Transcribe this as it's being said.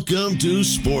Welcome to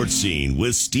Sports Scene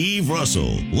with Steve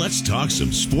Russell. Let's talk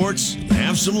some sports and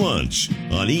have some lunch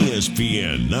on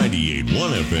ESPN 98.1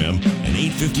 FM and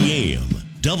 850 AM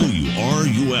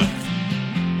WRUF.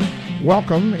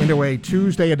 Welcome into a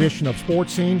Tuesday edition of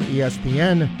Sports Scene,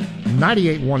 ESPN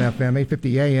 98.1 FM,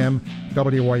 850 AM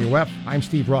WRUF. I'm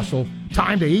Steve Russell.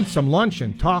 Time to eat some lunch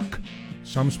and talk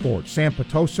some sports. Sam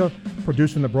Petosa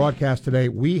producing the broadcast today.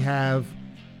 We have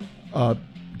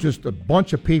just a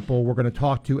bunch of people we're going to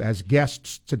talk to as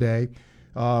guests today.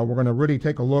 We're going to really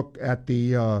take a look at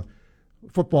the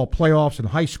football playoffs in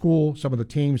high school, some of the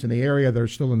teams in the area that are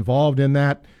still involved in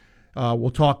that. We'll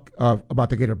talk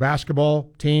about the Gator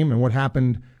basketball team and what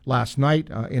happened last night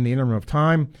in the interim of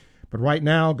time. But right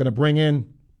now, going to bring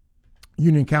in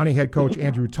Union County head coach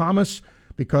Andrew Thomas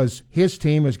because his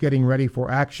team is getting ready for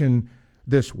action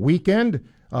this weekend,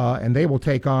 and they will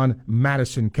take on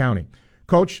Madison County.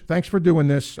 Coach, thanks for doing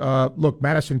this. Look,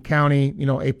 Madison County,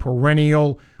 a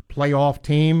perennial playoff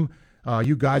team.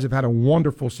 You guys have had a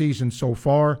wonderful season so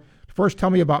far. First, tell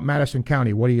me about Madison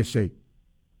County. What do you see?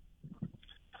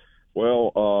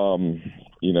 Well,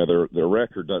 their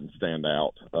record doesn't stand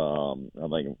out. I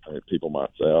think people might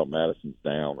say, "Oh, Madison's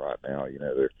down right now."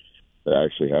 They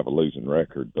actually have a losing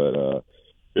record, but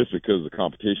it's because of the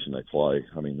competition they play.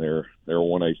 I mean, they're a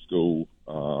 1A school.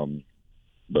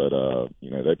 But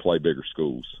they play bigger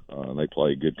schools, and they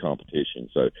play good competition.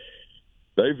 So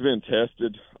they've been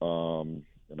tested. When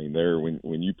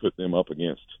you put them up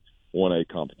against 1A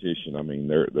competition,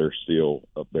 they're still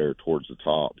up there towards the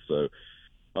top. So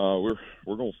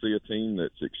we're going to see a team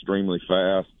that's extremely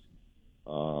fast.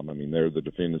 They're the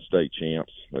defending state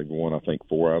champs. They've won, I think,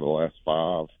 4 out of the last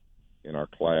 5 in our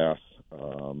class.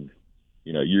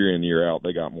 Year in, year out,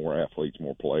 they got more athletes,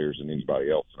 more players than anybody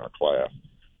else in our class.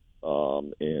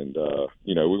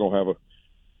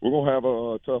 We're gonna have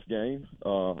a tough game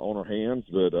on our hands,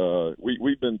 but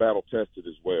we've been battle tested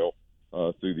as well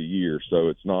through the year, so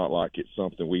it's not like it's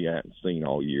something we hadn't seen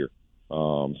all year.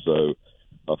 So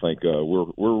I think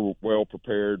we're well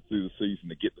prepared through the season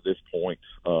to get to this point.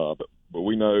 But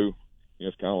we know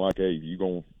it's kind of like, hey, if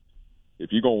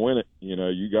you're gonna win it,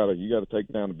 you gotta take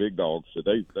down the big dogs. So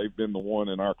they've been the one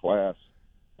in our class.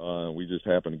 We just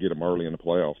happened to get them early in the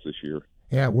playoffs this year.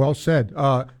 Yeah, well said.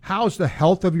 How's the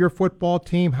health of your football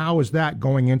team? How is that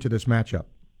going into this matchup?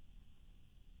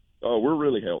 We're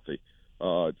really healthy.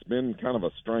 It's been kind of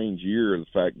a strange year, the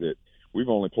fact that we've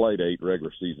only played 8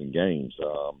 regular season games.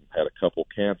 Had a couple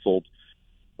canceled,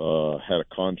 had a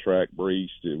contract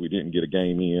breached. We didn't get a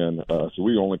game in. So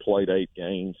we only played 8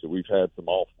 games. So we've had some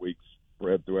off weeks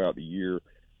spread throughout the year.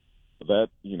 That,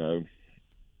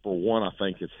 for one, I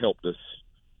think has helped us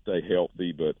stay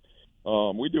healthy, but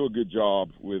we do a good job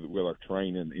with our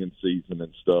training in season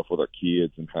and stuff with our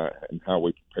kids and how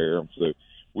we prepare them. So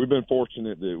we've been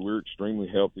fortunate that we're extremely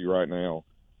healthy right now,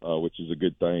 which is a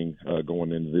good thing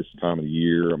going into this time of the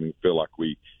year. We feel like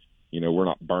we're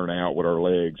not burnt out with our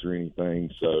legs or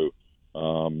anything. So,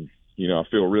 I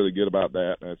feel really good about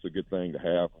that. And that's a good thing to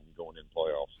have when you're going into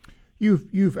playoffs.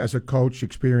 You've as a coach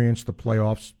experienced the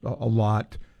playoffs a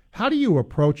lot. How do you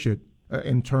approach it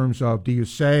in terms of, do you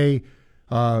say,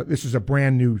 this is a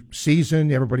brand new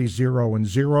season, everybody's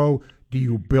 0-0. Do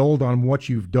you build on what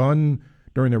you've done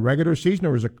during the regular season,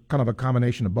 or is it kind of a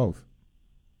combination of both?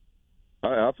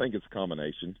 I think it's a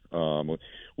combination.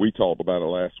 We talked about it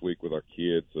last week with our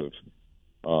kids. There's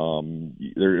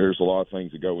a lot of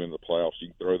things that go into the playoffs. You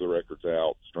can throw the records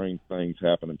out. Strange things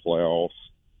happen in playoffs.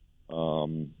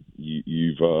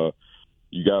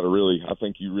 You got to really, I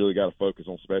think you really got to focus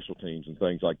on special teams and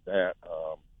things like that.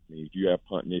 If you have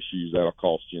punting issues, that'll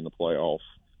cost you in the playoffs.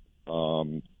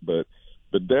 But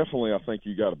definitely, I think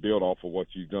you got to build off of what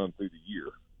you've done through the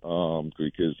year,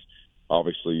 because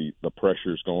obviously the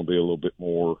pressure is going to be a little bit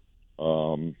more.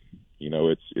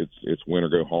 It's win or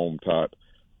go home type.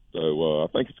 So I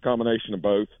think it's a combination of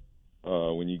both.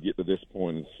 When you get to this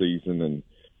point in the season, and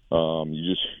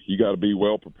you got to be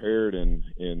well prepared and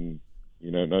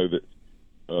know that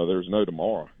there's no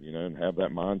tomorrow. And have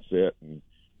that mindset. And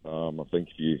I think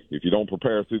if you don't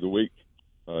prepare through the week,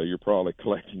 you're probably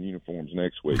collecting uniforms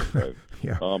next week. So,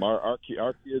 yeah. Our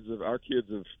kids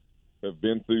have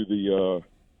been through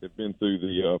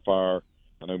the fire.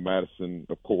 I know Madison,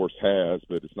 of course, has,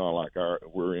 but it's not like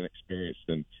we're inexperienced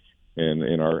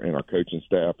in our coaching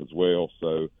staff as well.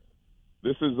 So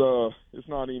this is it's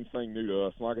not anything new to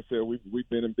us. Like I said, we've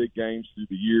been in big games through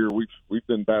the year. We've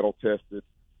been battle tested.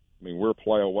 We're a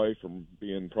play away from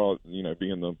being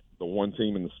the one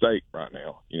team in the state right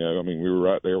now. We were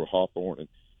right there with Hawthorne and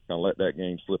kind of let that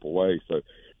game slip away. So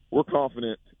we're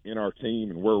confident in our team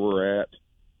and where we're at.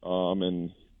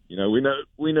 And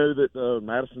we know that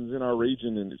Madison's in our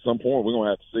region, and at some point we're going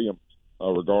to have to see them,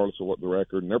 regardless of what the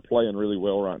record. And they're playing really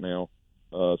well right now.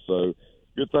 So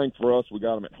good thing for us, we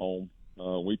got them at home.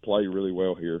 We play really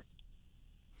well here.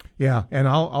 Yeah, and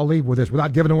I'll leave with this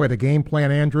without giving away the game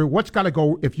plan, Andrew. What's got to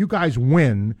go if you guys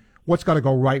win? What's got to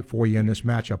go right for you in this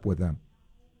matchup with them?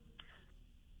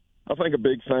 I think a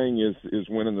big thing is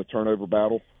winning the turnover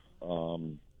battle.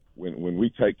 When we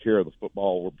take care of the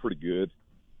football, we're pretty good,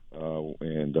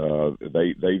 and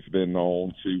they've been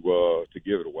known to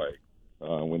give it away.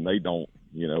 When they don't,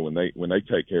 when they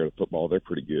take care of the football, they're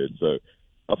pretty good. So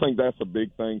I think that's a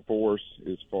big thing for us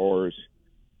as far as,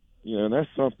 and that's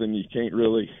something you can't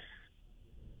really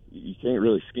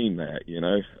scheme that.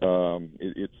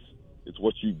 It's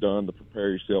what you've done to prepare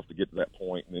yourself to get to that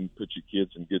point, and then put your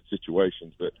kids in good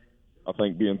situations. But I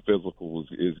think being physical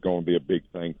is going to be a big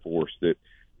thing for us. That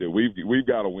we've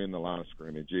got to win the line of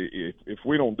scrimmage. If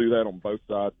we don't do that on both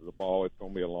sides of the ball, it's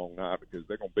going to be a long night because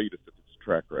they're going to beat us if it's a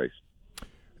track race.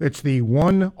 It's the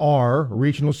 1R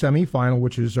regional semifinal,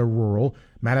 which is a rural.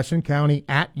 Madison County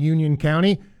at Union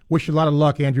County. Wish you a lot of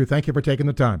luck, Andrew. Thank you for taking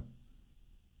the time.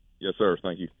 Yes, sir.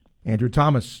 Thank you. Andrew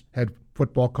Thomas, head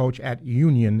football coach at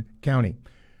Union County.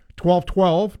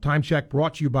 12-12, time check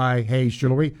brought to you by Hayes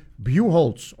Jewelry.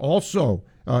 Buchholz also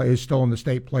is still in the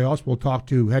state playoffs. We'll talk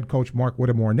to head coach Mark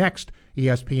Whittemore next.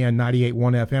 ESPN 98.1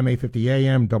 FM, 850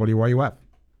 AM, WRUF.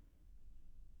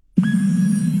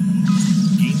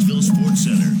 Gainesville Sports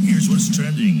Center. Here's what's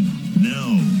trending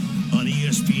now on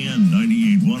ESPN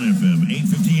 98.1 FM,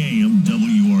 850 AM,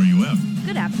 WRUF.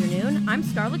 Good afternoon. I'm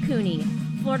Scarlett Cooney.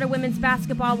 Florida women's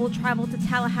basketball will travel to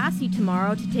Tallahassee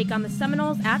tomorrow to take on the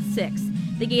Seminoles at 6.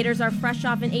 The Gators are fresh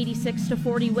off an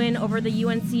 86-40 win over the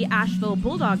UNC Asheville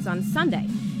Bulldogs on Sunday.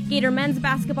 Gator men's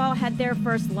basketball had their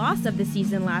first loss of the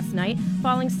season last night,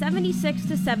 falling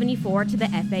 76-74 to the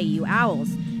FAU Owls.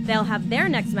 They'll have their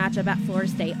next matchup at Florida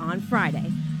State on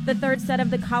Friday. The third set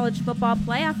of the college football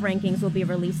playoff rankings will be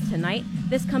released tonight.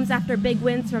 This comes after big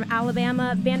wins from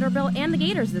Alabama, Vanderbilt, and the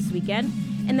Gators this weekend.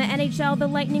 In the NHL, the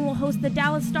Lightning will host the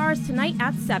Dallas Stars tonight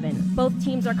at 7. Both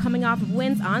teams are coming off of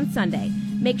wins on Sunday.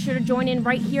 Make sure to join in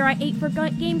right here at 8 for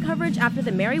game coverage after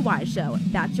the Mary Wise Show.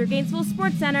 That's your Gainesville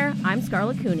Sports Center. I'm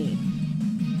Scarlett Cooney.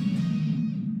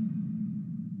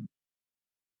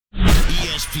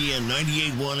 ESPN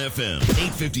 98.1 FM,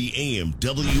 850 AM,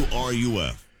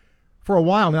 WRUF. For a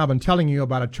while now, I've been telling you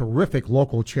about a terrific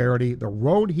local charity, the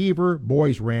Roadheaver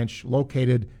Boys Ranch,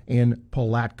 located in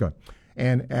Palatka.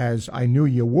 And as I knew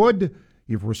you would,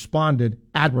 you've responded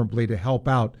admirably to help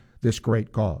out this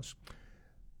great cause.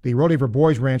 The Roadheaver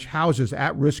Boys Ranch houses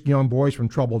at-risk young boys from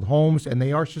troubled homes, and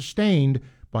they are sustained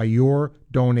by your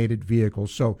donated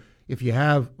vehicles. So if you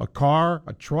have a car,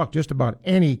 a truck, just about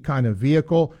any kind of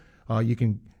vehicle, you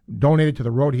can donate it to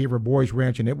the Roadheaver Boys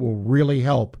Ranch, and it will really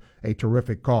help a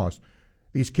terrific cause.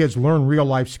 These kids learn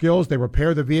real-life skills. They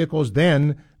repair the vehicles,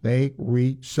 then they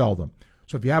resell them.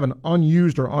 So if you have an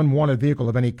unused or unwanted vehicle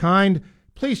of any kind,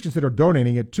 please consider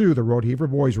donating it to the Roadheaver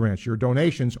Boys Ranch. Your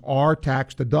donations are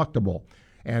tax deductible,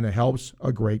 and it helps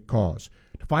a great cause.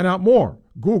 To find out more,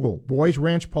 Google Boys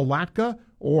Ranch Palatka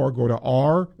or go to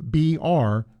rbr.org.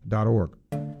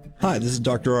 Hi, this is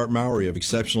Dr. Art Mowry of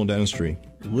Exceptional Dentistry.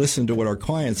 Listen to what our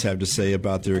clients have to say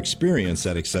about their experience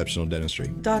at Exceptional Dentistry.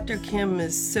 Dr. Kim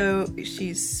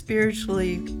she's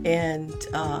spiritually and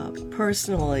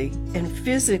personally and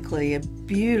physically a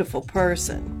beautiful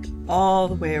person all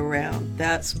the way around.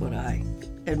 That's what I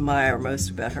admire most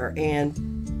about her, and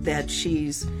that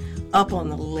she's up on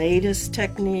the latest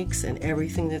techniques and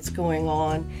everything that's going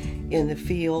on in the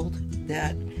field.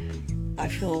 That I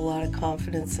feel a lot of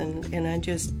confidence in, and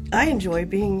I enjoy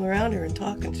being around her and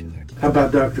talking to her. How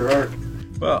about Dr. Art?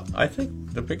 Well, I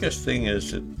think the biggest thing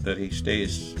is that he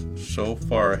stays so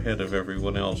far ahead of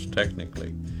everyone else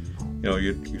technically.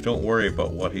 You don't worry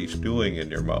about what he's doing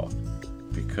in your mouth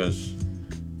because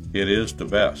it is the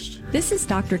best. This is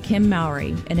Dr. Kim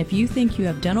Mowry, and if you think you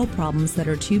have dental problems that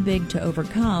are too big to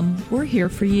overcome, we're here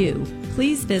for you.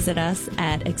 Please visit us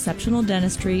at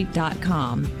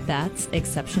exceptionaldentistry.com. That's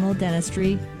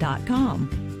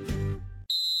exceptionaldentistry.com.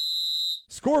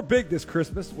 Score big this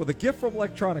Christmas with a gift from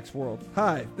Electronics World.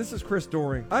 Hi, this is Chris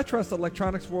Doring. I trust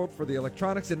Electronics World for the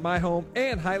electronics in my home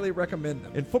and highly recommend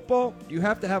them. In football, you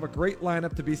have to have a great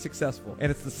lineup to be successful, and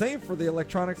it's the same for the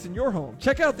electronics in your home.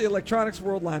 Check out the Electronics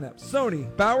World lineup: Sony,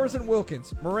 Bowers &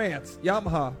 Wilkins, Marantz,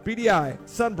 Yamaha, BDI,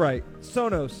 Sunbright,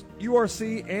 Sonos,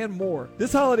 URC, and more.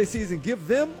 This holiday season, give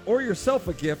them or yourself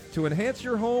a gift to enhance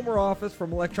your home or office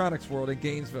from Electronics World in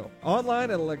Gainesville. Online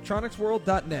at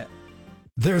electronicsworld.net.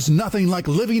 There's nothing like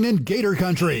living in Gator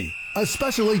Country.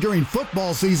 especially during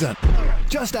football season.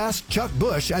 Just ask Chuck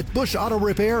Bush at Bush Auto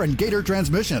Repair and Gator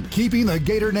Transmission, keeping the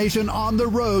Gator Nation on the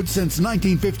road since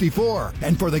 1954.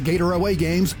 And for the Gator away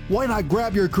games, why not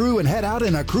grab your crew and head out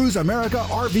in a Cruise America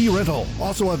RV rental?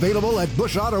 Also available at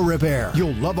Bush Auto Repair.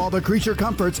 You'll love all the creature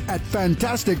comforts at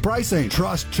fantastic pricing.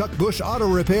 Trust Chuck Bush Auto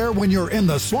Repair when you're in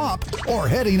the swamp or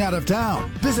heading out of town.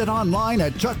 Visit online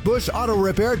at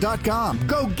chuckbushautorepair.com.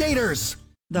 Go Gators!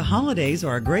 The holidays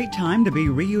are a great time to be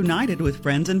reunited with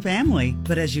friends and family.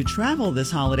 But as you travel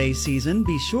this holiday season,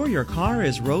 be sure your car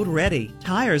is road ready.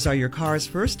 Tires are your car's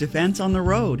first defense on the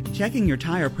road. Checking your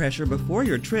tire pressure before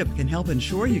your trip can help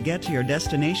ensure you get to your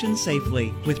destination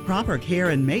safely. With proper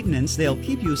care and maintenance, they'll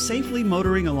keep you safely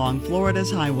motoring along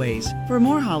Florida's highways. For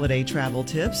more holiday travel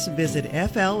tips, visit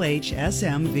flhsmv.gov.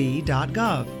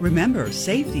 Remember,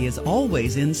 safety is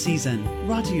always in season.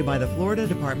 Brought to you by the Florida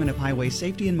Department of Highway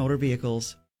Safety and Motor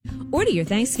Vehicles. Order your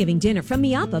Thanksgiving dinner from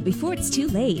Miapa before it's too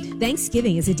late.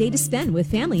 Thanksgiving is a day to spend with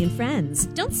family and friends.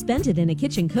 Don't spend it in a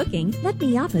kitchen cooking. Let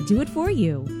Miapa do it for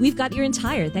you. We've got your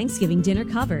entire Thanksgiving dinner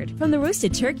covered, from the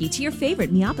roasted turkey to your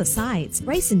favorite Miapa sides,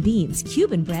 rice and beans,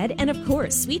 Cuban bread, and of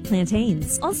course, sweet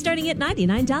plantains, all starting at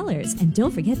 $99. And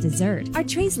don't forget dessert. Our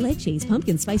Tres Leches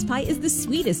pumpkin spice pie is the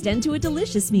sweetest end to a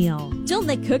delicious meal. Don't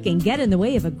let cooking get in the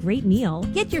way of a great meal.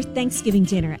 Get your Thanksgiving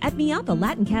dinner at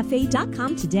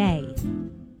MiapaLatinCafe.com today.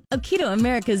 Okito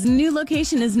America's new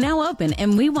location is now open,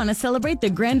 and we want to celebrate the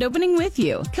grand opening with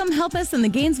you. Come help us in the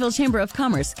Gainesville Chamber of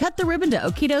Commerce cut the ribbon to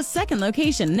Okito's second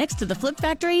location next to the Flip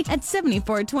Factory at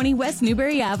 7420 West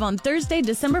Newberry Ave on Thursday,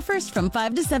 December 1st from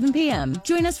 5 to 7 p.m.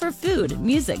 Join us for food,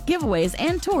 music, giveaways,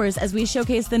 and tours as we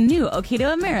showcase the new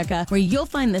Okito America, where you'll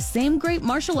find the same great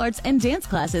martial arts and dance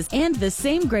classes and the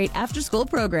same great after-school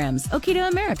programs. Okito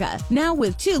America, now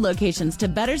with 2 locations to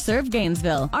better serve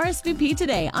Gainesville. RSVP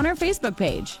today on our Facebook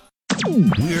page.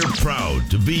 We're proud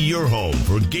to be your home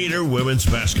for Gator women's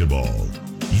basketball.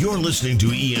 You're listening to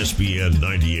ESPN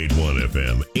 98.1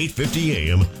 FM, 850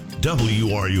 AM,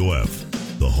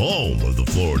 WRUF, the home of the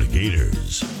Florida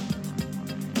Gators.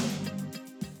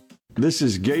 This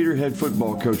is Gator head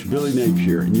football coach Billy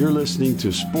Napier, and you're listening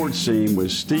to Sports Scene with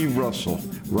Steve Russell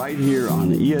right here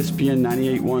on ESPN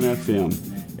 98.1 FM,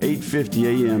 850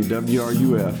 AM,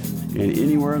 WRUF, and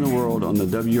anywhere in the world on the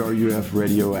WRUF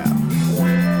radio app.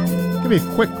 Give me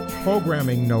a quick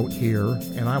programming note here,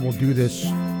 and I will do this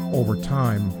over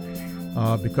time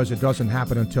because it doesn't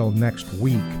happen until next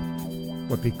week.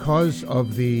 But because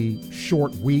of the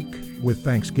short week with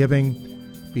Thanksgiving,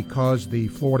 because the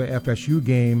Florida FSU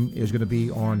game is going to be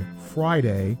on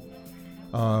Friday,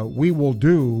 we will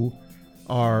do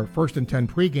our First and 10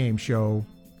 pregame show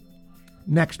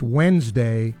next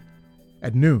Wednesday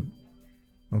at noon.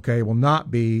 Okay, it will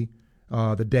not be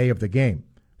the day of the game.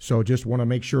 So just want to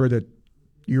make sure that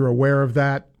you're aware of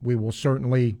that. We will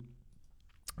certainly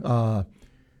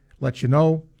let you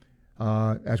know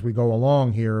as we go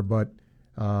along here, but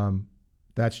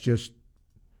that's just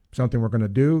something we're going to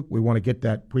do. We want to get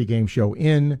that pregame show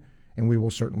in, and we will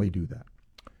certainly do that.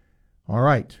 All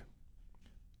right.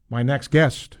 My next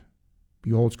guest,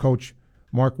 Buchholz coach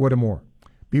Mark Whittemore.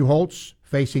 Buchholz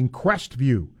facing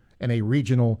Crestview in a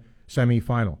regional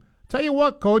semifinal. Tell you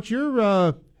what, Coach,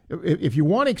 you're if you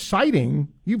want exciting,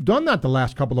 you've done that the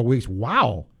last couple of weeks.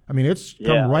 Wow. I mean, it's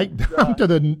come right down to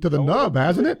the nub,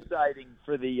 hasn't it? Exciting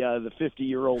for the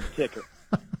 50-year-old ticker.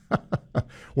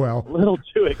 Well, a little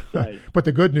too exciting. But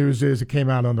the good news is it came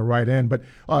out on the right end. But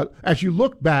as you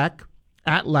look back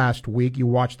at last week, you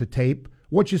watched the tape.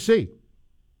 What'd you see?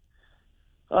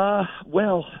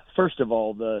 Well, first of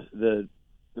all, the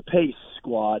Pace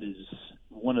squad is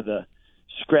one of the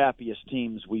scrappiest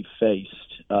teams we've faced.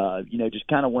 Just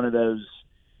kind of one of those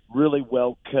really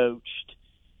well coached,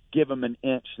 give them an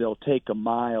inch, they'll take a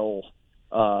mile,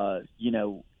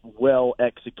 well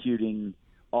executing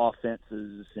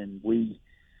offenses. And we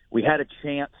had a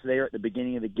chance there at the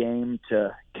beginning of the game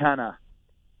to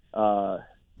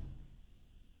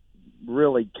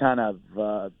really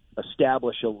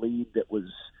establish a lead that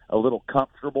was a little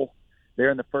comfortable there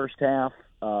in the first half.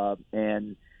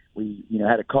 And we,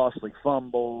 had a costly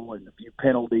fumble and a few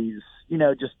penalties.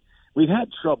 We've had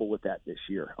trouble with that this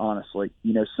year, honestly.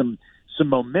 Some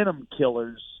momentum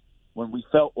killers when we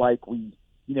felt like we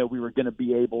were going to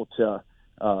be able to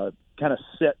kind of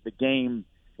set the game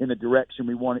in the direction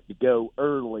we want it to go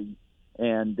early,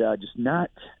 and just not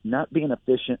being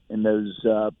efficient in those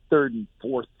third and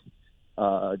fourth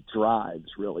drives,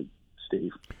 really,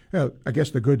 Steve. Yeah, I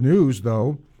guess the good news,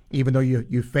 though, even though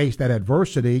you faced that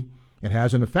adversity, it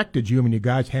hasn't affected you. I mean, you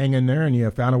guys hang in there and you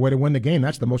found a way to win the game.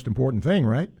 That's the most important thing,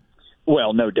 right?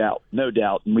 Well, no doubt.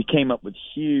 And we came up with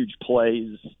huge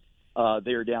plays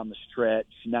there down the stretch,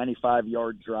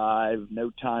 95-yard drive,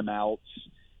 no timeouts,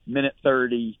 minute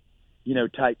 30,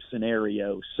 type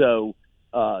scenario. So,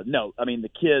 no, I mean, the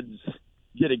kids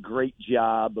did a great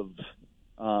job of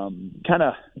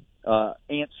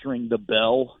answering the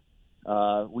bell.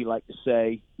 We like to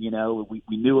say, we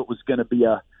knew it was going to be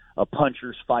a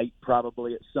puncher's fight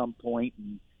probably at some point,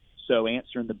 and so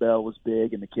answering the bell was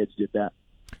big, and the kids did that.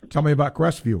 Tell me about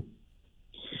Crestview.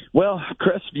 Well,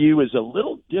 Crestview is a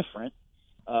little different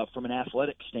from an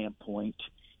athletic standpoint.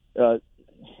 A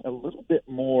little bit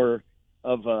more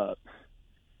of a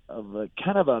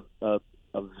kind of a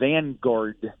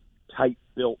Vanguard type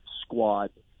built squad,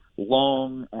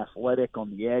 long, athletic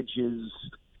on the edges.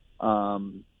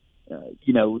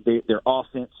 Their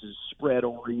offense is spread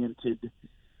oriented.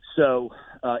 So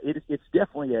it's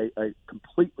definitely a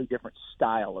completely different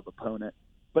style of opponent,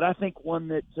 but I think one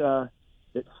that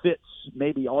fits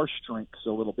maybe our strengths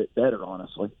a little bit better,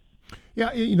 honestly. Yeah,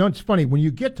 it's funny when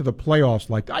you get to the playoffs.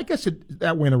 Like I guess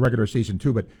that way in a regular season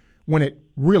too, but when it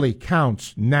really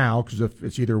counts now, because if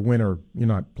it's either win or you're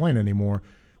not playing anymore.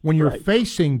 When you're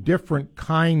facing different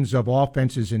kinds of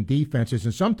offenses and defenses,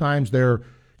 and sometimes they're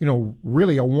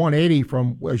really a 180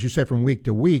 from, as you said, from week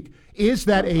to week. Is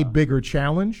that a bigger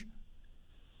challenge?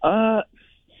 Well,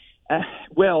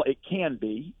 it can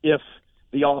be if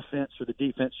the offense or the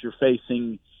defense you're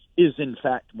facing is in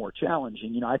fact more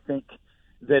challenging. I think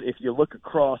that if you look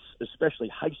across, especially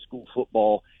high school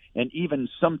football and even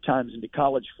sometimes into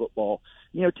college football,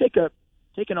 take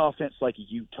an offense like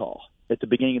Utah at the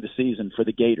beginning of the season for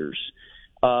the Gators.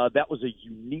 That was a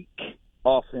unique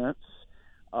offense.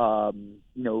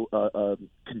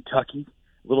 Kentucky,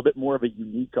 a little bit more of a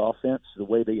unique offense, the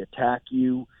way they attack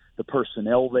you, the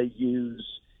personnel they use.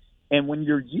 And when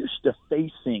you're used to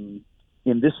facing,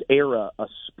 in this era, a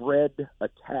spread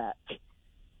attack,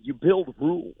 you build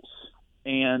rules.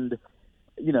 And,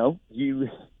 you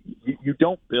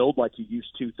don't build like you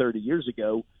used to 30 years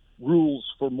ago, rules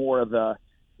for more of a,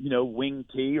 wing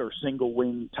T or single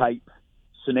wing type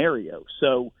scenario.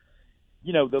 So,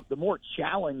 the more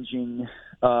challenging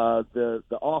the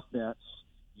offense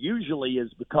usually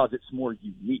is because it's more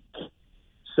unique.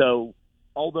 So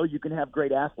although you can have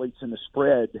great athletes in the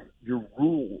spread, your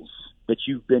rules that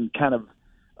you've been kind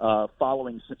of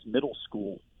following since middle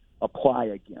school apply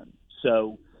again.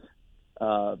 So,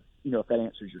 if that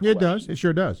answers your question. It does. It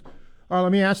sure does.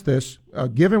 Let me ask this.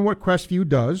 Given what Crestview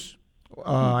does,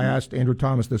 I asked Andrew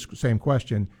Thomas this same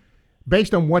question.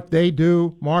 Based on what they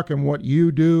do, Mark, and what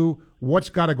you do, what's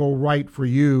got to go right for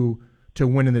you to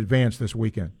win in advance this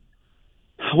weekend?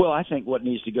 Well, I think what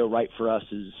needs to go right for us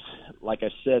is, like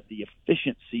I said, the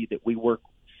efficiency that we work,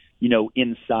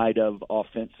 inside of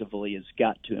offensively has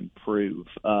got to improve.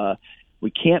 We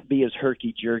can't be as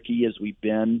herky-jerky as we've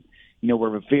been.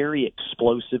 We're a very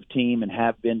explosive team and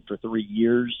have been for 3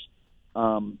 years.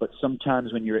 But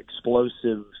sometimes when you're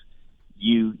explosive,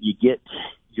 your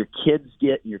kids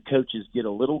get and your coaches get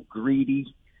a little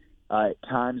greedy at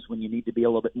times when you need to be a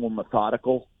little bit more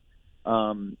methodical.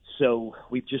 So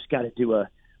we've just got to do a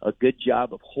good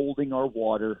job of holding our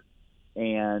water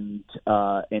and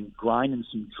grinding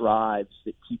some drives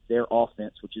that keep their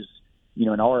offense, which is,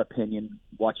 in our opinion,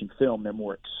 watching film, their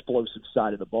more explosive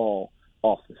side of the ball,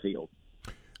 off the field.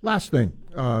 Last thing,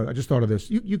 I just thought of this.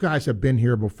 You guys have been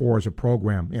here before as a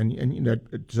program, and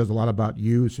it says a lot about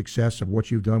you, success of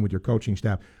what you've done with your coaching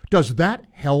staff. Does that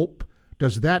help?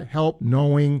 Does that help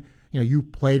knowing, you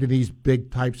played in these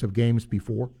big types of games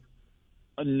before?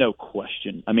 No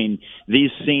question. I mean,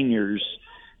 these seniors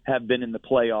have been in the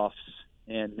playoffs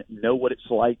and know what it's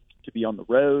like to be on the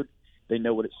road. They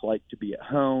know what it's like to be at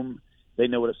home. They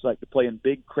know what it's like to play in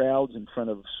big crowds in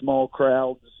front of small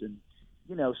crowds, and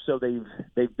so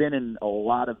they've been in a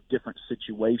lot of different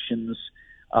situations,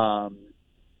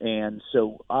 and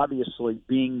so obviously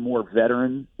being more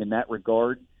veteran in that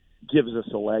regard gives us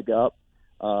a leg up.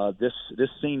 This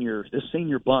senior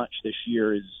bunch this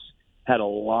year has had a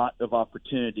lot of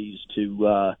opportunities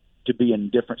to be in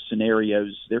different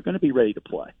scenarios. They're going to be ready to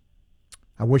play.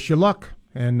 I wish you luck,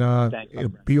 and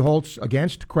Buchholz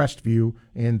against Crestview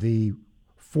in the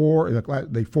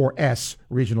 4S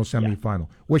regional semifinal.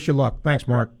 Yeah. Wish you luck. Thanks,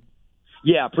 Mark.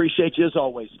 Yeah, appreciate you as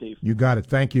always, Steve. You got it.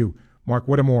 Thank you. Mark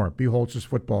Whittemore, Buchholz's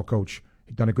football coach.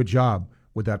 He's done a good job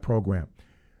with that program.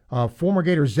 Former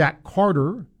Gator Zach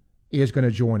Carter is going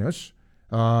to join us.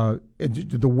 The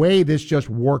way this just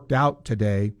worked out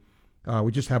today,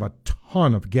 we just have a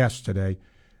ton of guests today.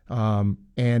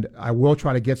 And I will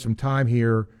try to get some time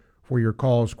here for your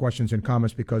calls, questions, and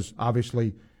comments because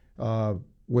obviously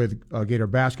with Gator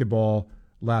basketball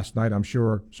last night, I'm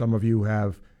sure some of you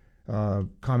have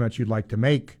comments you'd like to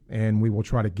make, and we will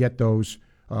try to get those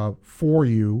for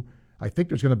you. I think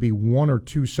there's going to be one or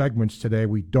two segments today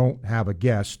we don't have a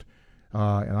guest,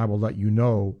 and I will let you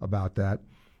know about that.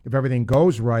 If everything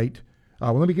goes right,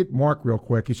 well, let me get Mark real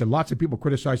quick. He said lots of people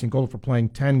criticizing Golden for playing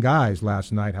 10 guys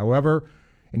last night. However,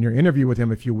 in your interview with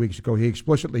him a few weeks ago, he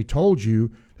explicitly told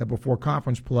you that before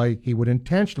conference play, he would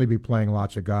intentionally be playing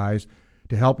lots of guys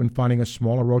to help in finding a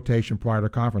smaller rotation prior to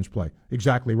conference play.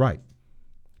 Exactly right.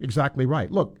 Exactly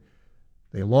right. Look,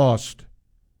 they lost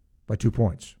by 2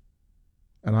 points.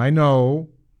 And I know,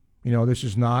 this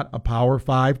is not a Power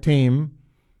 5 team.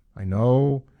 I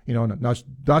know,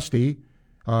 Dusty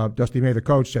May, the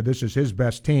coach, said this is his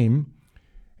best team.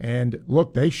 And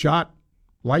look, they shot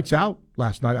lights out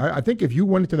last night. I think if you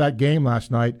went into that game last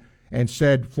night and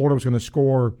said Florida was going to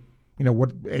score,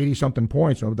 80-something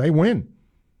points, they win.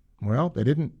 Well, they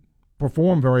didn't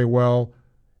perform very well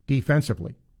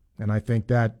defensively. And I think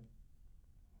that,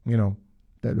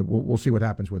 that we'll see what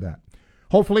happens with that.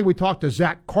 Hopefully we talk to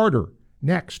Zach Carter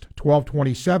next,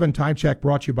 1227. Time check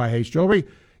brought to you by Hayes Jewelry,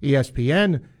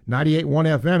 ESPN, 98.1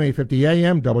 FM, 850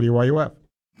 AM, WRUF.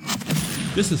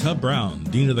 This is Hub Brown,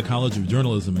 Dean of the College of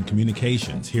Journalism and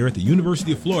Communications here at the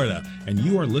University of Florida, and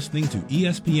you are listening to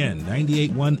ESPN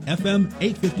 98.1 FM,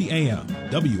 850 AM,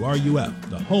 WRUF,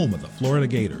 the home of the Florida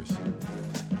Gators.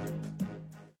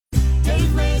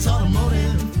 Dave Mays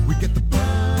Automotive, we get the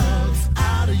bugs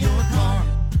out of your car.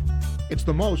 It's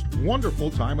the most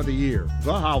wonderful time of the year,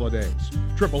 the holidays.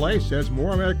 AAA says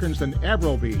more Americans than ever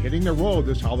will be hitting the road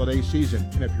this holiday season.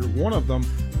 And if you're one of them,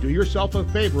 do yourself a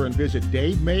favor and visit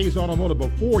Dave Mays Automotive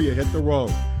before you hit the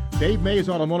road. Dave Mays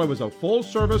Automotive is a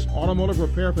full-service automotive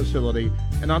repair facility,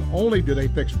 and not only do they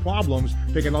fix problems,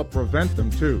 they can help prevent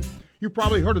them too. You've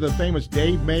probably heard of the famous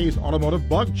Dave Mays Automotive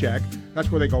Bug Check.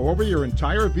 That's where they go over your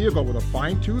entire vehicle with a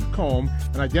fine-tooth comb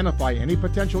and identify any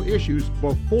potential issues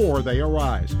before they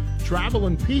arise. Travel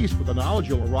in peace with the knowledge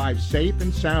you'll arrive safe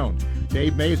and sound.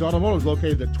 Dave Mays Automotive is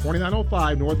located at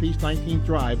 2905 Northeast 19th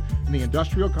Drive in the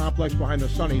industrial complex behind the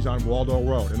Sunnies on Waldo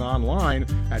Road, and online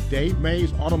at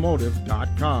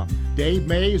DaveMaysAutomotive.com. Dave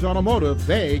Mays Automotive,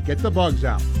 they get the bugs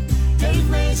out. Dave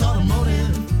Mays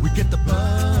Automotive, we get the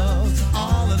bugs,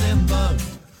 all of them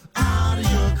bugs, out of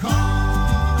your car.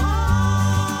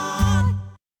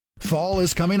 Fall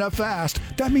is coming up fast.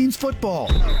 That means football,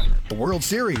 the World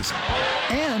Series,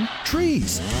 and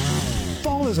trees.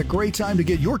 Fall is a great time to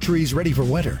get your trees ready for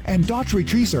winter. And Daughtry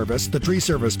Tree Service, the tree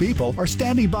service people, are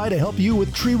standing by to help you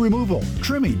with tree removal,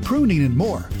 trimming, pruning, and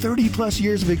more. 30-plus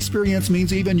years of experience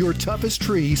means even your toughest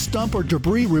tree, stump, or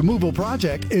debris removal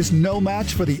project is no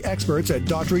match for the experts at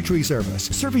Daughtry Tree Service,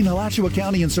 serving Alachua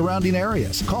County and surrounding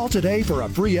areas. Call today for a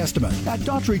free estimate. At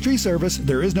Daughtry Tree Service,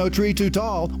 there is no tree too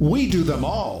tall. We do them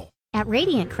all. At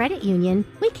Radiant Credit Union,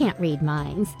 we can't read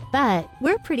minds, but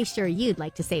we're pretty sure you'd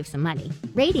like to save some money.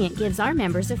 Radiant gives our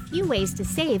members a few ways to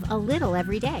save a little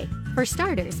every day. For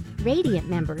starters, Radiant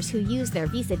members who use their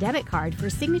Visa debit card for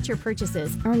signature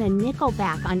purchases earn a nickel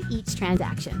back on each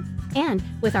transaction. And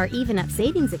with our Even Up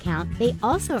savings account, they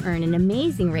also earn an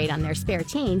amazing rate on their spare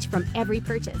change from every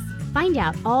purchase. Find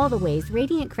out all the ways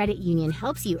Radiant Credit Union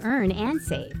helps you earn and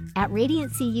save at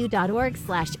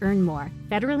radiantcu.org/earnmore.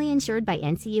 Federally insured by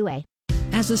NCUA.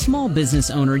 As a small business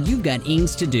owner, you've got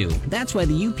ings to do. That's why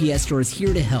the UPS Store is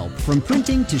here to help. From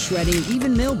printing to shredding,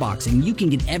 even mailboxing, you can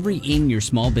get every ing your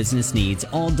small business needs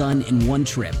all done in one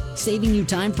trip, saving you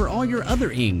time for all your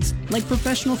other ings, like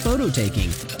professional photo taking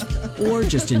or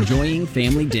just enjoying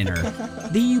family dinner.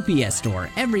 The UPS Store,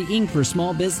 every ink for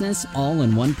small business, all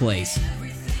in one place.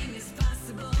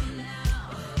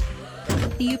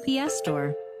 The UPS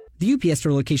Store. The UPS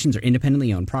Store locations are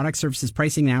independently owned. Product, services,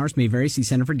 pricing, and hours may vary. See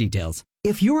Center for details.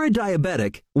 If you're a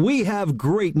diabetic, we have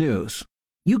great news.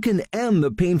 You can end the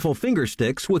painful finger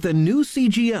sticks with a new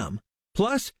CGM.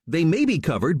 Plus, they may be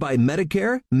covered by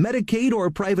Medicare, Medicaid, or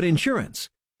private insurance.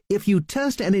 If you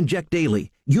test and inject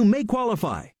daily, you may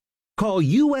qualify. Call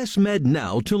US Med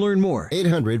now to learn more.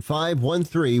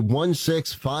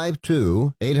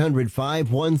 800-513-1652.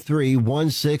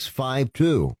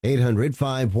 800-513-1652.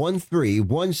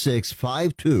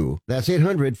 800-513-1652. That's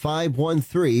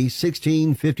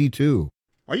 800-513-1652.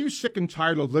 Are you sick and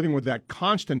tired of living with that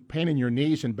constant pain in your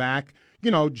knees and back?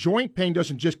 Joint pain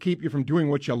doesn't just keep you from doing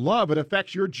what you love. It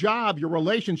affects your job, your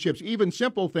relationships, even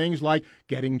simple things like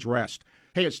getting dressed.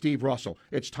 Hey, it's Steve Russell.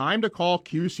 It's time to call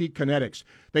QC Kinetics.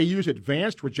 They use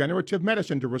advanced regenerative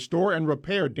medicine to restore and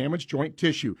repair damaged joint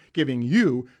tissue, giving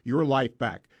you your life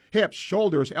back. hips,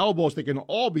 shoulders, elbows. They can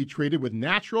all be treated with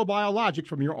natural biologics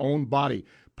from your own body.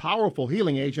 Powerful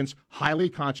healing agents, highly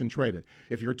concentrated.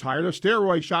 If you're tired of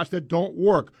steroid shots that don't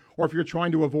work, or if you're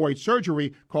trying to avoid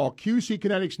surgery, call QC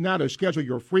Kinetics now to schedule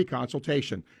your free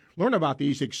consultation. Learn about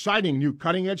these exciting new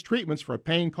cutting-edge treatments for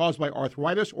pain caused by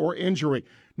arthritis or injury.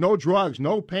 No drugs,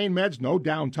 no pain meds, no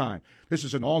downtime. This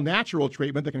is an all-natural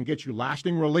treatment that can get you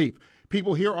lasting relief.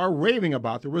 People here are raving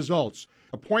about the results.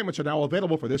 Appointments are now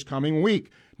available for this coming week.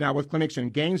 Now with clinics in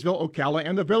Gainesville, Ocala,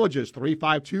 and the Villages,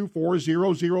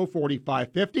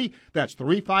 352-400-4550. That's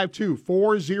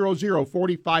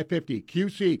 352-400-4550.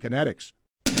 QC Kinetics.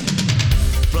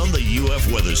 From the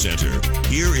UF Weather Center,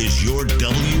 here is your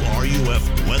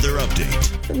WRUF weather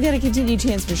update. We've got a continued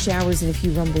chance for showers and a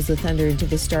few rumbles of thunder into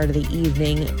the start of the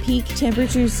evening. Peak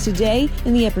temperatures today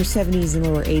in the upper 70s and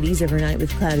lower 80s overnight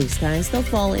with cloudy skies. They'll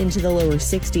fall into the lower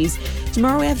 60s.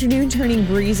 Tomorrow afternoon turning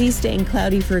breezy, staying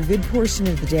cloudy for a good portion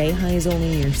of the day. High is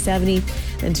only near 70.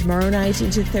 Then tomorrow night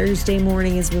into Thursday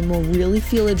morning is when we'll really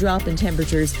feel a drop in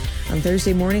temperatures. On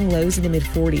Thursday morning, lows in the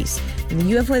mid-40s. In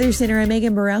the UF Weather Center, I'm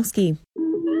Megan Borowski.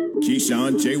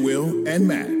 Keyshawn, J. Will, and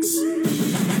Max.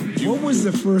 What was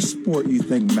the first sport you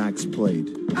think Max played?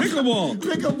 Pickleball.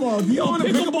 Pickleball. Do you own a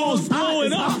pickleball? Pickleball's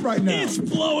blowing up right now. It's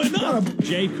blowing up.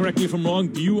 Jay, correct me if I'm wrong.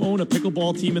 Do you own a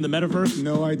pickleball team in the metaverse?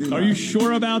 No, I do not. Are you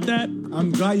sure about that?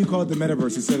 I'm glad you called it the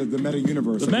metaverse instead of the meta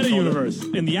universe. The meta universe.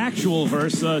 In the actual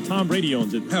verse, Tom Brady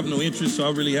owns it. I have no interest, so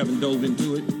I really haven't dove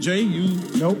into it. Jay, you?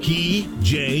 Nope. Key,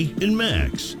 Jay, and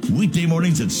Max. Weekday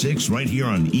mornings at 6 right here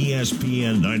on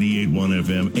ESPN 98.1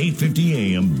 FM, 850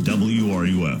 AM,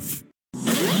 WRUF.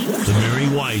 The Mary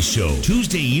Wise Show,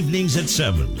 Tuesday evenings at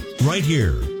 7, right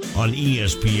here on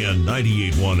ESPN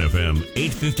 98.1 FM,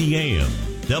 850 AM,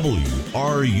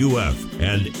 WRUF,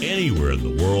 and anywhere in the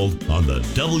world on the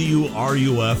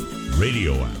WRUF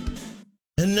radio app.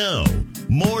 And now,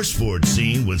 more Sports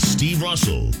Scene with Steve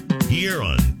Russell, here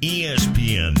on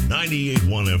ESPN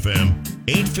 98.1 FM,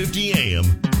 850 AM,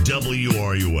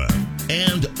 WRUF,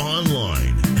 and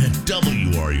online at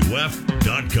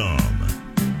WRUF.com.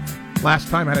 Last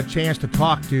time I had a chance to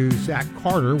talk to Zach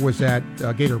Carter was at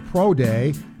Gator Pro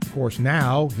Day. Of course,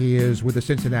 now he is with the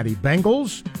Cincinnati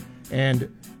Bengals. And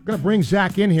I'm going to bring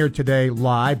Zach in here today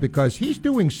live because he's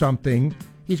doing something.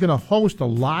 He's going to host a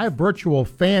live virtual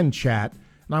fan chat.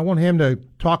 And I want him to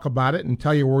talk about it and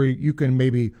tell you where you can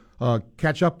maybe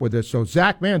catch up with this. So,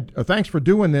 Zach, man, thanks for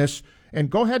doing this.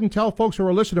 And go ahead and tell folks who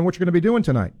are listening what you're going to be doing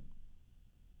tonight.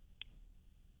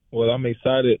 Well, I'm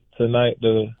excited tonight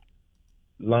to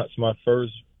launch my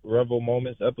first Rebel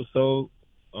Moments episode.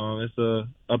 It's a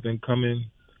up and coming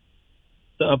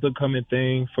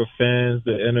thing for fans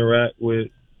to interact with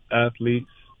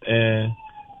athletes, and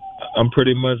I'm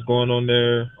pretty much going on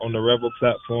there on the Rebel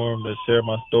platform to share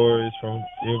my stories from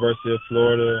University of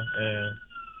Florida, and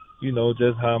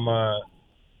just how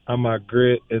my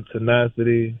grit and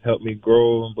tenacity helped me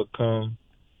grow and become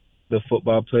the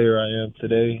football player I am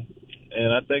today.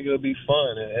 And I think it'll be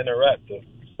fun and interactive.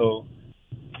 So,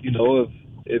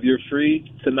 if you're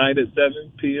free tonight at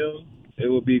 7 p.m., it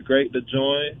would be great to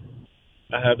join.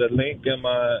 I have the link in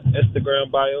my Instagram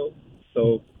bio,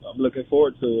 so I'm looking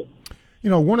forward to it.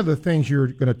 One of the things you're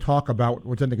going to talk about,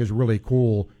 which I think is really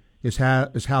cool, is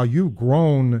how you've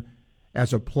grown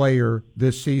as a player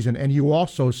this season, and you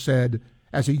also said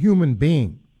as a human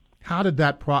being. How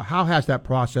has that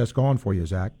process gone for you,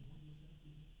 Zach?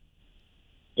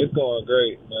 It's going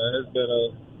great, man.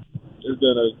 It's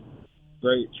been a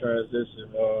great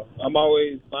transition. I'm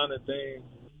always finding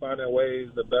ways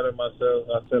to better myself.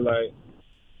 I feel like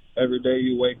every day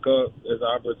you wake up is an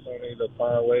opportunity to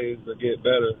find ways to get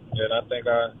better. And I think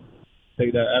I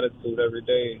take that attitude every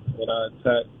day when I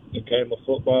attack the game of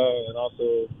football and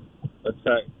also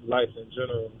attack life in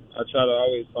general. I try to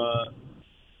always find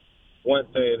one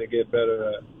thing to get better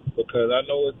at, because I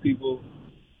know it's people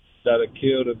that are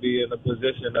killed to be in the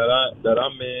position that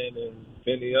I'm in and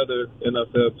many other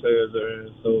NFL players are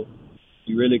in, so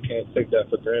you really can't take that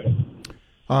for granted.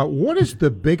 What is the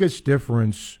biggest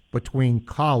difference between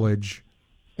college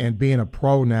and being a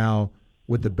pro now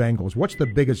with the Bengals? What's the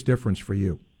biggest difference for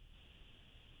you?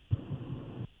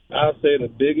 I'll say the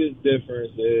biggest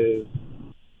difference is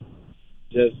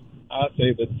the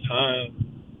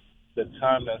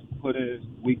time that's put in,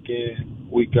 week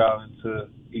out into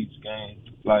each game.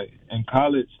 Like in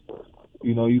college,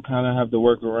 you kind of have to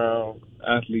work around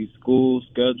athletes' school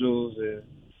schedules and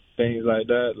things like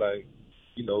that. Like,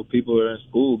 people are in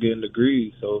school getting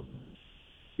degrees, so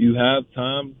you have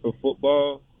time for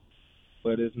football,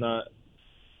 but it's not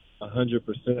 100%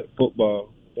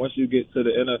 football. Once you get to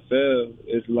the NFL,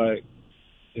 it's like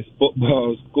it's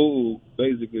football school,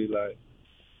 basically. Like,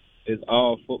 it's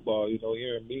all football. You know,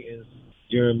 you're in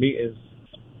meetings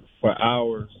for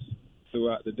hours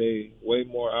throughout the day, way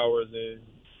more hours in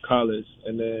college.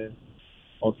 And then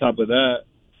on top of that,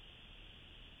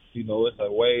 you know,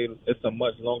 it's a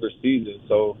much longer season.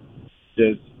 So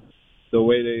just the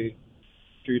way they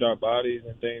treat our bodies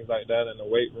and things like that in the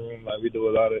weight room, like we do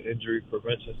a lot of injury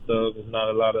prevention stuff. It's not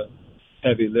a lot of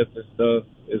heavy lifting stuff.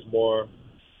 It's more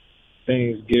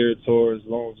things geared towards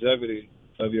longevity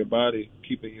of your body,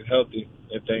 keeping you healthy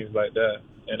and things like that.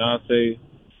 And I'll say,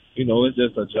 you know, it's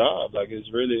just a job. Like,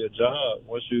 it's really a job.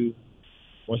 Once you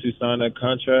sign that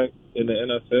contract in the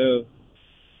NFL,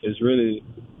 it's really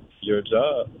your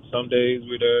job. Some days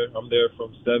I'm there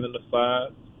from 7 to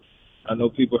 5. I know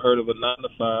people heard of a 9 to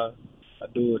 5. I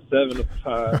do a 7 to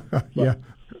 5. Yeah.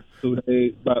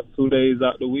 About 2 days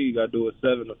out the week, I do a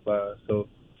 7 to 5. So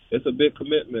it's a big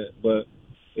commitment, but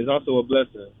it's also a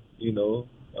blessing. You know,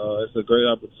 it's a great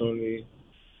opportunity,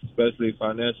 especially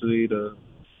financially, to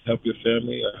help your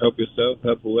family or help yourself,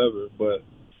 help whoever. But,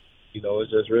 you know, it's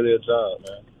just really a job,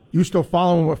 man. You still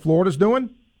following what Florida's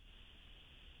doing?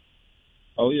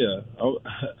 Oh yeah,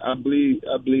 I bleed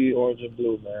orange and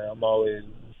blue, man. I'm always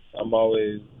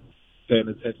paying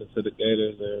attention to the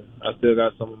Gators. And I still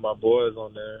got some of my boys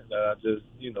on there that I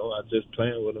just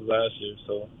playing with them last year,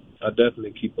 so I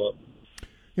definitely keep up.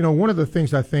 You know, one of the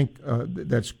things I think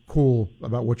that's cool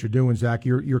about what you're doing, Zach,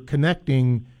 you're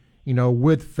connecting, you know,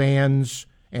 with fans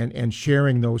and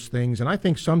sharing those things, and I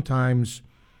think sometimes,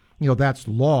 you know, that's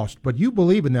lost. But you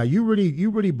believe in that. You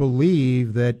really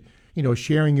believe that, you know,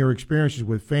 sharing your experiences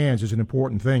with fans is an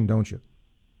important thing, don't you?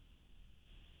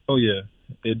 Oh yeah,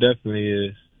 it definitely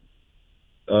is.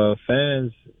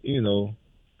 Fans, you know,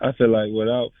 I feel like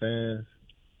without fans,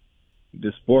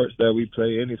 the sports that we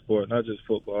play, any sport, not just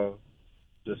football,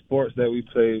 the sports that we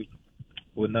play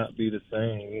would not be the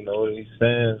same. You know, these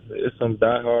fans, it's some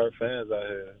diehard fans out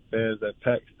here, fans that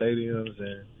pack stadiums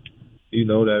and, you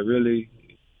know, that really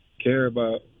care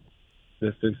about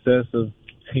the success of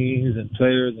teams and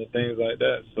players and things like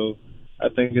that. So I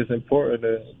think it's important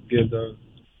to give them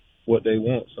what they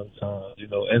want sometimes, you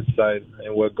know, insight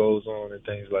and what goes on and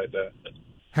things like that.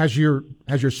 Has your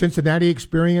Cincinnati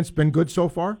experience been good so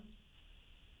far?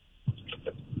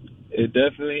 It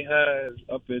definitely has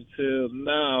up until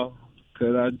now,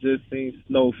 because I just seen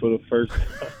snow for the first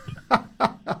time.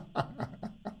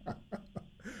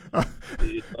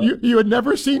 You had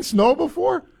never seen snow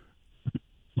before?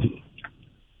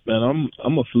 Man,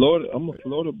 I'm a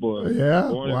Florida boy. Yeah,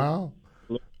 wow.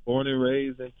 Born and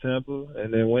raised in Tampa,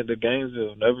 and then went to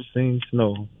Gainesville. Never seen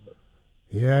snow.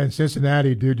 Yeah, in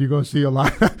Cincinnati, dude, you're gonna see a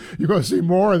lot. You're gonna see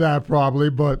more of that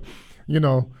probably, but you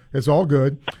know, it's all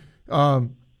good.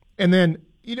 And then,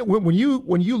 you know, when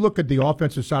you look at the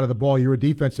offensive side of the ball, you're a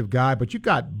defensive guy, but you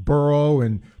got Burrow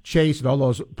and Chase and all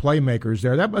those playmakers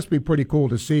there. That must be pretty cool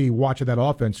to see, watching that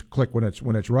offense click when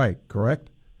it's right. Correct?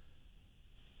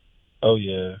 Oh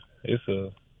yeah, it's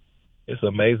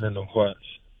amazing to watch.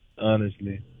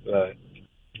 Honestly, like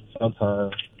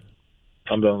sometimes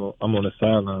I'm on the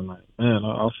sideline like, man,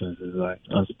 our offense is like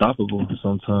unstoppable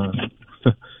sometimes.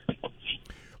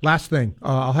 Last thing,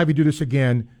 I'll have you do this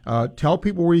again. Tell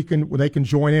people where they can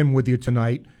join in with you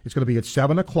tonight. It's going to be at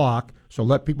 7:00, so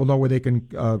let people know where they can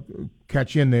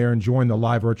catch in there and join the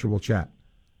live virtual chat.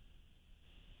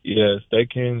 Yes, they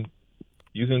can.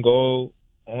 You can go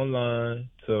online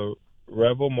to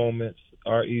Revel Moments,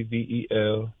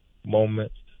 REVEL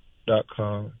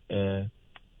Moments.com, and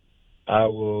I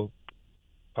will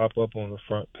pop up on the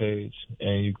front page,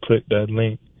 and you click that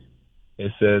link.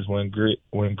 It says when grit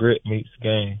meets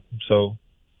game. So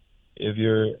if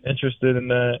you're interested in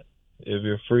that, if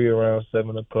you're free around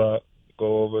 7:00,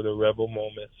 go over to Rebel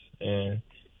Moments and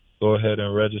go ahead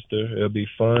and register. It'll be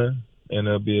fun and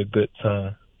it'll be a good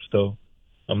time. So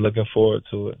I'm looking forward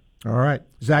to it. All right.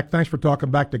 Zach, thanks for talking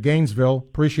back to Gainesville.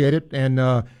 Appreciate it. And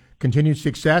continued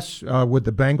success with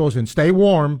the Bengals, and stay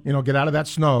warm. You know, get out of that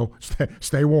snow.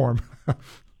 Stay warm.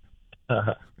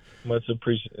 Much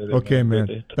appreciated. Okay,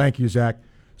 man. Thank you, Zach.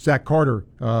 Zach Carter,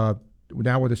 now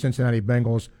with the Cincinnati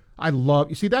Bengals.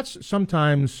 You see, that's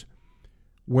sometimes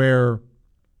where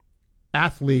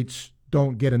athletes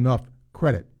don't get enough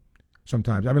credit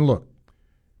sometimes. I mean, look,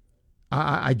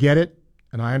 I get it,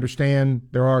 and I understand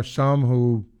there are some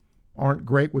who aren't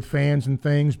great with fans and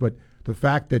things, but the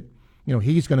fact that, you know,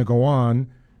 he's going to go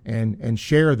on and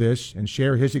share this and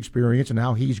share his experience and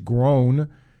how he's grown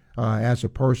as a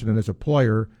person and as a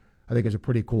player, I think is a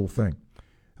pretty cool thing.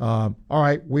 All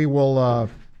right, we will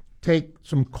take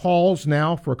some calls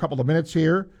now for a couple of minutes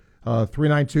here.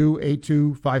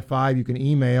 392-8255. You can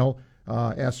email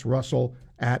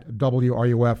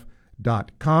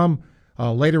srussell@wruf.com.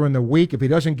 Later in the week, if he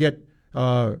doesn't get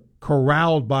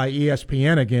corralled by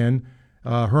ESPN again,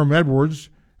 Herm Edwards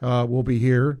will be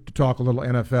here to talk a little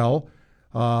NFL.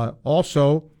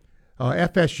 Also,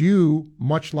 FSU,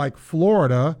 much like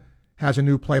Florida, has a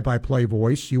new play-by-play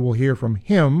voice. You will hear from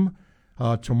him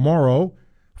tomorrow.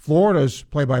 Florida's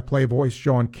play-by-play voice,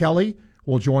 Sean Kelly,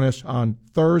 will join us on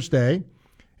Thursday.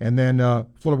 And then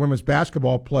Florida women's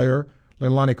basketball player,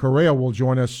 Leilani Correa, will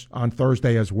join us on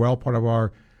Thursday as well, part of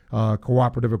our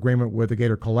cooperative agreement with the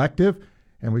Gator Collective.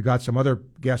 And we've got some other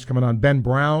guests coming on. Ben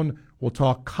Brown will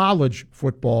talk college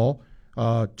football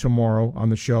tomorrow on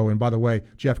the show. And by the way,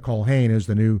 Jeff Culhane is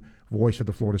the new voice of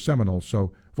the Florida Seminoles,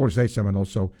 so Florida State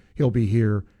Seminoles, so he'll be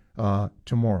here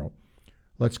tomorrow.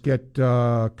 Let's get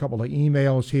a couple of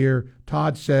emails here.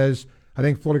 Todd says, I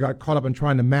think Florida got caught up in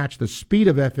trying to match the speed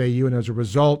of FAU, and as a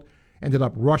result, ended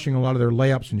up rushing a lot of their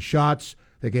layups and shots.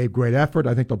 They gave great effort.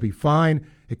 I think they'll be fine.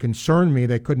 It concerned me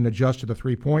they couldn't adjust to the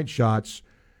three-point shots.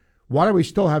 Why do we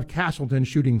still have Castleton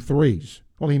shooting threes?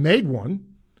 Well, he made one.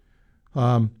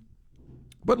 But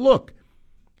look,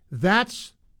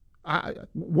 that's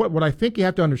what I think you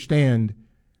have to understand,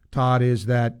 Todd, is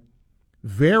that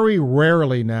very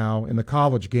rarely now in the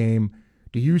college game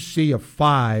do you see a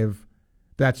five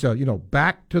that's a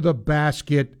back to the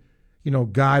basket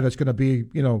guy that's going to be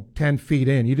 10 feet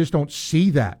in. You just don't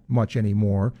see that much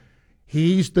anymore.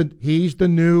 He's the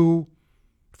new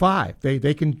five.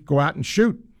 They can go out and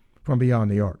shoot from beyond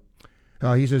the arc.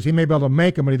 He says he may be able to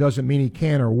make them, but he doesn't mean he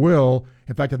can or will.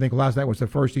 In fact, I think last night was the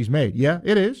first he's made. Yeah,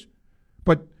 it is.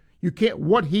 But you can't.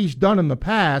 What he's done in the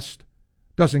past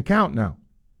doesn't count now.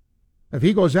 If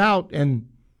he goes out and,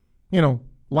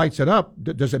 lights it up,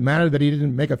 does it matter that he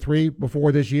didn't make a three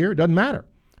before this year? It doesn't matter.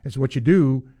 It's what you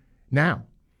do now.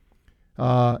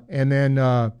 And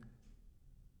then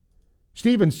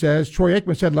Steven says, Troy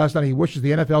Aikman said last night he wishes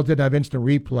the NFL didn't have instant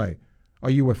replay. Are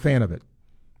you a fan of it?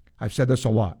 I've said this a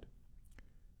lot.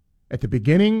 At the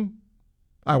beginning,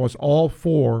 I was all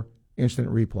for instant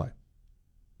replay.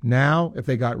 Now, if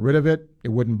they got rid of it, it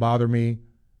wouldn't bother me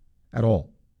at all.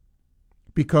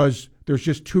 Because there's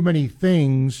just too many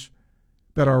things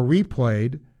that are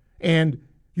replayed, and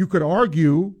you could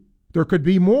argue there could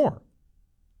be more,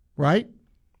 right?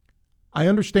 I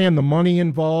understand the money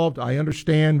involved. I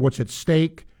understand what's at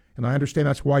stake, and I understand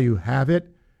that's why you have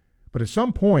it. But at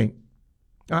some point,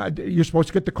 you're supposed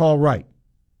to get the call right.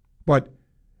 But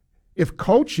if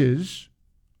coaches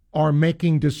are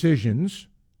making decisions,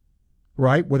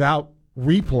 right, without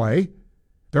replay,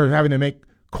 they're having to make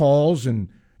calls and,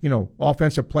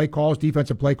 offensive play calls,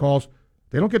 defensive play calls.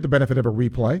 They don't get the benefit of a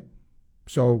replay.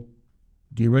 So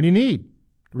do you really need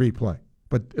replay?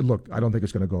 But look, I don't think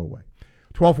it's going to go away.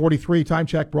 12:43 time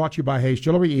check brought to you by Hayes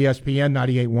Jewelry, ESPN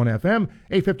 98.1 FM,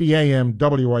 850 AM,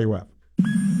 WRUF.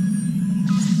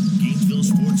 Gainesville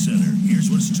Sports Center.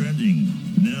 Here's what's trending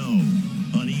now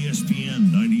on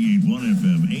ESPN 98.1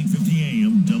 FM, 850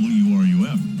 AM,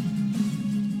 WRUF.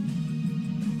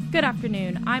 Good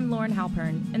afternoon. I'm Lauren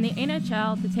Halpern. In the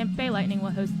NHL, the Tampa Bay Lightning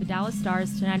will host the Dallas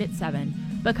Stars tonight at 7,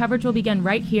 but coverage will begin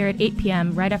right here at 8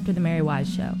 p.m. right after the Mary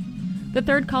Wise Show. The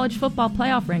third college football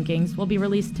playoff rankings will be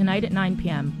released tonight at 9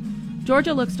 p.m.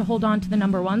 Georgia looks to hold on to the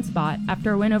number 1 spot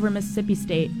after a win over Mississippi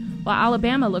State, while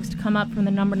Alabama looks to come up from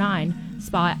the number 9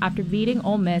 spot after beating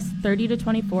Ole Miss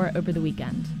 30-24 over the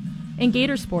weekend. In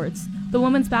Gator sports, the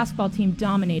women's basketball team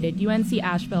dominated UNC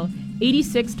Asheville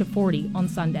 86-40 on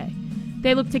Sunday.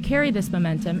 They look to carry this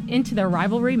momentum into their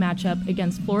rivalry matchup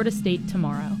against Florida State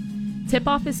tomorrow.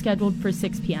 Tip-off is scheduled for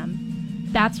 6 p.m.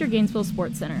 That's your Gainesville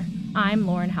Sports Center. I'm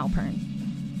Lauren Halpern.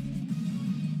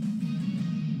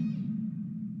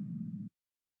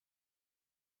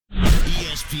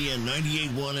 ESPN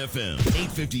 98.1 FM,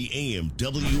 850 AM,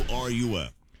 WRUF.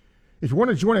 If you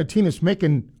want to join a team that's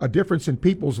making a difference in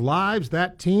people's lives,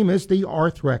 that team is the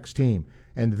Arthrex team,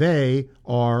 and they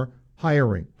are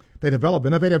hiring. They develop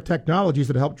innovative technologies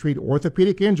that help treat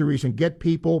orthopedic injuries and get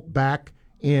people back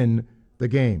in the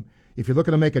game. If you're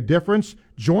looking to make a difference,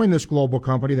 join this global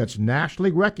company that's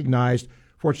nationally recognized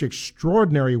for its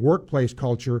extraordinary workplace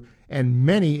culture and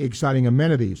many exciting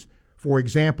amenities. For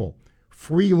example,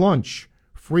 free lunch,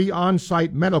 free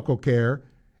on-site medical care,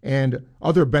 and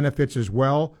other benefits as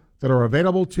well that are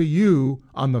available to you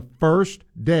on the first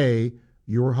day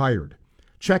you're hired.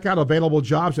 Check out available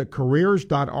jobs at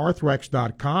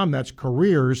careers.arthrex.com. That's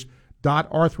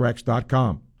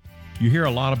careers.arthrex.com. You hear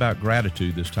a lot about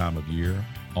gratitude this time of year.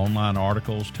 Online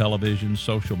articles, television,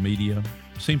 social media.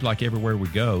 Seems like everywhere we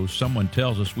go, someone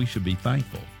tells us we should be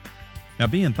thankful. Now,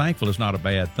 being thankful is not a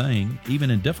bad thing.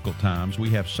 Even in difficult times, we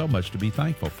have so much to be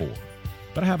thankful for.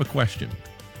 But I have a question.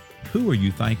 Who are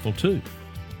you thankful to?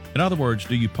 In other words,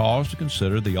 do you pause to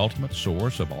consider the ultimate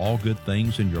source of all good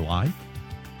things in your life?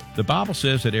 The Bible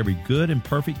says that every good and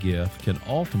perfect gift can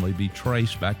ultimately be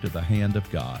traced back to the hand of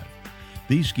God.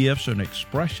 These gifts are an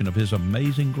expression of His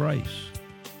amazing grace.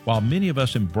 While many of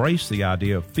us embrace the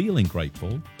idea of feeling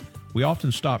grateful, we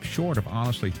often stop short of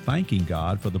honestly thanking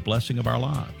God for the blessing of our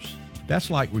lives. That's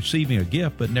like receiving a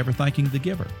gift but never thanking the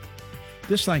giver.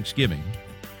 This Thanksgiving,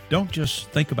 don't just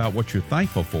think about what you're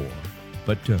thankful for,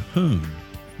 but to whom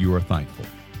you are thankful.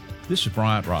 This is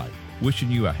Bryant Wright,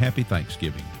 wishing you a happy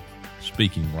Thanksgiving,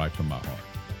 speaking right from my heart.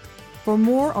 For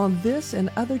more on this and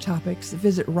other topics,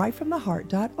 visit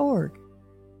rightfromtheheart.org.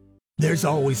 There's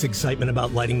always excitement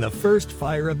about lighting the first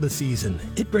fire of the season.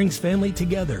 It brings family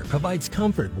together, provides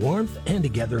comfort, warmth, and a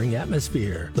gathering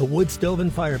atmosphere. The Wood Stove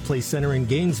and Fireplace Center in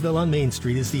Gainesville on Main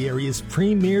Street is the area's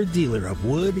premier dealer of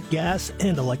wood, gas,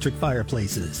 and electric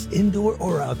fireplaces, indoor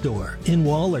or outdoor,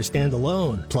 in-wall or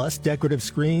standalone, plus decorative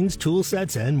screens, tool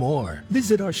sets, and more.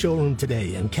 Visit our showroom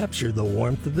today and capture the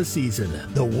warmth of the season.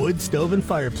 The Wood Stove and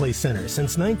Fireplace Center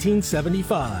since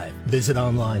 1975. Visit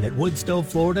online at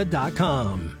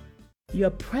woodstoveflorida.com. You're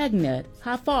pregnant.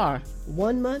 How far?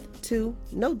 1 month, 2.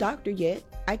 No doctor yet.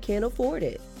 I can't afford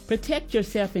it. Protect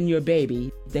yourself and your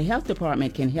baby. The health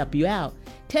department can help you out.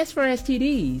 Test for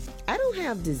STDs. I don't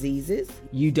have diseases.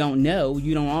 You don't know.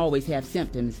 You don't always have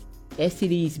symptoms.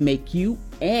 STDs make you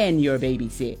and your baby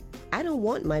sick. I don't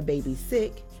want my baby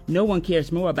sick. No one cares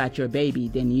more about your baby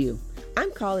than you.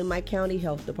 I'm calling my county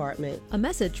health department. A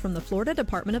message from the Florida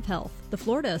Department of Health, the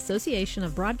Florida Association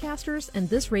of Broadcasters, and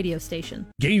this radio station.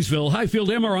 Gainesville Highfield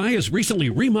MRI has recently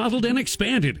remodeled and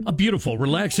expanded. A beautiful,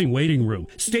 relaxing waiting room,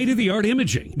 state-of-the-art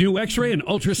imaging, new x-ray and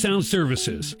ultrasound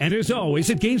services. And as always,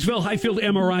 at Gainesville Highfield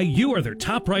MRI, you are their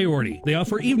top priority. They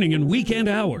offer evening and weekend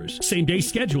hours, same-day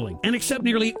scheduling, and accept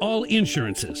nearly all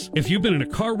insurances. If you've been in a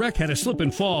car wreck, had a slip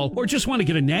and fall, or just want to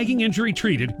get a nagging injury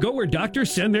treated, go where doctors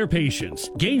send their patients.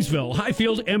 Gainesville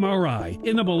Highfield MRI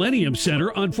in the Millennium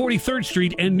Center on 43rd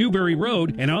Street and Newberry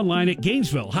Road, and online at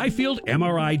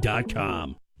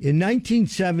GainesvilleHighfieldMRI.com. In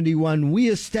 1971, we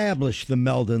established the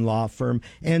Meldon Law Firm,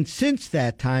 and since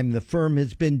that time, the firm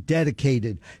has been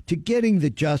dedicated to getting the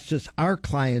justice our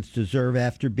clients deserve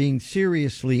after being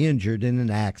seriously injured in an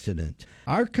accident.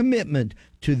 Our commitment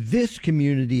to this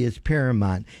community is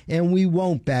paramount, and we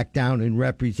won't back down in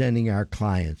representing our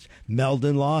clients.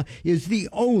 Meldon Law is the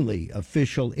only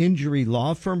official injury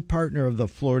law firm partner of the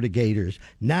Florida Gators,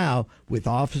 now with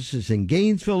offices in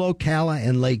Gainesville, Ocala,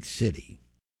 and Lake City.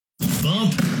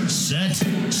 Bump, set,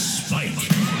 spike.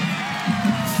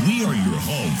 We are your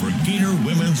home for Gator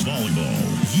Women's Volleyball.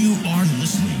 You are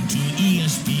listening to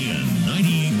ESPN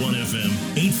 98.1 FM,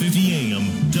 850 AM,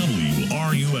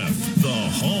 WRUF, the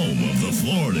home of the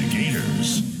Florida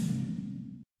Gators.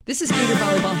 This is Gator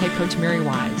Volleyball head coach Mary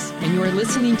Wise, and you are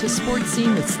listening to Sports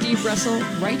Scene with Steve Russell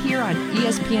right here on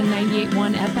ESPN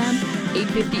 98.1 FM,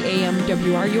 850 AM,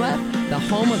 WRUF, the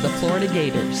home of the Florida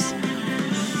Gators.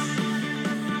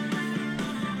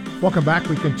 Welcome back.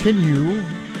 We continue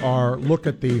our look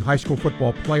at the high school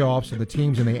football playoffs and the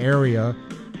teams in the area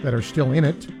that are still in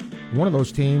it. One of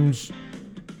those teams,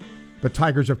 the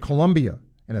Tigers of Columbia,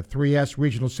 in a 3S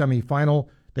regional semifinal.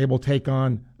 They will take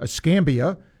on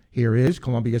Escambia. Here is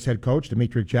Columbia's head coach,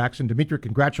 Demetric Jackson. Demetric,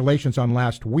 congratulations on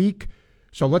last week.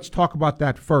 So let's talk about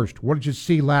that first. What did you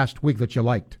see last week that you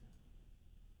liked?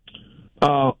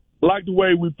 Like the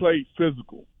way we played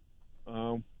physical.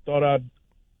 Thought our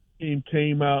team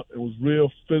came out and was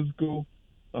real physical,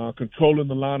 controlling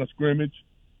the line of scrimmage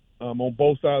on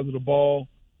both sides of the ball.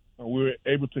 We were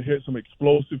able to hit some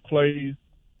explosive plays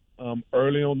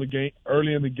early in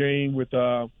the game with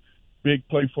a big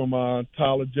play from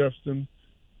Tyler Jefferson,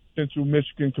 Central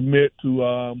Michigan commit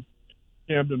to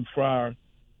Camden Fryer,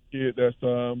 kid that's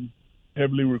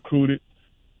heavily recruited.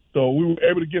 So we were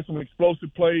able to get some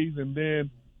explosive plays and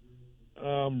then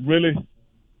really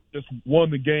just won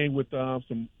the game with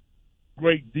some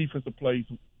great defensive plays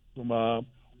from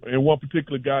and one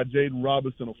particular guy, Jaden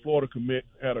Robinson, a Florida commit,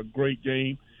 had a great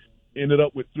game. Ended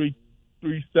up with three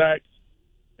sacks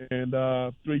and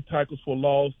 3 tackles for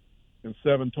loss and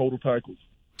 7 total tackles.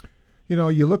 You know,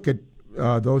 you look at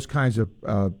those kinds of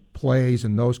plays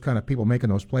and those kind of people making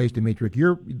those plays,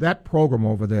 Demetric. That program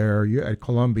over there at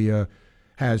Columbia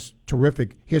has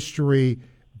terrific history,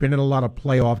 been in a lot of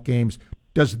playoff games.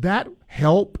 Does that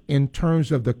help in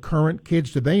terms of the current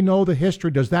kids? Do they know the history?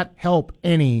 Does that help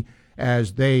any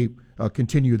as they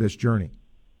continue this journey?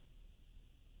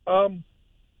 A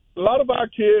lot of our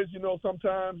kids,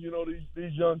 sometimes,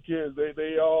 these young kids,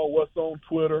 they all what's on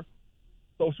Twitter,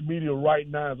 social media right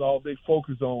now is all they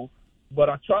focus on. But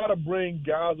I try to bring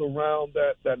guys around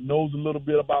that knows a little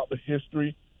bit about the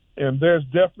history And there's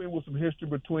definitely was some history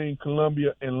between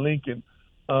Columbia and Lincoln.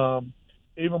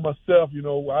 Even myself,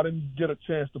 I didn't get a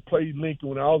chance to play Lincoln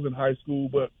when I was in high school,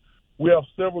 but we have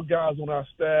several guys on our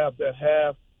staff that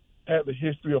have had the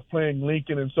history of playing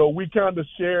Lincoln. And so we kind of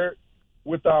shared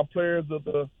with our players of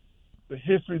the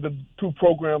history the two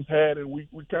programs had, and we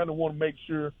kind of want to make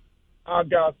sure our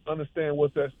guys understand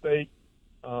what's at stake,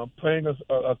 playing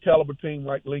a caliber team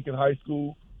like Lincoln High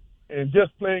School, and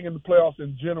just playing in the playoffs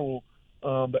in general,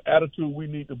 the attitude we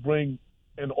need to bring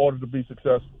in order to be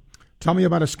successful. Tell me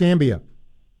about Escambia.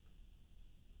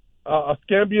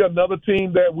 Escambia, another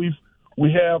team that we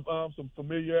have some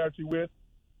familiarity with.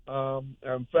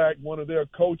 In fact, one of their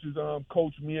coaches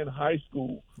coached me in high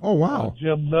school. Oh, wow.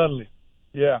 Jim Nunley.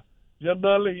 Yeah. Jim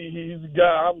Nunley, he's a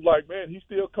guy, I was like, man, he's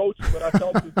still coaching. But I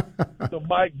talked to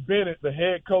Mike Bennett, the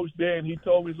head coach there, and he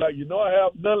told me, he's like, I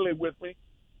have Nunley with me.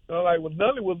 And I'm like, well,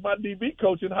 Nunley was my DB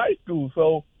coach in high school.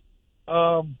 So,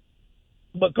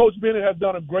 but Coach Bennett has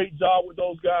done a great job with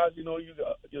those guys.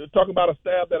 You're talking about a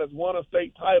staff that has won a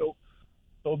state title.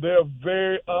 So they're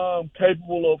very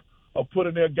capable of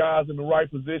putting their guys in the right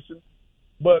position.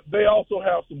 But they also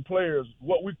have some players,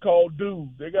 what we call dudes.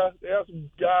 They have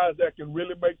some guys that can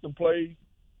really make some plays.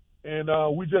 And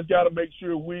we just got to make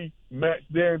sure we match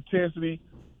their intensity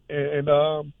and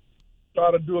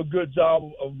try to do a good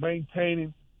job of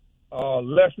maintaining,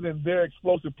 lessening their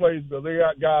explosive plays, because they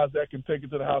got guys that can take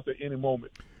it to the house at any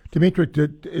moment. Dimitri,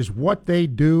 is what they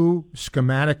do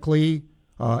schematically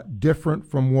different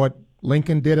from what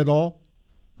Lincoln did at all?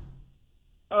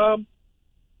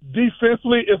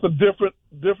 Defensively, it's a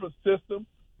different system.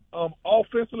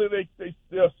 Offensively,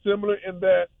 they're similar in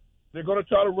that they're going to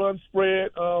try to run spread,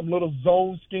 little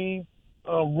zone scheme,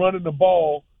 running the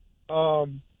ball.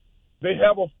 They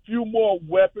have a few more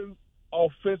weapons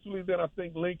offensively than I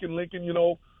think Lincoln. Lincoln,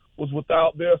 was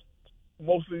without their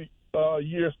mostly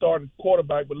year starting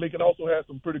quarterback, but Lincoln also has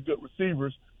some pretty good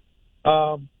receivers.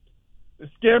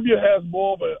 Escambia has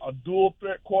more of a dual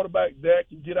threat quarterback that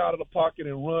can get out of the pocket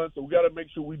and run, so we got to make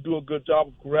sure we do a good job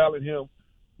of corralling him.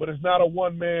 But it's not a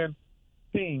one-man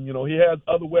team. He has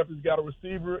other weapons. He's got a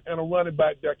receiver and a running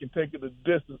back that can take it the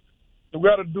distance. So we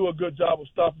got to do a good job of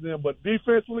stopping them. But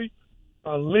defensively,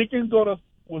 Lincoln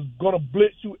was gonna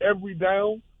blitz you every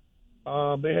down.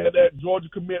 They had that Georgia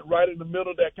commit right in the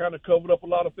middle that kind of covered up a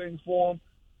lot of things for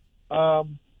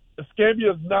them.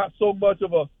 Escambia is not so much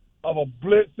of a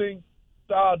blitzing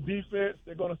style defense.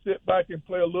 They're going to sit back and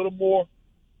play a little more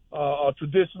a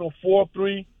traditional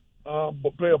 4-3,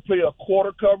 but play a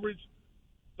quarter coverage.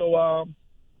 So a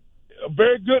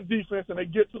very good defense, and they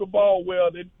get to the ball well.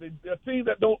 They're a team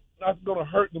that not going to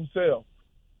hurt themselves.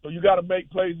 So you got to make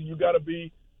plays, and you got to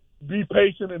be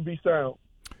patient and be sound.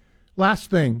 Last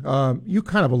thing, you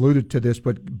kind of alluded to this,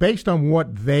 but based on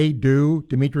what they do,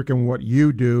 Dimitri, and what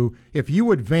you do, if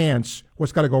you advance,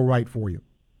 what's got to go right for you?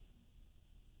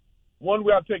 One,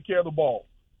 we got to take care of the ball.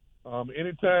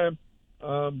 Anytime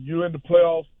you're in the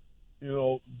playoffs,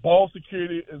 ball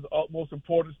security is of utmost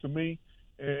importance to me.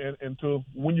 And to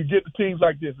when you get to teams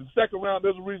like this, in the second round,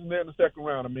 there's a reason they're in the second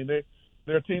round. I mean,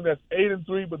 they're a team that's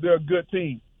 8-3, but they're a good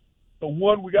team. So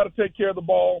one, we got to take care of the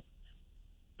ball.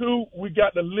 Two, we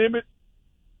got to limit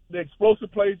the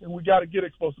explosive plays, and we got to get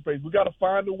explosive plays. We got to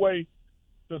find a way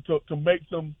to make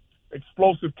some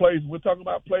explosive plays. We're talking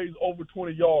about plays over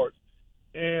 20 yards.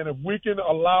 And if we can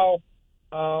allow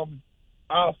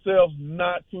ourselves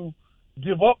not to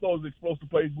give up those explosive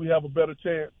plays, we have a better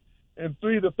chance. And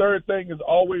three, the third thing is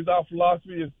always our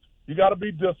philosophy is you got to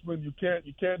be disciplined. You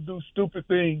can't do stupid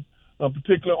things,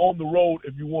 particularly on the road,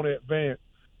 if you want to advance.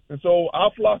 And so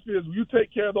our philosophy is you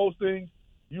take care of those things,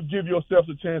 you give yourself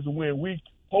a chance to win. We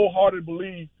wholeheartedly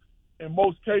believe in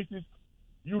most cases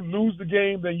you lose the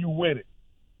game, then you win it.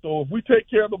 So if we take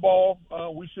care of the ball,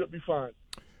 we should be fine.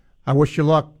 I wish you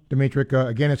luck, Dimitri.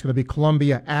 Again, it's going to be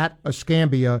Columbia at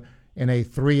Escambia in a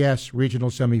 3S regional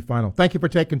semifinal. Thank you for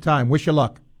taking time. Wish you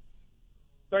luck.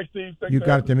 Thanks, Steve. Thanks you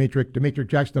got it, Dimitri. Dimitri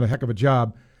Jackson did a heck of a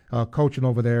job coaching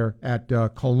over there at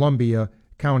Columbia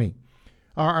County.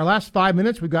 Our last 5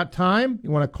 minutes, we've got time.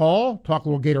 You want to call, talk a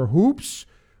little Gator hoops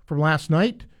from last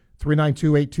night,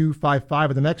 392-8255.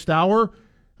 In the next hour,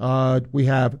 we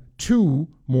have two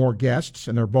more guests,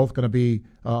 and they're both going to be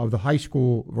of the high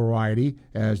school variety,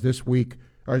 as this week,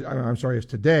 as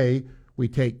today, we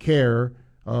take care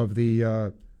of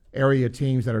the area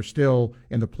teams that are still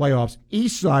in the playoffs.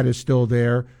 Eastside is still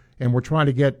there, and we're trying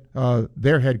to get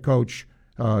their head coach,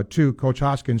 Coach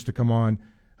Hoskins, to come on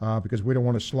because we don't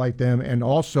want to slight them. And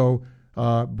also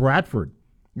Bradford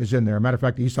is in there. Matter of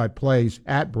fact, Eastside plays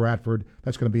at Bradford.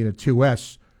 That's going to be in a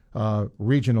 2S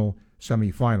regional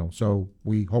semifinal. So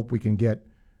we hope we can get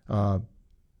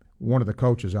one of the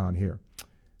coaches on here.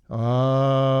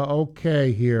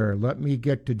 Okay, here. Let me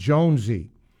get to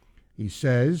Jonesy. He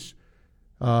says,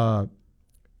 as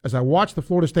I watch the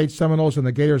Florida State Seminoles and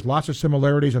the Gators, lots of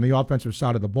similarities on the offensive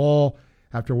side of the ball.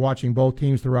 After watching both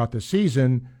teams throughout the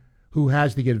season, who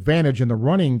has the advantage in the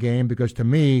running game? Because to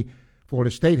me,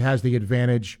 Florida State has the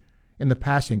advantage in the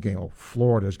passing game. Oh,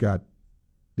 Florida's got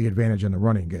the advantage in the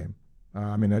running game.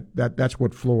 I mean, that's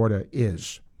what Florida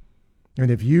is. And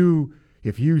if you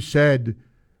said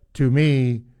to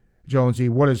me, Jonesy,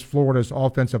 what is Florida's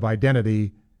offensive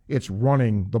identity? It's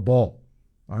running the ball.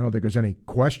 I don't think there's any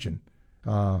question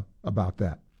about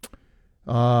that.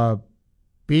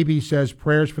 BB says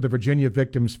prayers for the Virginia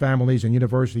victims' families and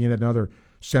university in another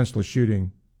senseless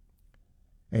shooting.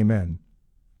 Amen.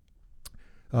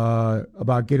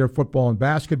 About Gator football and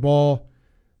basketball,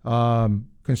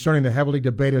 concerning the heavily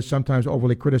debated, sometimes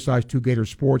overly criticized two Gator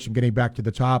sports and getting back to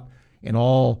the top in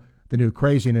all the new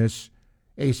craziness,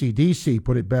 AC/DC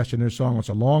put it best in their song. It's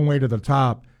a long way to the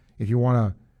top if you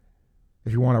want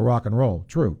to rock and roll.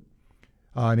 True.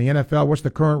 In the NFL, what's the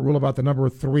current rule about the number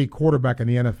 3 quarterback in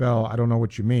the NFL? I don't know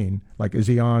what you mean. Like, is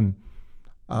he on?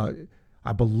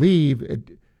 I believe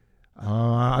it.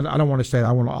 I don't want to say it.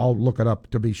 I'll look it up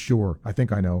to be sure. I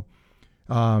think I know.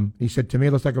 He said, to me,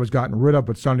 it looks like it was gotten rid of,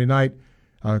 but Sunday night,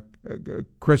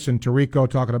 Chris and Tirico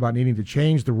talking about needing to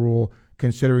change the rule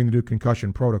considering the new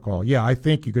concussion protocol. Yeah, I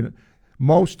think you can.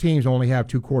 Most teams only have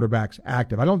 2 quarterbacks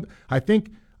active.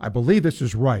 I believe this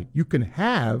is right. You can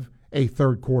have a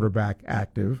third quarterback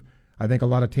active. I think a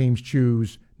lot of teams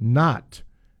choose not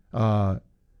to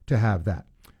have that.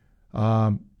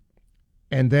 And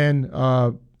then,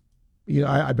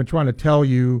 I've been trying to tell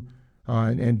you,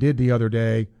 and did the other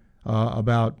day,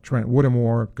 about Trent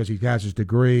Whittemore because he has his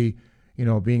degree,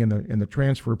 being in the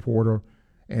transfer portal,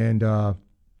 and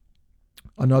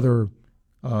another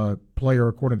player,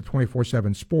 according to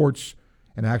 24/7 Sports,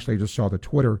 and actually just saw the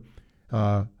Twitter.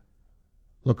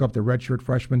 Look up the redshirt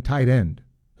freshman tight end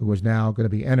who is now going to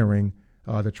be entering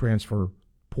the transfer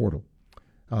portal.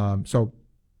 So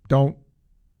don't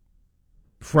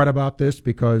fret about this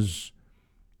because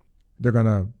they're going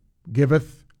to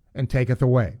giveth and taketh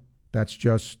away. That's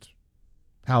just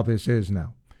how this is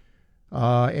now.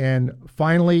 And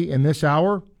finally, in this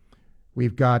hour,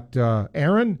 we've got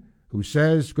Aaron, who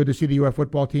says, good to see the UF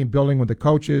football team building with the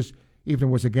coaches, even if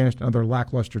it was against another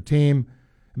lackluster team.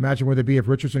 Imagine where they'd be if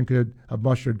Richardson could have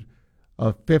mustered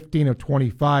 15 of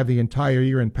 25 the entire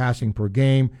year in passing per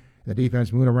game, and the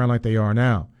defense moving around like they are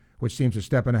now, which seems a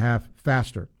step and a half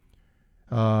faster.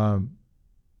 Going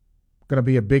to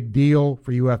be a big deal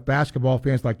for UF basketball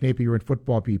fans like Napier in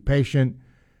football. Be patient.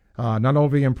 Not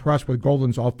overly impressed with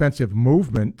Golden's offensive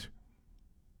movement,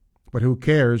 but who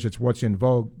cares? It's what's in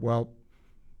vogue. Well,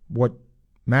 what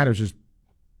matters is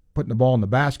putting the ball in the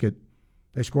basket.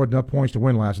 They scored enough points to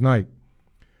win last night.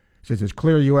 Says it's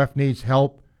clear UF needs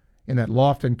help and that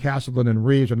Lofton, Castleton, and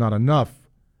Reeves are not enough.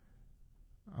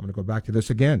 I'm going to go back to this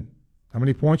again. How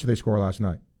many points did they score last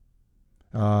night?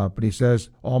 But he says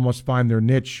all must find their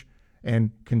niche and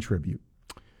contribute.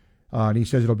 And he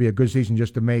says it'll be a good season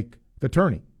just to make the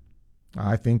tourney.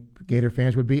 I think Gator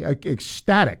fans would be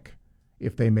ecstatic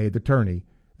if they made the tourney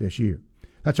this year.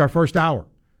 That's our first hour.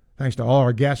 Thanks to all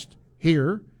our guests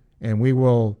here. And we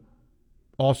will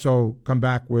also come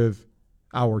back with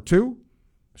hour 2.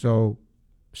 So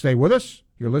stay with us.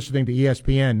 You're listening to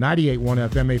ESPN 98.1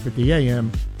 FM, 850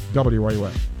 AM,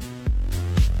 WRUF.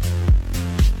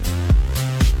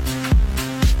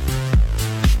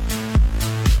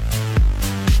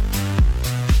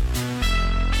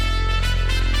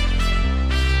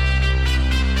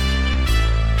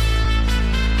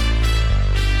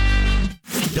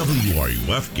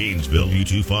 WRUF Gainesville,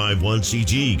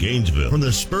 U251CG Gainesville, from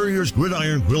the Spurrier's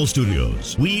Gridiron Grill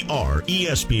Studios. We are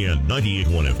ESPN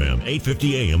 98.1 FM,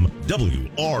 850 AM,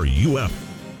 WRUF.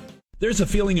 There's a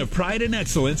feeling of pride and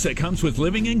excellence that comes with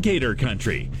living in Gator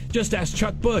Country. Just ask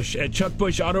Chuck Bush at Chuck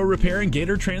Bush Auto Repair and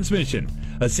Gator Transmission.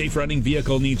 A safe-running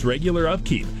vehicle needs regular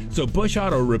upkeep, so Bush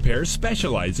Auto Repair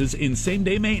specializes in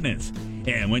same-day maintenance.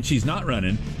 And when she's not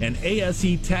running, an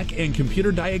ASE tech and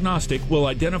computer diagnostic will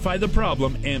identify the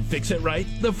problem and fix it right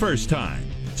the first time.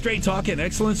 Straight talk and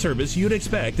excellent service you'd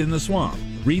expect in the swamp.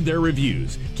 Read their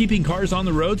reviews. Keeping cars on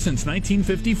the road since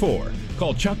 1954.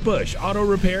 Call Chuck Bush Auto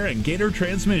Repair and Gator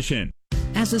Transmission.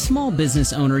 As a small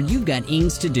business owner, you've got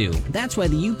ings to do. That's why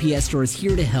the UPS Store is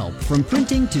here to help. From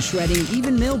printing to shredding,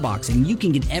 even mailboxing, you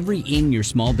can get every ing your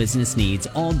small business needs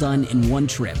all done in one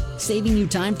trip, saving you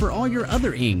time for all your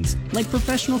other ings, like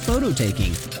professional photo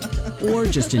taking or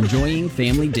just enjoying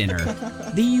family dinner.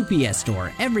 The UPS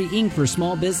Store, every ing for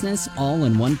small business, all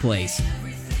in one place.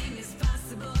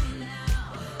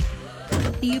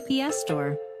 the UPS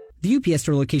Store. The UPS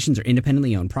Store locations are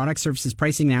independently owned. Product, services,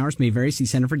 pricing, and hours may vary. See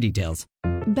Center for details.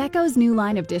 Becco's new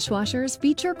line of dishwashers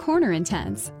feature Corner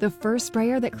Intense, the first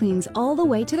sprayer that cleans all the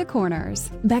way to the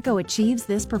corners. Becco achieves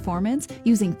this performance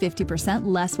using 50%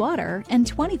 less water and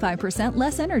 25%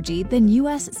 less energy than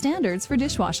U.S. standards for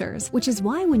dishwashers, which is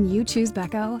why when you choose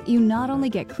Becco, you not only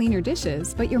get cleaner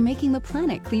dishes, but you're making the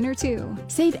planet cleaner too.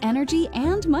 Save energy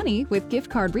and money with gift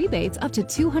card rebates up to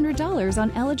 $200 on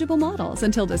eligible models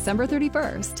until December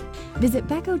 31st. Visit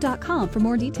Becco.com for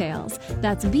more details.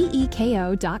 That's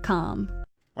BEKO.com.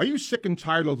 Are you sick and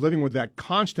tired of living with that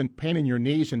constant pain in your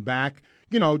knees and back?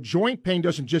 You know, joint pain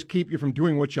doesn't just keep you from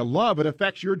doing what you love. It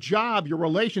affects your job, your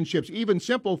relationships, even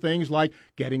simple things like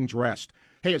getting dressed.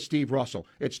 Hey, it's Steve Russell.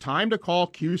 It's time to call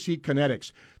QC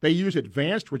Kinetics. They use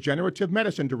advanced regenerative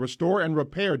medicine to restore and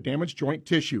repair damaged joint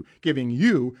tissue, giving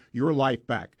you your life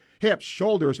back. Hips,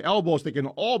 shoulders, elbows, they can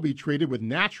all be treated with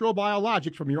natural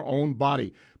biologics from your own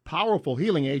body. Powerful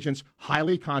healing agents,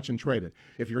 highly concentrated.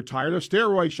 If you're tired of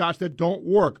steroid shots that don't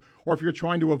work, or if you're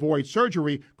trying to avoid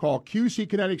surgery, call QC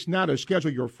Kinetics now to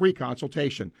schedule your free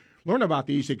consultation. Learn about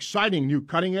these exciting new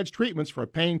cutting-edge treatments for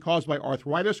pain caused by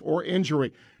arthritis or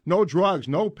injury. No drugs,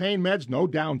 no pain meds, no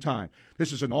downtime.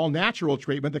 This is an all-natural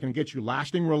treatment that can get you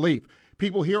lasting relief.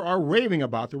 People here are raving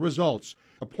about the results.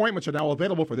 Appointments are now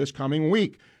available for this coming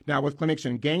week. Now with clinics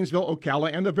in Gainesville, Ocala,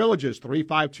 and the Villages,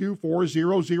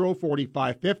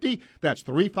 352-400-4550. That's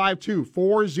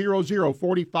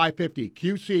 352-400-4550.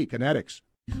 QC Kinetics.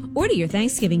 Order your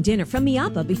Thanksgiving dinner from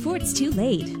Miapa before it's too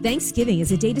late. Thanksgiving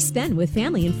is a day to spend with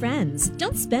family and friends.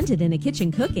 Don't spend it in a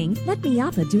kitchen cooking. Let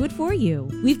Miapa do it for you.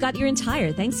 We've got your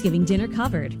entire Thanksgiving dinner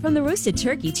covered, from the roasted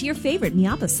turkey to your favorite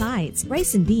Miapa sides,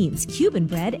 rice and beans, Cuban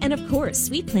bread, and of course,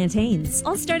 sweet plantains,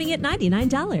 all starting at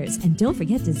 $99. And don't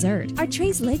forget dessert. Our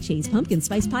Tres Leches pumpkin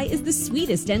spice pie is the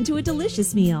sweetest end to a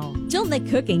delicious meal. Don't let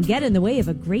cooking get in the way of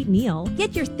a great meal.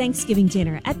 Get your Thanksgiving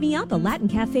dinner at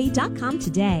MiapaLatinCafe.com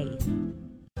today.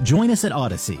 Join us at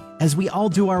Odyssey as we all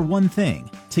do our one thing,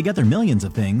 together millions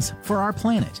of things, for our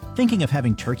planet. Thinking of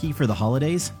having turkey for the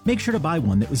holidays? Make sure to buy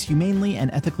one that was humanely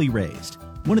and ethically raised.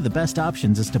 One of the best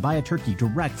options is to buy a turkey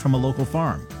direct from a local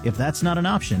farm. If that's not an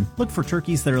option, look for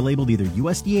turkeys that are labeled either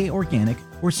USDA organic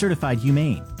or certified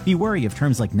humane. Be wary of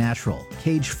terms like natural,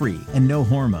 cage-free, and no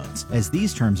hormones, as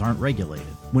these terms aren't regulated.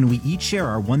 When we each share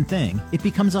our one thing, it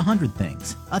becomes 100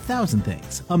 things, 1,000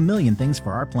 things, 1,000,000 things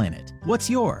for our planet. What's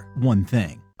your one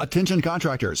thing? Attention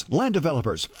contractors, land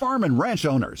developers, farm and ranch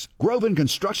owners. Groven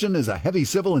Construction is a heavy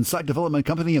civil and site development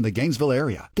company in the Gainesville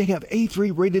area. They have A3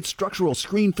 rated structural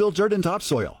screen fill dirt and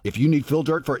topsoil. If you need fill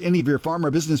dirt for any of your farm or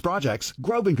business projects,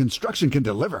 Groven Construction can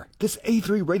deliver. This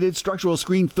A3 rated structural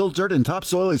screen fill dirt and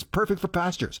topsoil is perfect for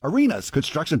pastures, arenas,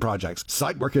 construction projects,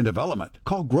 site work and development.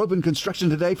 Call Groven Construction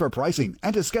today for pricing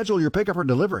and to schedule your pickup or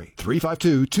delivery.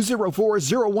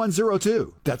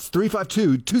 352-204-0102. That's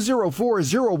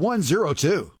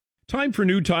 352-204-0102. Time for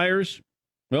new tires?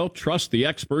 Well, trust the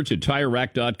experts at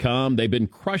TireRack.com. They've been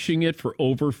crushing it for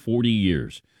over 40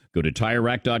 years. Go to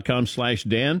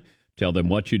TireRack.com/Dan, tell them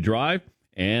what you drive,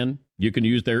 and you can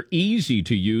use their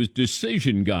easy-to-use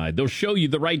decision guide. They'll show you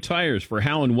the right tires for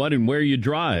how and what and where you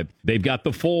drive. They've got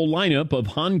the full lineup of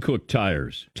Hankook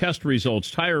tires, test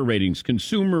results, tire ratings,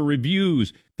 consumer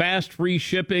reviews, fast free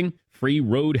shipping, free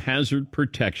road hazard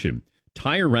protection.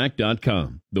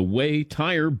 TireRack.com, the way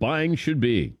tire buying should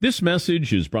be. This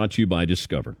message is brought to you by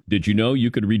Discover. Did you know you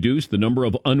could reduce the number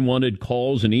of unwanted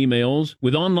calls and emails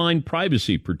with online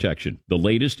privacy protection? The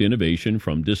latest innovation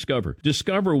from Discover.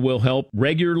 Discover will help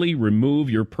regularly remove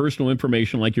your personal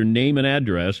information like your name and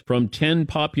address from 10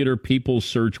 popular people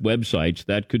search websites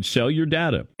that could sell your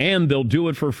data. And they'll do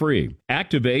it for free.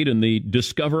 Activate in the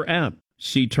Discover app.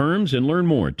 See terms and learn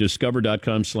more at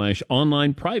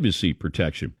discover.com/online privacy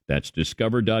protection. That's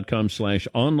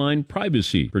discover.com/online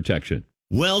privacy protection.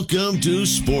 Welcome to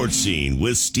Sports Scene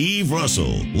with Steve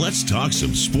Russell. Let's talk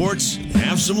some sports and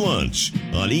have some lunch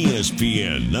on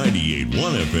ESPN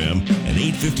 98.1 FM and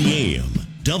 850 AM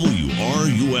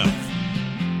WRUF.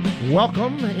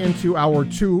 Welcome into hour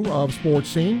 2 of Sports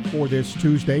Scene for this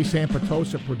Tuesday. Sam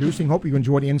Petosa producing. Hope you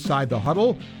enjoyed Inside the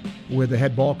Huddle with the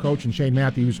head ball coach and Shane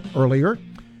Matthews earlier.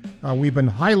 We've been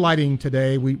highlighting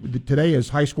today. Today is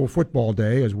high school football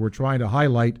day as we're trying to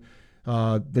highlight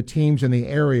the teams in the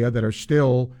area that are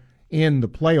still in the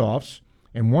playoffs.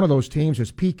 And one of those teams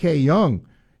is PK Young.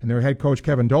 And their head coach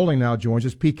Kevin Doling now joins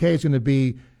us. PK is going to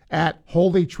be at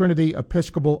Holy Trinity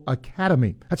Episcopal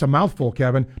Academy. That's a mouthful,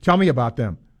 Kevin. Tell me about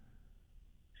them.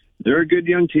 They're a good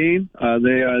young team.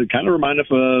 They kind of remind me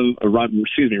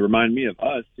of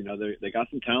us. You know, they got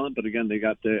some talent, but again, they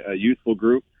got a youthful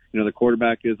group. the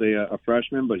quarterback is a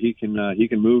freshman, but he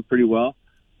can move pretty well.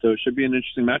 So it should be an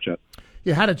interesting matchup.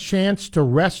 You had a chance to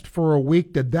rest for a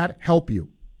week. Did that help you?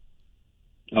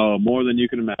 Oh, more than you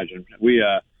can imagine. We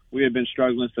had been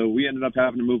struggling, so we ended up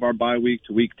having to move our bye week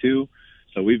to week 2.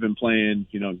 So we've been playing,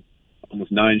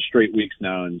 almost 9 straight weeks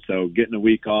now, and so getting a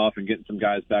week off and getting some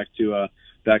guys back to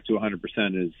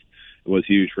 100% was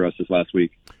huge for us this last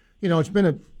week. It's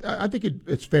been I think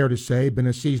it's fair to say, been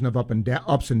a season of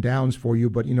ups and downs for you,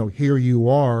 but here you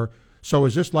are. So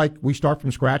is this like we start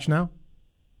from scratch now?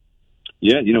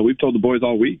 Yeah, we've told the boys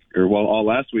all week, all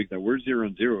last week, that we're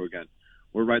 0-0 again.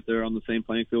 We're right there on the same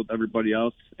playing field with everybody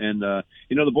else. And,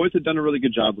 the boys have done a really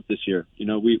good job with this year.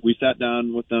 We sat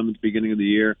down with them at the beginning of the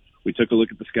year. We took a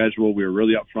look at the schedule. We were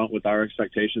really upfront with our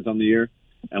expectations on the year.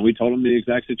 And we told them the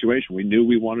exact situation. We knew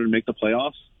we wanted to make the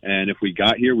playoffs. And if we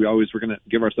got here, we always were going to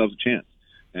give ourselves a chance.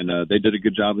 And they did a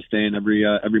good job of staying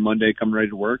every Monday, coming ready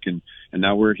to work. And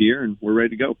now we're here and we're ready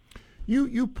to go.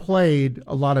 You played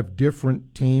a lot of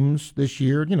different teams this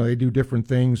year. They do different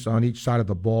things on each side of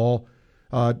the ball.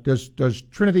 Does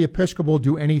Trinity Episcopal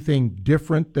do anything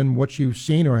different than what you've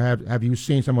seen, or have you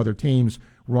seen some other teams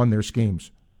run their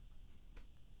schemes?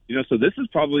 So this is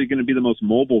probably going to be the most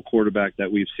mobile quarterback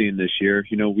that we've seen this year.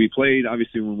 We played,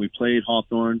 obviously, when we played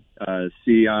Hawthorne,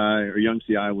 young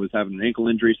CI was having an ankle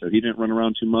injury, so he didn't run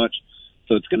around too much.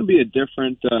 So it's going to be a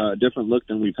different look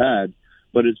than we've had.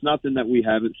 But it's nothing that we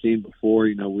haven't seen before.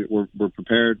 We're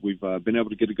prepared. We've been able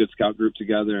to get a good scout group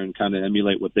together and kind of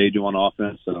emulate what they do on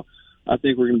offense. So I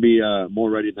think we're going to be more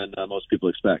ready than most people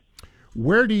expect.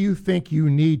 Where do you think you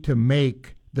need to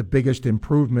make the biggest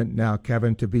improvement now,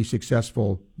 Kevin, to be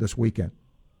successful this weekend?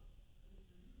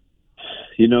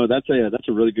 That's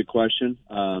a really good question.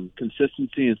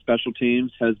 Consistency in special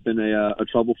teams has been a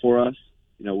trouble for us.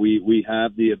 We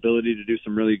have the ability to do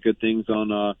some really good things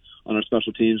on our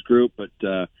special teams group, but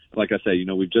like I say,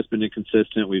 we've just been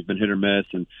inconsistent. We've been hit or miss,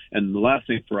 and the last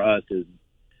thing for us is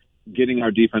getting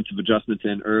our defensive adjustments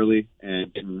in early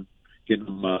and getting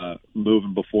them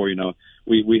moving before.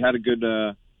 We had a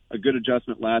good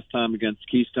adjustment last time against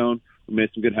Keystone. We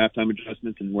made some good halftime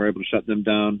adjustments and were able to shut them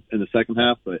down in the second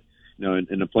half. But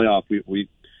in the playoff,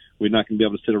 we're not going to be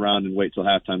able to sit around and wait till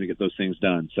halftime to get those things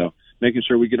done. So making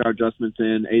sure we get our adjustments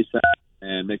in ASAP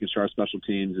and making sure our special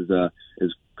teams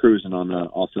is cruising on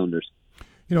all cylinders.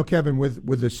 Kevin,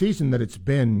 with the season that it's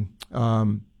been,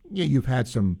 you've had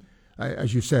some,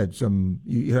 as you said,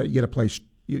 you get to play,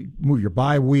 you move your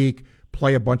bye week,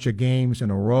 play a bunch of games in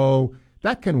a row.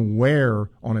 That can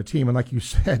wear on a team, and like you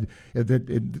said,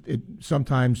 it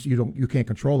sometimes you can't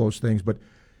control those things. But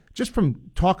just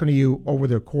from talking to you over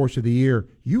the course of the year,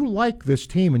 you like this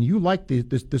team and you like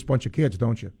this bunch of kids,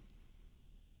 don't you?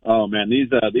 Oh man, these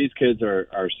kids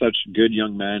are such good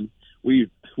young men.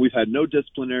 We've had no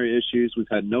disciplinary issues. We've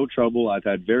had no trouble. I've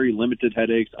had very limited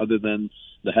headaches, other than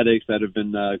the headaches that have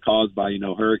been caused by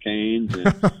hurricanes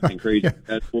and crazy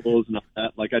schedules and all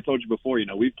that. Like I told you before,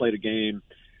 we've played a game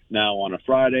now on a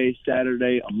Friday,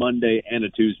 Saturday, a Monday, and a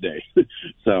Tuesday.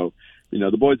 So,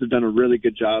 the boys have done a really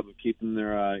good job of keeping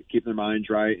their minds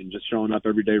right and just showing up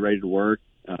every day ready to work.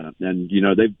 And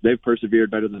they've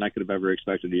persevered better than I could have ever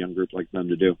expected a young group like them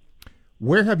to do.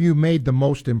 Where have you made the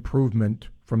most improvement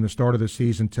from the start of the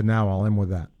season to now? I'll end with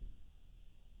that.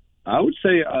 I would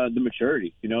say the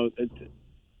maturity. The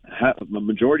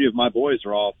majority of my boys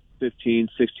are all 15,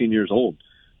 16 years old.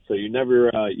 So you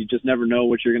just never know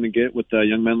what you're going to get with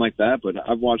young men like that. But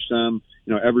I've watched them,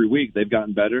 every week they've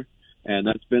gotten better, and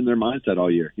that's been their mindset all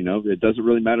year. It doesn't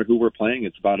really matter who we're playing;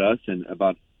 it's about us and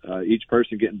about each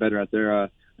person getting better at their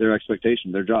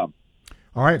expectation, their job.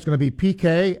 All right, it's going to be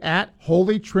PK at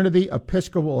Holy Trinity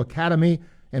Episcopal Academy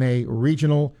in a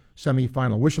regional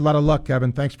semifinal. Wish you a lot of luck,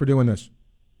 Kevin. Thanks for doing this.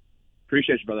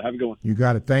 Appreciate you, brother. Have a good one. You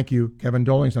got it. Thank you. Kevin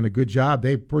Doling's done a good job.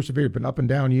 They've persevered. Been up and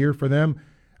down year for them.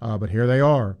 But here they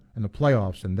are in the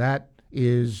playoffs, and that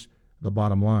is the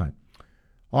bottom line.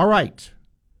 All right.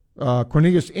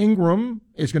 Cornelius Ingram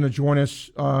is going to join us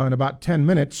in about 10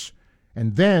 minutes,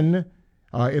 and then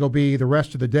it'll be the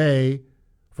rest of the day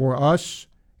for us,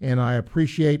 and I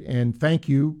appreciate and thank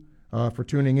you for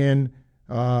tuning in.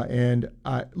 I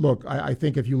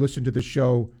think if you listen to the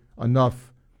show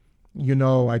enough,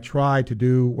 I try to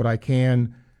do what I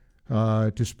can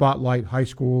to spotlight high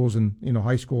schools and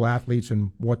high school athletes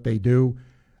and what they do,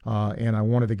 and I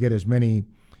wanted to get as many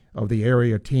of the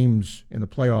area teams in the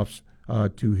playoffs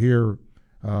to hear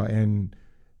and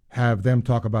have them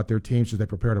talk about their teams as they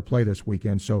prepare to play this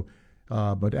weekend. So,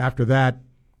 but after that,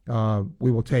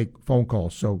 we will take phone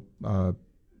calls. So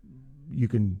you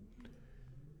can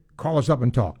Call us up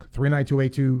and talk.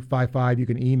 392-8255. You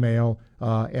can email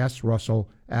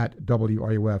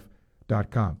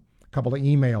srussell@wruf.com. A couple of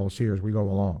emails here as we go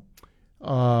along.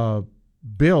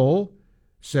 Bill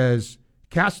says,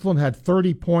 Castleton had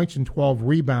 30 points and 12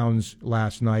 rebounds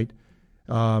last night,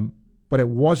 but it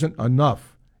wasn't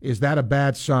enough. Is that a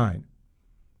bad sign?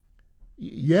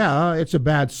 Yeah, it's a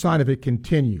bad sign if it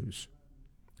continues.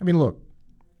 I mean, look,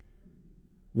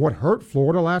 what hurt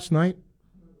Florida last night,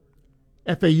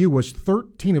 FAU was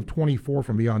 13 of 24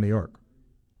 from beyond the arc.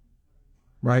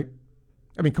 Right?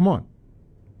 I mean, come on.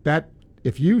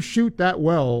 If you shoot that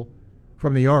well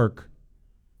from the arc,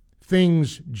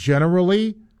 things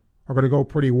generally are going to go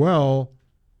pretty well.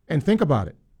 And think about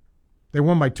it. They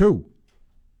won by 2.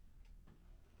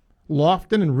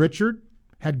 Lofton and Richard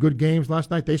had good games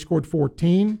last night. They scored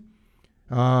 14.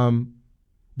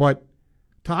 But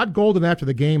Todd Golden, after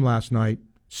the game last night,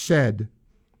 said,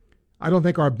 I don't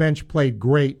think our bench played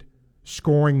great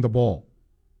scoring the ball.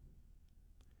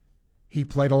 He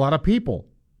played a lot of people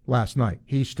last night.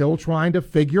 He's still trying to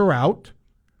figure out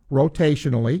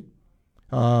rotationally,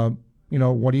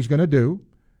 what he's going to do.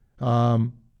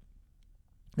 And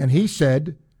he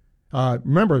said,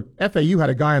 remember, FAU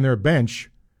had a guy on their bench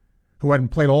who hadn't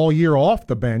played all year off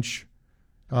the bench,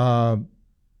 arguably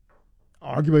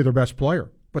their best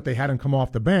player. But they had him come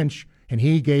off the bench, and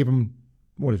he gave him,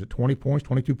 20 points,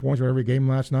 22 points, whatever he gave him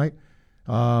last night.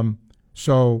 But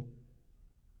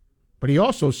he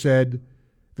also said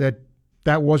that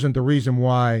wasn't the reason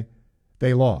why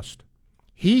they lost.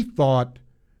 He thought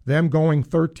them going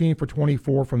 13 for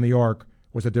 24 from the arc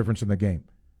was the difference in the game,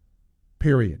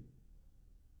 period.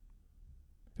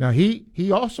 Now,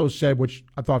 he also said, which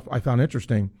I found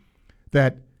interesting,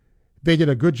 that they did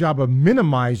a good job of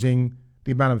minimizing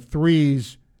the amount of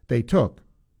threes they took.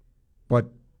 But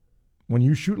when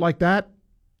you shoot like that,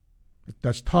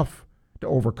 that's tough to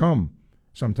overcome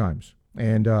sometimes.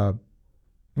 And,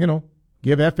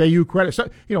 give FAU credit. So,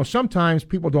 sometimes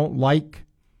people don't like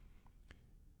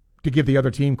to give the other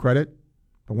team credit.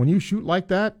 But when you shoot like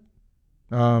that,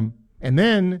 and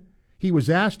then he was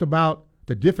asked about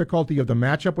the difficulty of the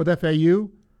matchup with FAU,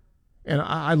 and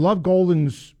I love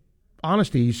Golden's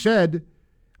honesty. He said it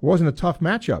wasn't a tough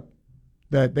matchup,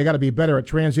 that they got to be better at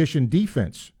transition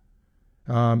defense.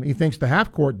 He thinks the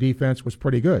half-court defense was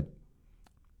pretty good.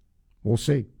 We'll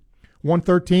see.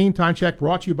 1:13, time check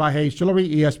brought to you by Hayes Chillery,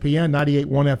 ESPN,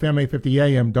 98.1 FM, 850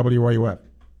 AM, WRUF.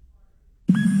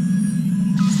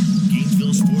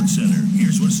 Gainesville Sports Center.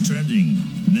 Here's what's trending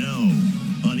now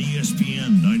on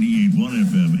ESPN 98.1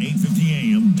 FM, 850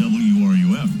 AM,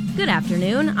 WRUF. Good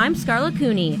afternoon. I'm Scarlett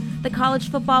Cooney. The College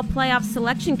Football Playoff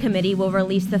Selection Committee will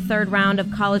release the third round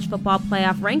of college football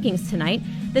playoff rankings tonight.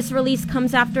 This release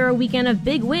comes after a weekend of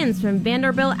big wins from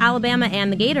Vanderbilt, Alabama,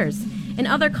 and the Gators. In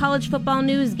other college football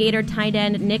news, Gator tight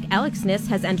end Nick Elexnis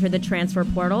has entered the transfer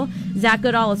portal. Zach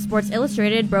Goodall of Sports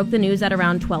Illustrated broke the news at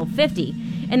around 12:50.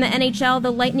 In the NHL,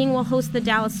 the Lightning will host the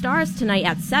Dallas Stars tonight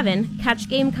at 7. Catch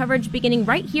game coverage beginning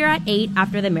right here at 8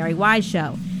 after the Mary Wise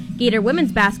Show. Gator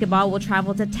women's basketball will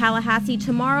travel to Tallahassee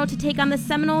tomorrow to take on the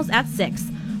Seminoles at 6.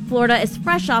 Florida is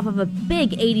fresh off of a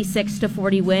big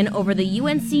 86-40 win over the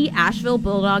UNC Asheville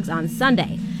Bulldogs on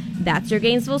Sunday. That's your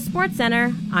Gainesville Sports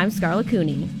Center. I'm Scarlett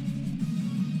Cooney.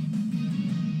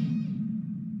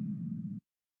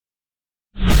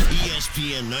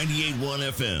 ESPN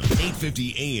 98.1 FM,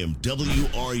 850 AM,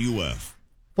 WRUF.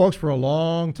 Folks, for a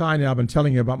long time now, I've been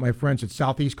telling you about my friends at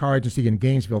Southeast Car Agency in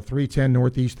Gainesville, 310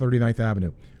 Northeast 39th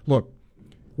Avenue. Look,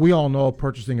 we all know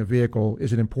purchasing a vehicle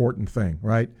is an important thing,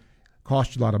 right?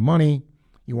 Costs you a lot of money.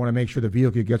 You want to make sure the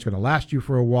vehicle you get's going to last you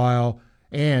for a while,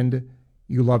 and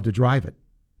you love to drive it.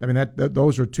 I mean,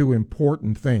 those are two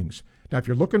important things. Now, if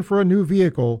you're looking for a new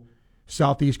vehicle,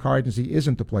 Southeast Car Agency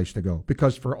isn't the place to go,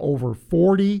 because for over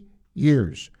 40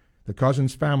 years, the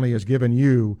Cousins family has given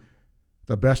you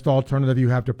the best alternative you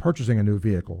have to purchasing a new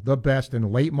vehicle, the best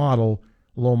in late model,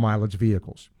 low mileage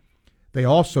vehicles. They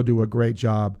also do a great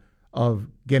job of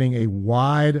getting a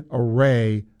wide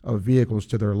array of vehicles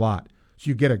to their lot. So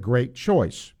you get a great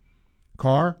choice.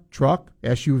 Car, truck,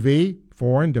 SUV,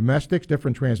 foreign, domestics,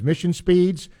 different transmission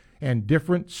speeds, and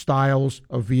different styles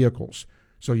of vehicles.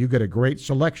 So you get a great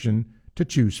selection to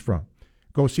choose from.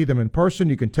 Go see them in person.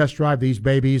 You can test drive these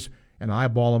babies and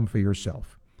eyeball them for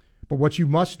yourself. But what you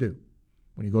must do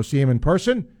when you go see them in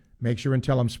person, make sure and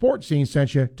tell them Sports Scene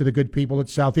sent you to the good people at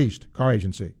Southeast Car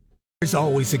Agency. There's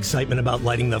always excitement about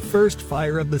lighting the first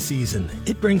fire of the season.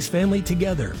 It brings family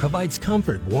together, provides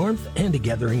comfort, warmth, and a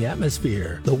gathering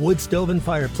atmosphere. The Wood Stove and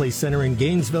Fireplace Center in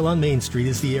Gainesville on Main Street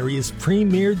is the area's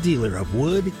premier dealer of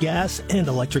wood, gas, and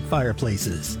electric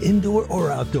fireplaces, indoor or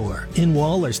outdoor,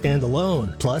 in-wall or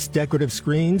standalone, plus decorative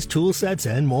screens, tool sets,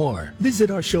 and more.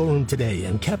 Visit our showroom today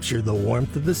and capture the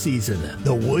warmth of the season.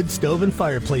 The Wood Stove and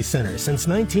Fireplace Center since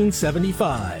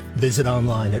 1975. Visit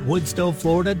online at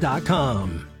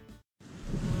woodstoveflorida.com.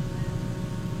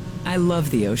 I love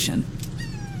the ocean.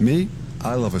 Me?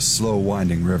 I love a slow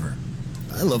winding river.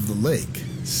 I love the lake.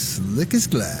 Slick as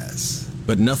glass.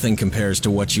 But nothing compares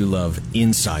to what you love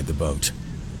inside the boat.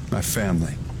 My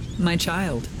family. My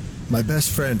child. My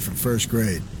best friend from first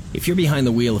grade. If you're behind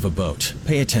the wheel of a boat,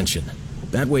 pay attention.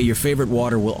 That way your favorite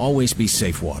water will always be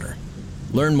safe water.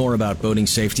 Learn more about boating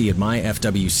safety at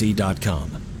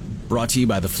myfwc.com. Brought to you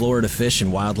by the Florida Fish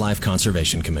and Wildlife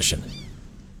Conservation Commission.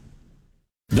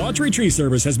 Daughtry Tree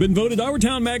Service has been voted Our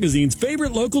Town Magazine's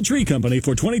favorite local tree company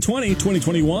for 2020,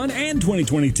 2021, and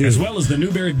 2022, as well as the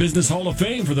Newberry Business Hall of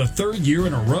Fame for the third year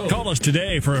in a row. Call us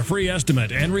today for a free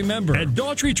estimate, and remember, at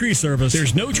Daughtry Tree Service,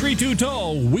 there's no tree too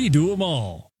tall, we do them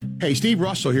all. Hey, Steve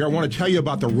Russell here. I want to tell you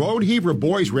about the Roadheaver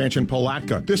Boys Ranch in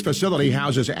Palatka. This facility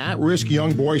houses at-risk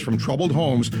young boys from troubled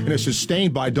homes and is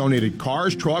sustained by donated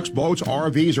cars, trucks, boats,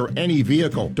 RVs, or any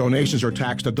vehicle. Donations are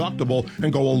tax deductible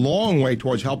and go a long way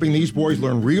towards helping these boys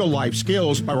learn real-life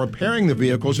skills by repairing the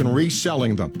vehicles and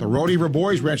reselling them. The Roadheaver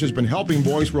Boys Ranch has been helping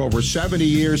boys for over 70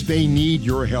 years. They need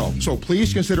your help. So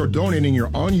please consider donating your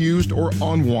unused or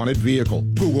unwanted vehicle.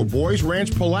 Google Boys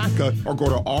Ranch Palatka or go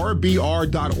to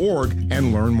rbr.org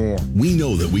and learn more. We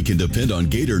know that we can depend on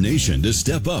Gator Nation to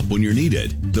step up when you're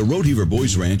needed. The Roadheaver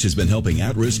Boys Ranch has been helping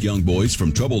at-risk young boys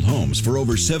from troubled homes for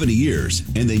over 70 years,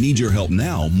 and they need your help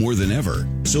now more than ever.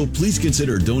 So please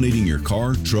consider donating your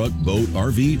car, truck, boat,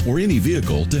 RV, or any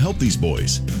vehicle to help these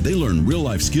boys. They learn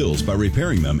real-life skills by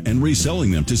repairing them and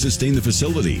reselling them to sustain the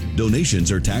facility.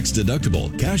 Donations are tax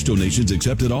deductible. Cash donations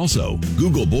accepted also.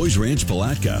 Google Boys Ranch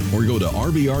Palatka or go to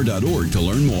rbr.org to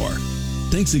learn more.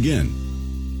 Thanks again.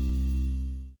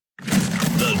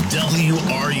 The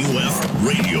WRUF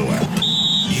radio app.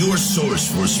 Your source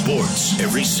for sports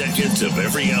every second of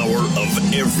every hour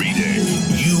of every day.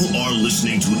 You are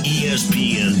listening to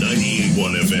ESPN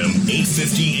 98.1 FM,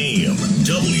 850 AM,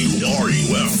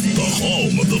 WRUF, the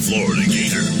home of the Florida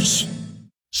Gators.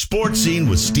 Sports Scene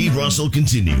with Steve Russell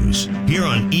continues here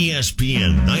on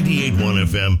ESPN 98.1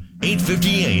 FM,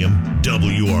 850 AM,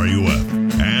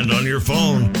 WRUF, and on your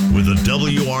phone with the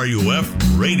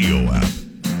WRUF radio app.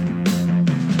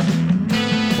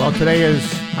 Well, today is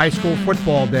high school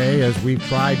football day as we've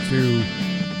tried to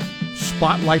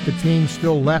spotlight the teams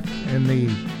still left in the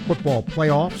football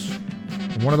playoffs.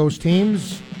 And one of those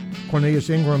teams,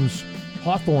 Cornelius Ingram's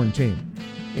Hawthorne team.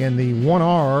 In the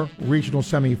 1R regional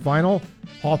semifinal,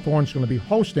 Hawthorne's going to be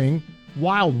hosting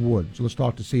Wildwood. So let's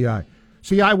talk to CI.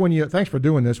 CI, thanks for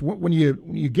doing this. When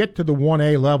you get to the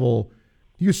 1A level,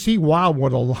 you see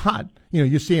Wildwood a lot.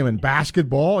 You see them in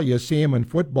basketball, you see them in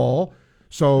football.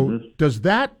 So does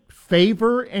that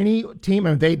favor any team?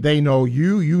 I mean, they know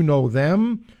you know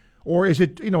them, or is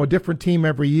it a different team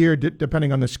every year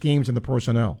depending on the schemes and the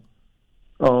personnel?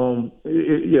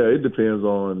 It depends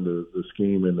on the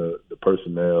scheme and the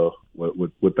personnel,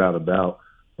 without a doubt.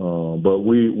 But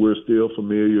we're still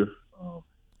familiar.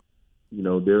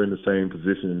 They're in the same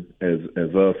position as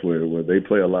us, where they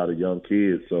play a lot of young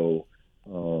kids. So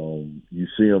you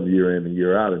see them year in and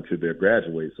year out until they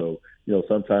graduate. So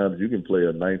sometimes you can play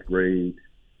a ninth grade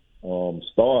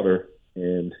starter,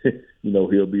 and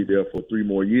he'll be there for 3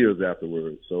 more years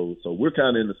afterwards. So we're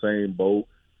kind of in the same boat.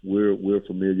 We're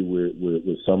familiar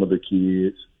with some of the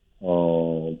kids,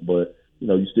 but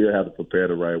you still have to prepare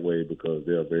the right way because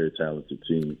they're a very talented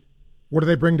team. What do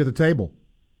they bring to the table?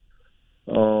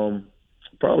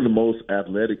 Probably the most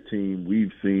athletic team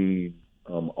we've seen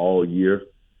all year.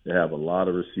 They have a lot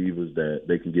of receivers that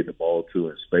they can get the ball to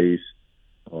in space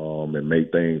and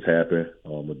make things happen.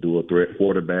 A dual threat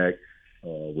quarterback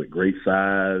with great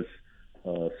size.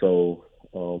 It'll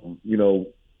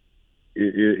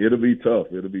be tough.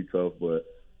 It'll be tough, but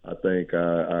I think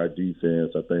our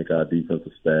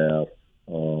defensive staff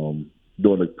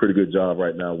doing a pretty good job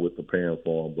right now with preparing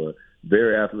for them. But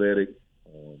very athletic,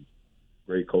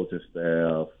 great coaching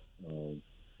staff, and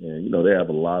they have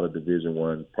a lot of Division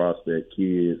I prospect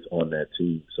kids on that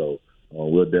team. So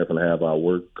we'll definitely have our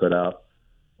work cut out,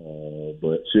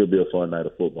 but should be a fun night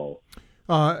of football.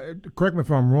 Correct me if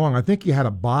I'm wrong. I think you had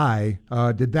a bye.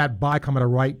 Did that bye come at a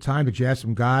right time? Did you have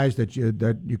some guys that you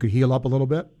could heal up a little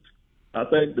bit? I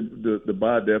think the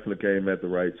bye definitely came at the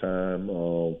right time.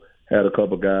 had a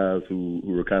couple guys who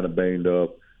were kind of banged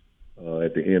up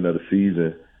at the end of the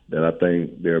season. That I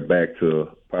think they're back to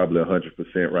probably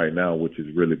 100% right now, which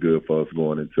is really good for us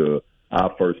going into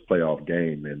our first playoff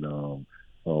game. And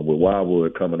with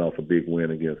Wildwood coming off a big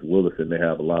win against Williston, they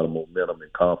have a lot of momentum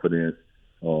and confidence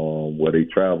where they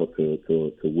travel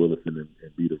to Williston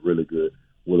and beat a really good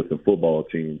Williston football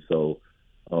team. So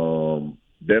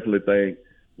definitely think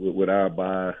with our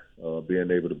bye, being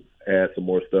able to add some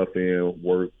more stuff in,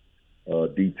 work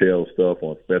detailed stuff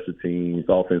on special teams,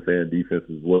 offense and defense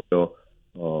as well.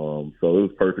 So it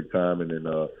was perfect timing, and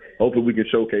hopefully we can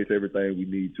showcase everything we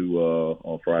need to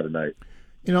on Friday night.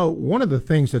 You know, one of the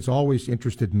things that's always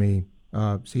interested me,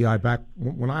 CI, back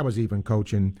when I was even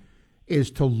coaching,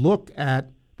 is to look at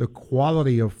the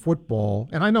quality of football.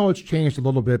 And I know it's changed a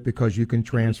little bit because you can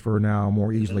transfer now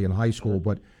more easily in high school,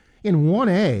 but in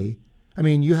 1A, I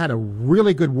mean, you had a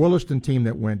really good Williston team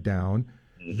that went down.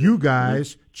 You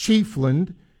guys,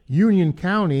 Chiefland, Union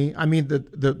County, I mean,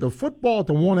 the football at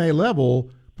the 1A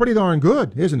level, pretty darn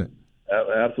good, isn't it?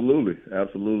 Absolutely.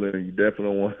 And you definitely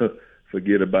don't want to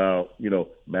forget about,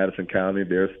 Madison County.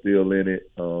 They're still in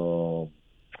it.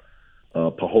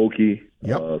 Pahokee.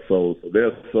 Yep. So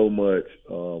there's so much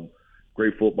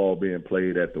great football being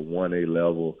played at the 1A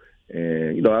level.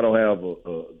 And, I don't have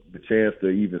the chance to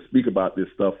even speak about this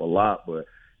stuff a lot, but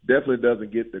definitely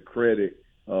doesn't get the credit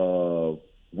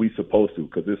we supposed to,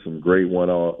 because there's some great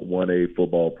 1A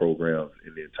football programs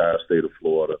in the entire state of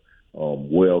Florida.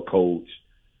 Well coached,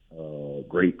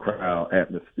 great crowd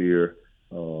atmosphere.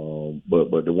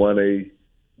 But the 1A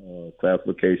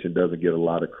classification doesn't get a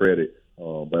lot of credit.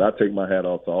 But I take my hat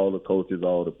off to all the coaches,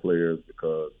 all the players,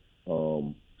 because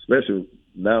especially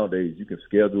nowadays you can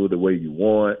schedule it the way you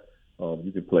want.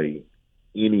 You can play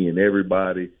any and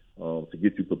everybody to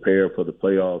get you prepared for the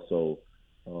playoffs. So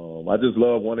I just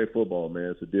love 1A football,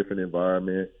 man. It's a different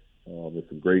environment. There's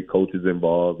some great coaches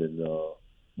involved, and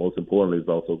most importantly, it's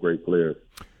also great players.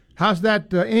 How's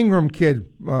that Ingram kid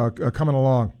coming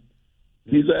along?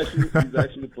 He's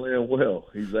actually playing well.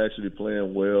 He's actually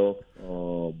playing well.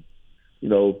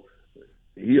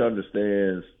 He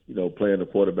understands, playing the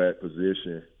quarterback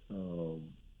position.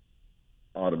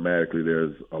 Automatically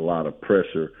there's a lot of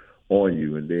pressure on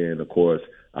you. And then, of course,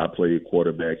 I played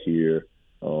quarterback here.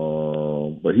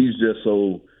 But he's just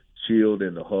so chilled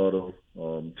in the huddle,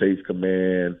 takes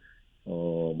command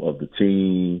of the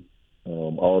team.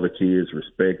 All the kids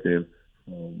respect him.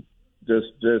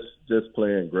 Just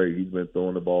playing great. He's been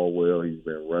throwing the ball well. He's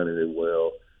been running it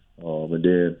well. And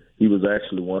then he was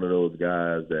actually one of those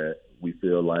guys that we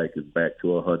feel like is back to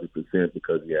 100%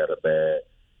 because he had a bad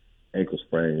ankle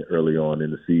sprain early on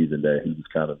in the season that he was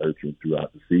kind of nurturing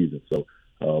throughout the season. So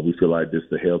we feel like this is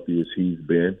the healthiest he's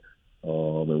been.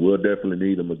 And we'll definitely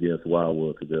need him against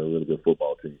Wildwood because they're a really good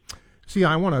football team. See,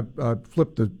 I want to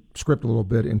flip the script a little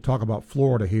bit and talk about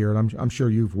Florida here. And I'm sure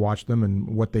you've watched them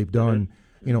and what they've done.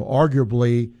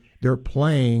 Arguably they're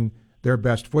playing their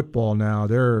best football now.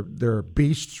 They're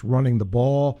beasts running the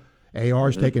ball.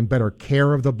 AR's taking better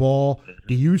care of the ball.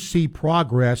 Do you see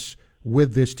progress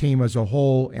with this team as a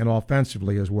whole and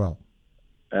offensively as well?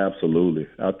 Absolutely.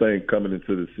 I think coming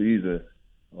into the season,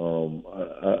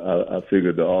 I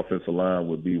figured the offensive line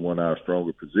would be one of our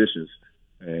stronger positions,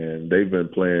 and they've been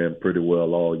playing pretty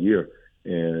well all year.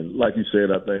 And like you said,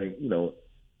 I think,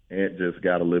 Ant just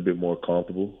got a little bit more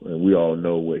comfortable, and we all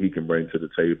know what he can bring to the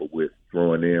table with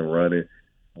throwing in, running.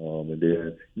 And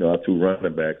then, our two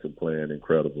running backs are playing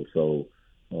incredible. So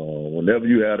whenever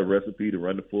you have a recipe to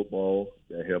run the football,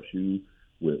 that helps you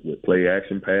with play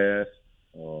action pass,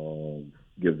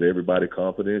 gives everybody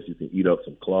confidence. You can eat up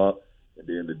some clock. And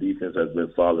then the defense has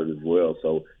been solid as well.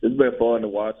 So it's been fun to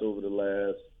watch over the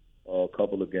last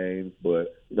couple of games.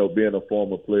 But, being a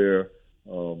former player,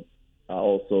 I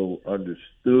also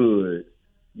understood,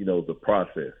 the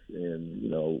process.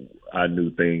 And, I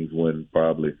knew things wouldn't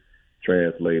probably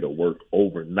translate or work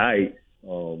overnight.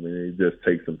 And it just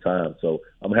takes some time. So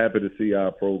I'm happy to see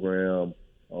our program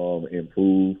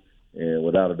improve. And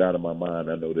without a doubt in my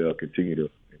mind, I know they'll continue to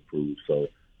improve. So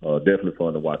definitely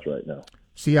fun to watch right now.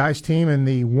 CI's team in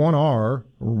the 1R, or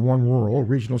One World,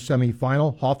 regional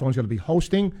semifinal. Hawthorne's going to be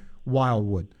hosting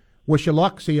Wildwood. Wish you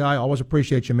luck, CI. Always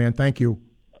appreciate you, man. Thank you.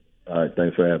 All right,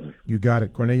 thanks for having me. You got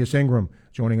it. Cornelius Ingram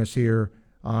joining us here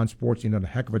on Sports. He's done a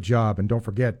heck of a job. And don't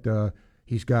forget,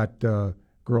 he's got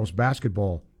girls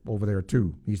basketball over there,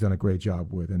 too. He's done a great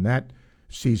job with. And that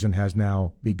season has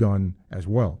now begun as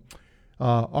well.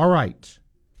 All right.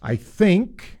 I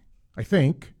think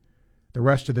the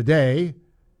rest of the day,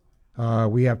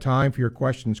 we have time for your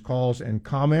questions, calls, and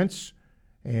comments,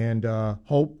 and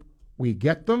hope we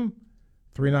get them.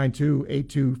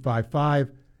 392-8255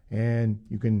 And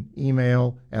you can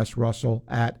email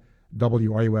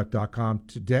srussell@wruf.com.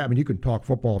 Today, I mean, you can talk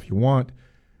football if you want,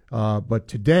 but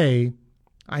today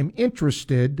I'm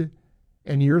interested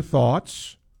in your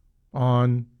thoughts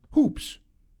on hoops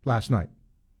last night.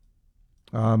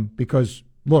 Because,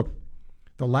 look,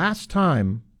 the last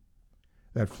time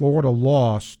that Florida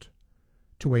lost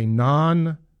to a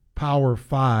non-Power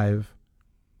 5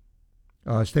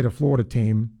 state of Florida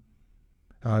team,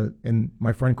 and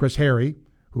my friend Chris Harry,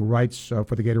 who writes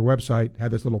for the Gator website,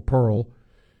 had this little pearl.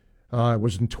 It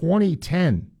was in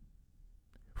 2010.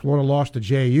 Florida lost to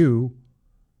JU,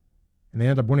 and they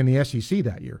ended up winning the SEC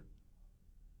that year.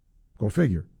 Go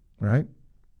figure, right?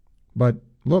 But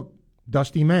look,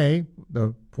 Dusty May,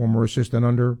 the former assistant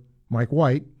under Mike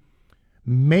White,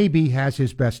 maybe has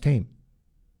his best team.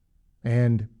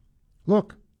 And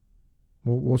look,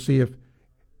 we'll see if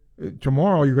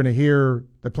tomorrow you're going to hear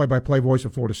the play-by-play voice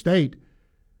of Florida State.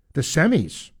 The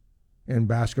semis in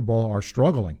basketball are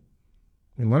struggling.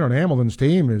 And Leonard Hamilton's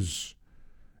team is,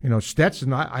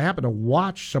 Stetson. I happened to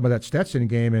watch some of that Stetson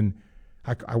game, and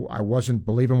I wasn't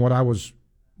believing what I was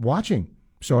watching.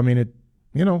 So, I mean,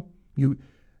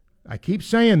 I keep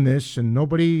saying this,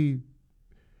 and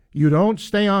you don't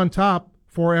stay on top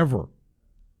forever.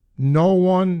 No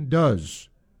one does.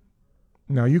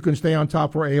 Now, you can stay on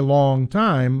top for a long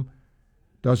time,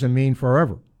 doesn't mean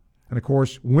forever. And, of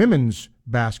course, women's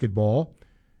basketball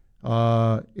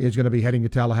is going to be heading to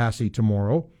Tallahassee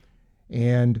tomorrow.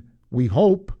 And we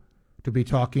hope to be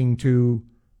talking to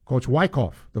Coach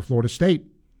Wyckoff, the Florida State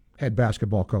head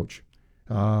basketball coach,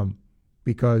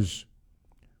 because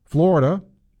Florida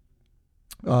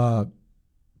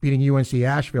beating UNC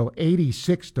Asheville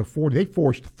 86-40. They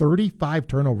forced 35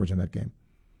 turnovers in that game.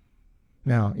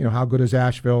 Now, how good is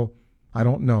Asheville? I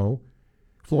don't know.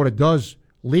 Florida does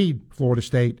lead Florida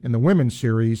State in the women's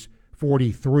series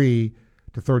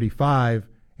 43-35,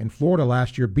 and Florida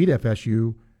last year beat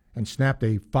FSU and snapped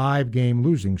a 5-game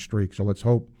losing streak. So let's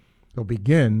hope they'll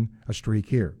begin a streak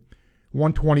here.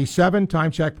 1:27, time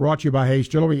check brought to you by Hayes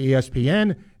Jewelry,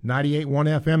 ESPN,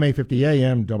 98.1 FM, 850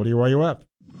 AM, WRUF.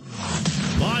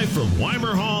 Live from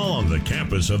Weimer Hall on the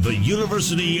campus of the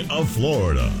University of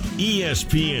Florida,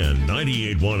 ESPN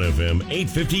 98.1 FM,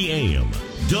 850 AM,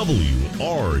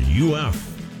 WRUF.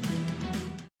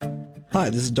 Hi,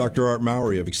 this is Dr. Art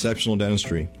Mowry of Exceptional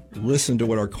Dentistry. Listen to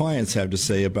what our clients have to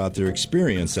say about their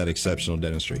experience at Exceptional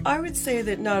Dentistry. I would say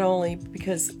that not only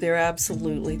because they're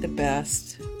absolutely the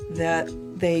best, that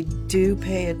they do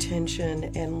pay attention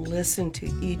and listen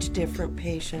to each different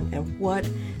patient and what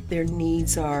their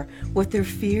needs are, what their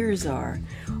fears are,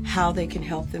 how they can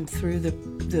help them through the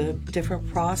different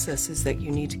processes that you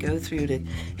need to go through to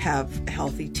have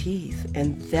healthy teeth.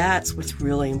 And that's what's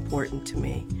really important to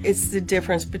me. It's the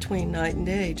difference between night and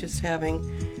day, just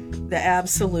having the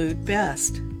absolute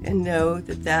best and know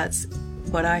that that's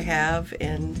what I have,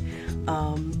 and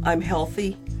I'm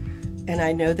healthy. And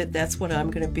I know that that's what I'm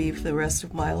going to be for the rest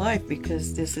of my life,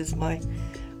 because this is my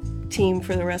team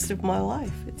for the rest of my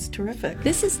life. It's terrific.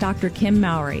 This is Dr. Kim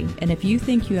Mowry, and if you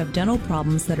think you have dental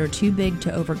problems that are too big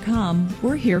to overcome,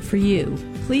 we're here for you.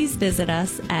 Please visit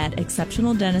us at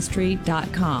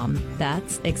exceptionaldentistry.com.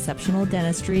 That's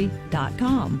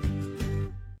exceptionaldentistry.com.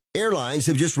 Airlines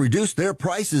have just reduced their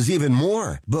prices even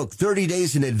more. Book 30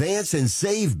 days in advance and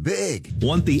save big.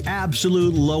 Want the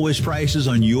absolute lowest prices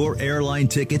on your airline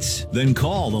tickets? Then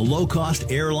call the Low Cost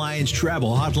Airlines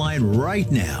Travel Hotline right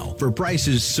now for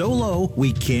prices so low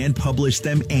we can't publish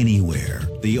them anywhere.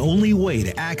 The only way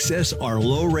to access our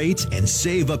low rates and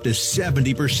save up to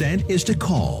 70% is to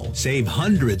call. Save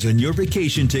hundreds on your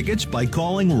vacation tickets by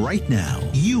calling right now.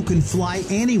 You can fly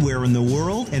anywhere in the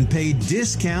world and pay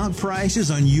discount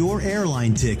prices on your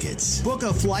airline tickets. Book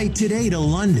a flight today to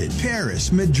London,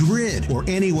 Paris, Madrid, or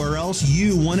anywhere else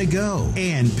you want to go,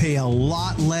 and pay a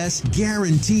lot less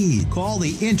guaranteed. Call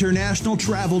the International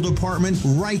Travel Department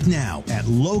right now at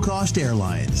Low Cost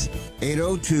Airlines.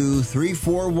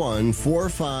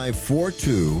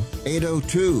 802-341-4542.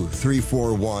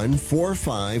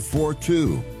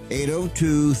 802-341-4542.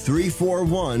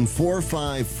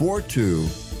 802-341-4542.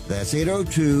 That's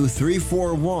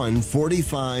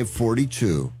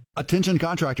 802-341-4542. Attention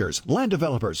contractors, land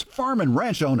developers, farm and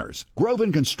ranch owners.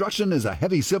 Groven Construction is a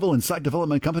heavy civil and site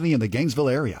development company in the Gainesville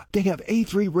area. They have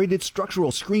A3 rated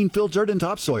structural screen fill dirt and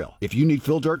topsoil. If you need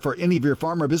fill dirt for any of your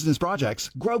farm or business projects,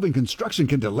 Groven Construction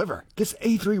can deliver. This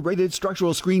A3 rated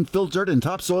structural screen fill dirt and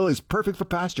topsoil is perfect for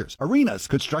pastures, arenas,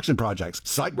 construction projects,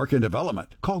 site work and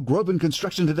development. Call Groven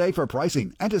Construction today for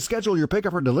pricing and to schedule your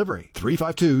pickup or delivery.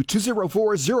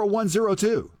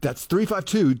 352-204-0102. That's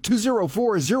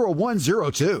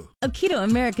 352-204-0102. Okido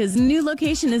America's new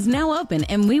location is now open,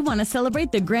 and we want to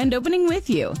celebrate the grand opening with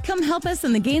you. Come help us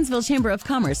in the Gainesville Chamber of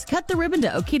Commerce cut the ribbon to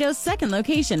Okido's second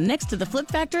location next to the Flip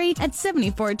Factory at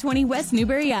 7420 West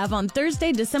Newberry Ave on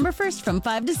Thursday, December 1st from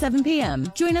 5 to 7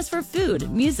 p.m. Join us for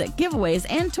food, music, giveaways,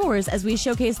 and tours as we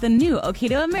showcase the new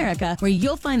Okido America, where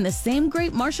you'll find the same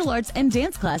great martial arts and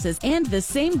dance classes and the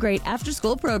same great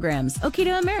after-school programs.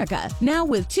 Okido America, now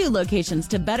with 2 locations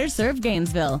to better serve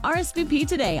Gainesville. RSVP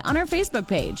today on our Facebook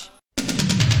page.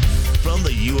 From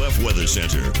the UF Weather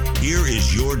Center, here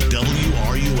is your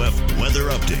WRUF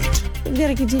weather update. We've got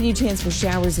a continued chance for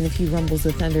showers and a few rumbles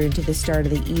of thunder into the start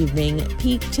of the evening.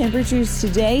 Peak temperatures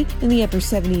today in the upper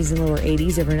 70s and lower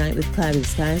 80s overnight with cloudy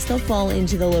skies. They'll fall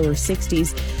into the lower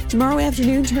 60s. Tomorrow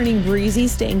afternoon turning breezy,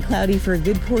 staying cloudy for a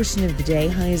good portion of the day.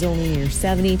 Highs only near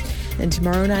 70. And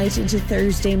tomorrow night into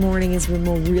Thursday morning is when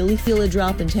we'll really feel a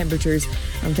drop in temperatures.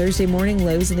 On Thursday morning,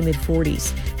 lows in the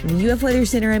mid-40s. From the UF Weather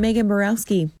Center, I'm Megan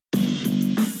Borowski.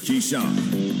 Keyshawn,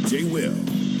 J. Will,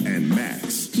 and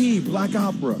Max. Key, Black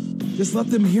Opera. Just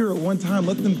let them hear it one time.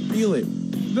 Let them feel it.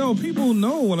 No, people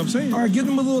know what I'm saying. All right, give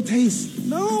them a little taste.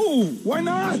 No. Why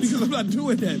not? Because I'm not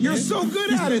doing that, You're so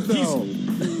good at it, though.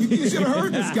 You should have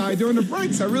heard this guy during the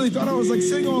breaks. I really thought I was like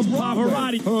singing on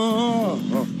Broadway.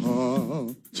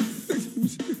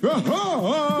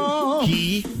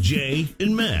 Key, Jay,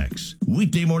 and Max.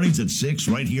 Weekday mornings at 6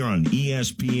 right here on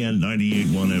ESPN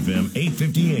 98.1 FM,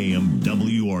 850 AM,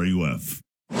 WRUF.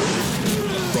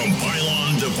 From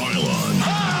pylon to pylon,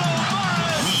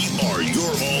 we are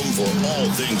your home for all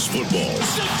things football.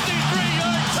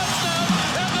 63-yard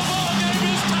touchdown, and the ball game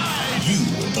is tied. You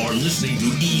are listening to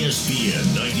ESPN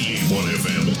 98.1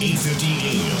 FM, 850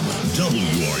 AM,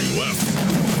 WRUF,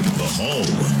 the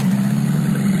home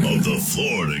of the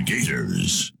Florida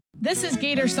Gators. This is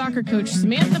Gator soccer coach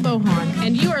Samantha Bohan,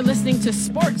 and you are listening to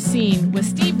Sports Scene with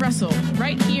Steve Russell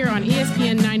right here on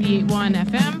ESPN 98.1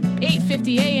 FM,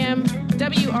 850 AM,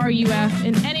 WRUF,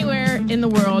 and anywhere in the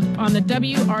world on the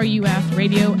WRUF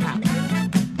radio app.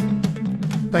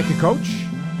 Thank you, Coach.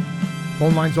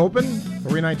 Phone lines open,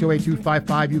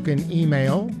 392-8255. You can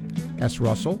email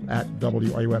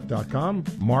srussell@wruf.com.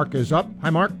 Mark is up. Hi,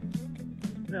 Mark.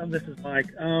 No, this is Mike.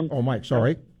 Mike,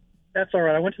 sorry. That's all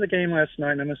right. I went to the game last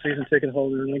night, and I'm a season ticket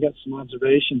holder, and I got some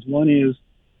observations. One is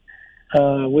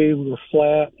we were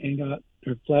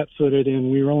flat-footed,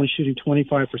 and we were only shooting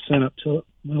 25% up till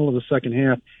the middle of the second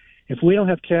half. If we don't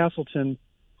have Castleton,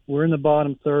 we're in the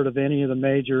bottom third of any of the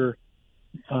major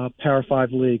Power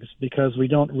 5 leagues because we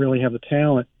don't really have the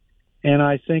talent. And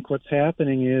I think what's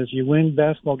happening is you win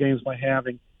basketball games by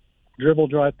having dribble,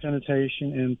 drive,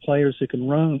 penetration, and players who can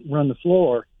run the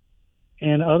floor.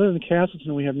 And other than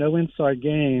Castleton, we have no inside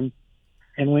game.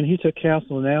 And when he took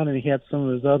Castleton out and he had some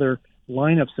of his other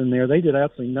lineups in there, they did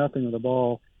absolutely nothing with the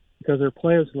ball because their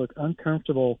players look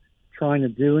uncomfortable trying to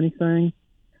do anything.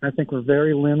 I think we're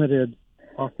very limited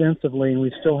offensively, and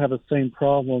we still have the same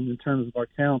problem in terms of our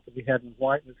talent that we had when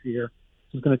White was here.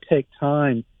 It's going to take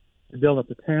time to build up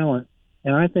the talent.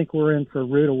 And I think we're in for a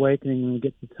rude awakening when we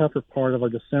get to the tougher part of our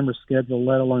December schedule,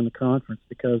 let alone the conference,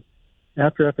 because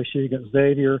after FSU, you got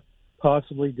Xavier,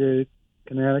 possibly Duke,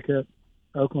 Connecticut,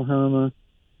 Oklahoma,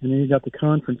 and then you got the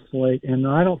conference slate. And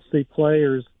I don't see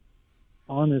players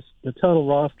on this. The total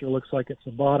roster looks like it's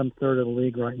the bottom third of the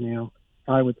league right now,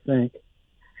 I would think.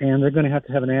 And they're going to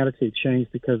have an attitude change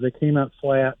because they came out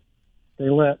flat.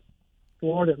 They let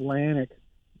Florida Atlantic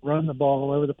run the ball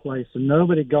all over the place, and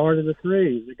nobody guarded the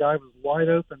threes. The guy was wide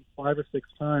open 5 or 6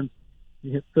 times.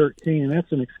 He hit 13, and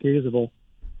that's inexcusable.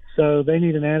 So they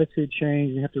need an attitude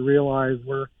change. You have to realize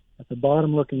we're at the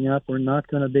bottom looking up. We're not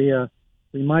going to be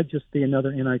we might just be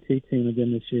another NIT team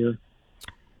again this year.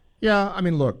 Yeah, I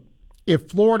mean, look,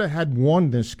 if Florida had won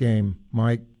this game,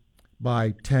 Mike,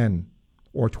 by 10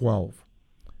 or 12,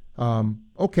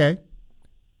 okay,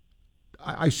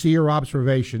 I see your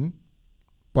observation,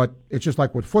 but it's just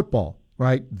like with football,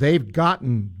 right? They've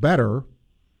gotten better.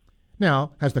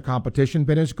 Now, has the competition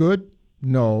been as good?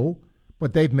 No,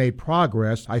 but they've made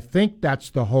progress. I think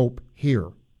that's the hope here,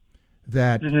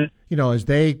 that, you know, as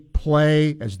they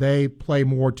play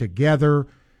more together.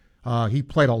 He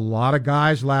played a lot of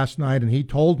guys last night, and he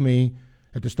told me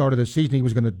at the start of the season he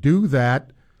was going to do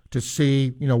that to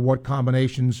see, you know, what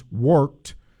combinations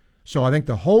worked. So I think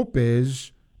the hope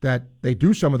is that they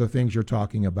do some of the things you're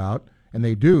talking about, and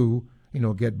they do, you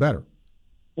know, get better.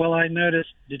 Well, I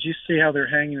noticed, did you see how they're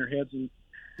hanging their heads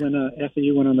when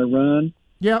FAU went on the run?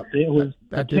 Yeah. It was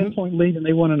a 10-point lead, and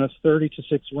they went on a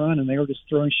 30-6 run, and they were just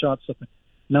throwing shots up,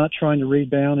 not trying to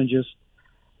rebound and just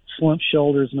slump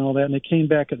shoulders and all that, and they came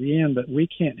back at the end, but we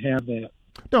can't have that.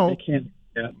 No. They can't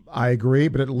have that. I agree,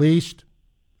 but at least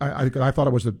I thought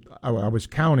it was I was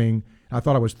counting. I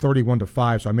thought it was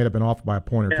 31-5, so I may have been off by a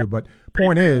point or two. But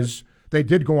point is, they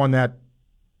did go on that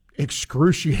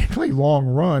excruciatingly long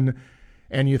run,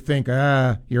 and you think,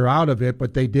 you're out of it.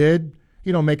 But they did,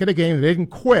 make it a game. They didn't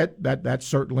quit. That's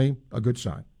certainly a good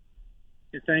sign.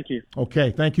 Yeah, thank you.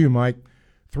 Okay, thank you, Mike.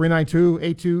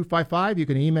 392-8255. You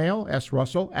can email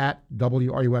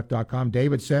srussell@wruf.com.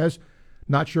 David says,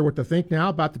 not sure what to think now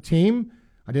about the team.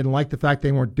 I didn't like the fact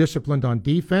they weren't disciplined on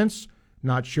defense.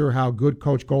 Not sure how good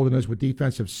Coach Golden is with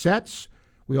defensive sets.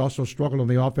 We also struggled on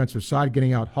the offensive side,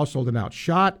 getting out hustled and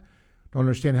outshot. Don't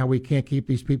understand how we can't keep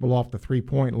these people off the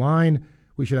three-point line.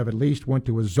 We should have at least went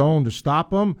to a zone to stop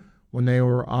them when they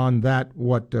were on that,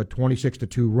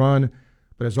 26-2 run.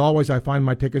 But as always, I find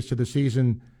my tickets to the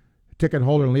season ticket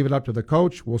holder and leave it up to the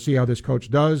coach. We'll see how this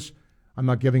coach does. I'm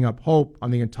not giving up hope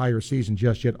on the entire season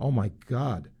just yet. Oh, my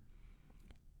God.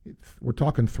 We're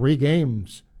talking 3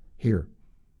 games here.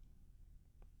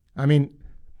 I mean,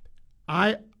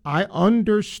 I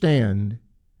understand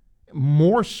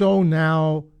more so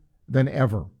now than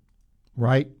ever,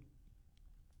 right?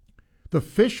 The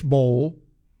fishbowl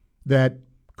that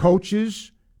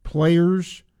coaches,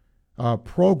 players,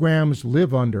 programs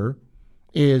live under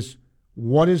is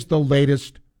what is the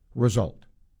latest result.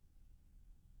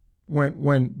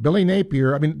 When Billy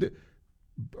Napier,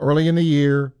 early in the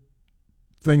year,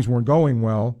 things weren't going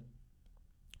well.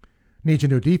 Needs a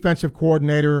new defensive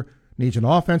coordinator, needs an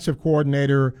offensive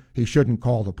coordinator, he shouldn't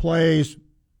call the plays,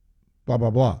 blah,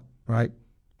 blah, blah, right?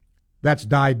 That's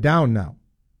died down now.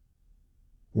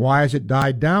 Why has it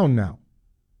died down now?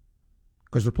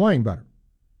 Because they're playing better.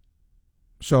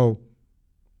 So,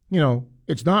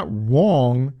 it's not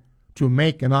wrong to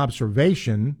make an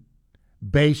observation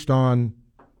based on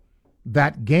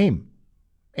that game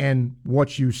and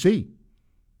what you see.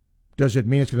 Does it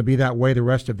mean it's going to be that way the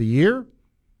rest of the year?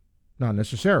 Not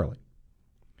necessarily.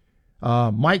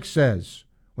 Mike says,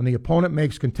 when the opponent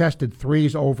makes contested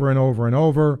threes over and over and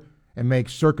over and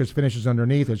makes circus finishes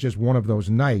underneath, it's just one of those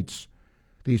nights.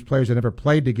 These players that never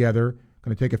played together,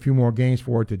 going to take a few more games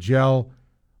for it to gel.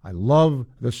 I love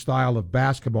the style of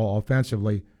basketball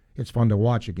offensively. It's fun to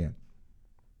watch again.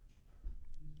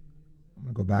 I'm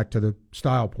going to go back to the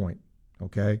style point,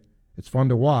 okay? It's fun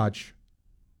to watch,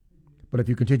 but if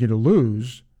you continue to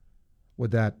lose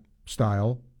with that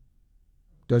style,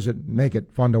 does it make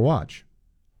it fun to watch?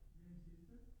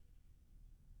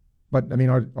 But,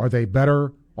 are they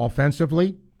better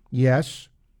offensively? Yes.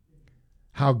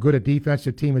 How good a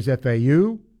defensive team is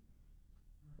FAU?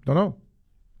 Don't know.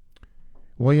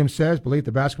 Williams says, believe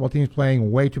the basketball team is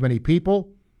playing way too many people.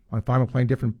 I'm fine with playing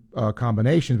different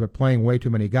combinations, but playing way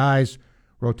too many guys.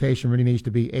 Rotation really needs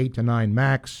to be 8 to 9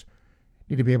 max.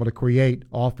 Need to be able to create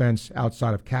offense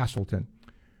outside of Castleton.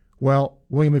 Well,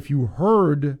 William, if you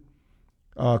heard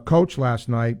Coach last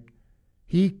night,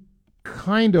 he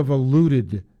kind of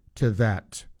alluded to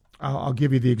that. I'll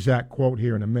give you the exact quote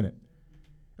here in a minute.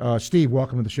 Steve,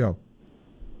 welcome to the show.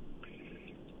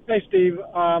 Hey, Steve.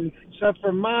 So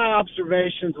from my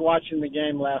observations watching the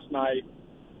game last night,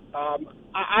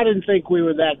 I didn't think we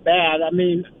were that bad.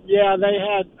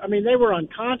 They were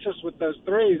unconscious with those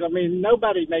threes.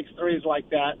 Nobody makes threes like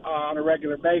that on a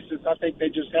regular basis. I think they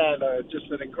just had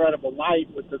just an incredible night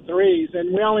with the threes,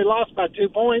 and we only lost by 2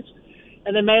 points,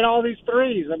 and they made all these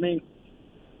threes.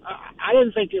 I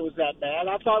didn't think it was that bad.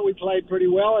 I thought we played pretty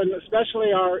well, and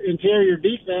especially our interior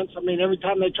defense. Every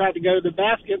time they tried to go to the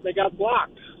basket, they got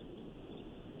blocked.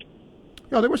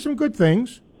 There were some good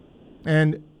things,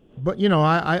 but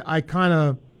I kind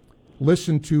of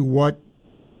listened to what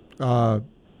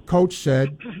Coach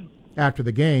said after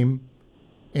the game,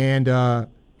 and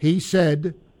he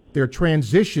said their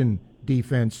transition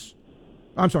defense.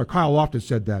 I'm sorry, Kyle Loftus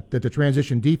said that the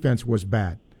transition defense was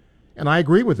bad. And I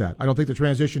agree with that. I don't think the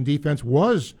transition defense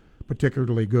was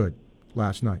particularly good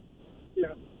last night.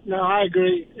 Yeah, no, I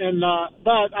agree. And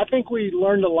but I think we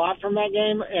learned a lot from that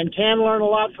game and can learn a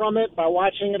lot from it by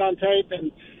watching it on tape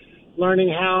and learning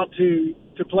how to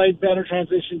play better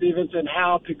transition defense and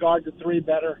how to guard the three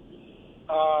better.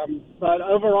 But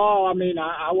overall,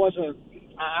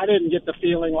 I didn't get the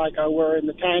feeling like we're in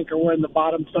the tank or we're in the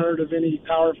bottom third of any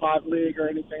Power 5 league or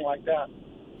anything like that.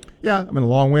 Yeah, a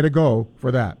long way to go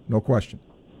for that, no question.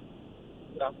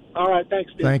 No. All right,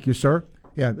 thanks, Steve. Thank you, sir.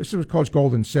 Yeah, this is what Coach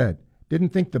Golden said. Didn't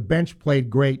think the bench played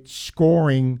great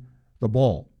scoring the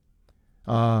ball.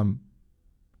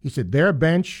 He said their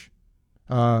bench,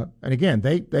 and again,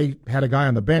 they had a guy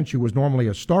on the bench who was normally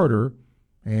a starter,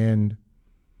 and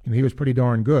he was pretty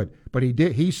darn good. But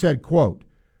he said, quote,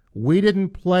 "We didn't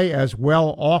play as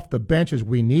well off the bench as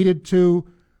we needed to,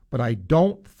 but I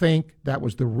don't think that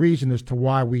was the reason as to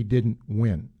why we didn't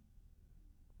win."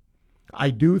 I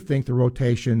do think the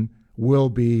rotation will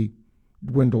be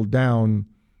dwindled down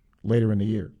later in the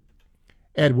year.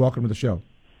 Ed, welcome to the show.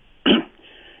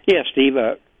 Yeah, Steve,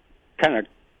 kind of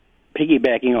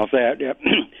piggybacking off that,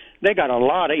 they got a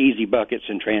lot of easy buckets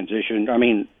in transition. I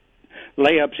mean,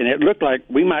 layups, and it looked like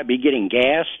we might be getting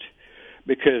gassed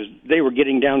because they were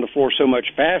getting down the floor so much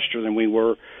faster than we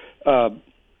were.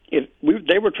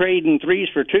 They were trading threes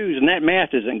for twos, and that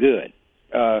math isn't good.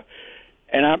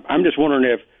 And I'm just wondering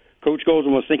if Coach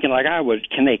Golden was thinking like I was,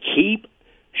 can they keep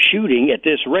shooting at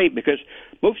this rate? Because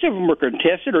most of them were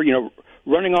contested or,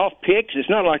 running off picks. It's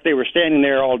not like they were standing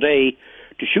there all day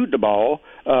to shoot the ball,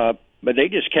 but they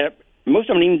just kept, most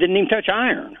of them didn't even touch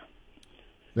iron.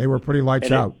 They were pretty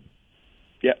lights out.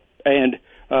 Yeah, and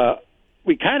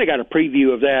we kind of got a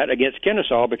preview of that against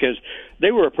Kennesaw because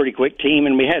they were a pretty quick team,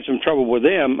 and we had some trouble with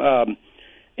them.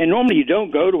 And normally you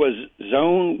don't go to a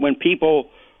zone when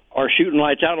people are shooting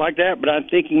lights out like that, but I'm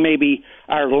thinking maybe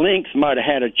our length might have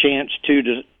had a chance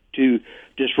to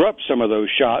disrupt some of those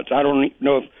shots. I don't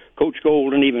know if Coach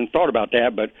Golden even thought about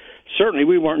that, but certainly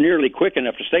we weren't nearly quick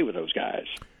enough to stay with those guys.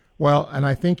 Well, and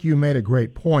I think you made a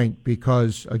great point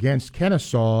because against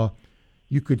Kennesaw,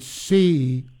 you could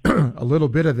see a little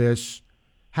bit of this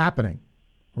happening,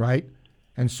 right?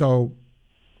 And so,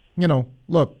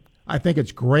 look, I think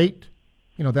it's great,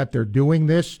 that they're doing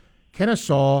this.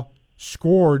 Kennesaw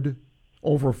scored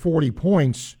over 40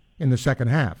 points in the second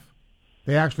half.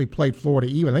 They actually played Florida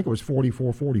even. I think it was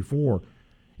 44-44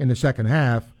 in the second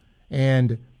half.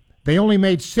 And they only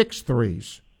made 6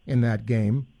 threes in that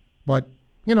game. But,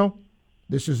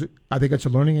 I think it's a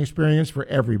learning experience for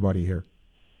everybody here.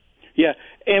 Yeah,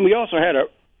 and we also had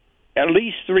at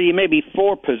least 3, maybe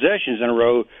 4 possessions in a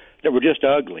row that were just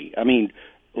ugly. I mean,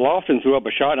 Lofton threw up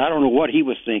a shot, and I don't know what he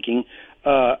was thinking.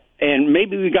 And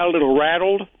maybe we got a little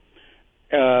rattled,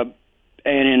 and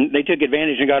they took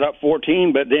advantage and got up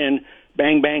 14, but then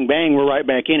bang, bang, bang, we're right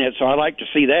back in it. So I like to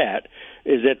see that,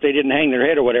 is that they didn't hang their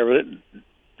head or whatever.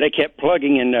 They kept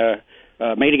plugging and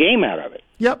made a game out of it.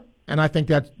 Yep, and I think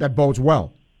that bodes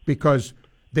well because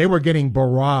they were getting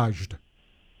barraged.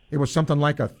 It was something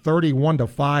like a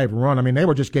 31-5 run. I mean, they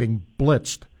were just getting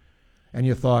blitzed. And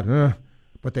you thought,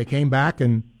 but they came back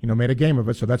and, made a game of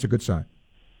it, so that's a good sign.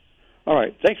 All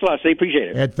right. Thanks a lot, Steve. Appreciate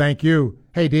it. Ed, thank you.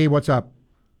 Hey, D, what's up?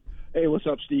 Hey, what's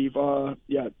up, Steve?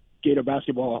 Gator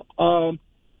basketball.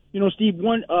 Steve,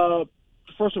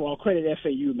 first of all, credit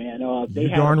FAU, man. They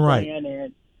have a plan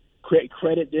and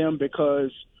credit them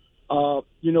because, I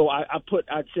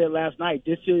said last night,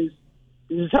 this is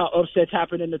how upsets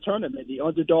happen in the tournament. The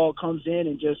underdog comes in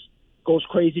and just goes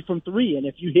crazy from 3. And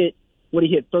if you hit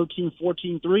 13,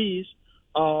 14 threes,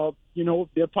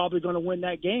 they're probably going to win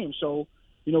that game. So,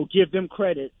 give them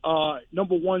credit.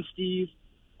 Number one, Steve,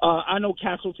 I know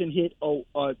Castleton hit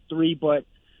a 3, but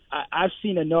I've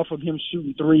seen enough of him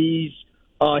shooting threes.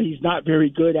 He's not very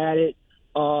good at it.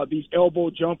 These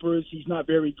elbow jumpers, he's not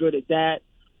very good at that.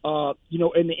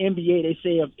 In the NBA, they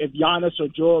say if Giannis or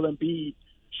Joel Embiid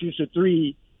shoots a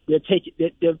 3, they're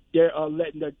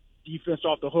letting the defense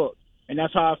off the hook. And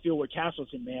that's how I feel with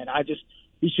Castleton, man.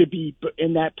 He should be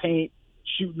in that paint,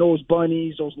 shooting those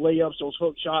bunnies, those layups, those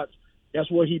hook shots. That's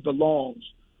where he belongs.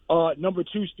 Number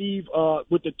 2, Steve,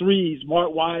 with the threes,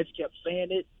 Mark Wise kept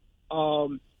saying it.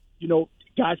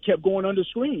 Guys kept going under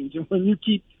screens. And when you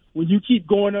keep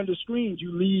going under screens,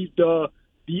 you leave the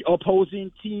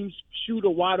opposing team's shooter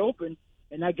wide open.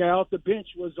 And that guy off the bench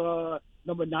was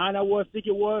number 9, I think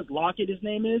it was. Lockett, his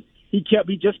name is. He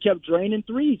just kept draining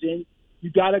threes, and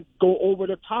you got to go over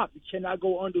the top. You cannot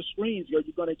go under screens, or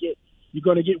you're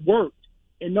gonna get worked.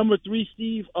 And number 3,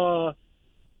 Steve,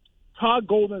 Todd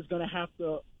Golden is gonna have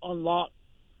to unlock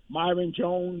Myron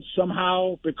Jones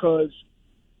somehow because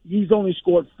he's only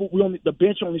scored. The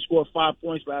bench only scored 5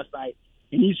 points last night,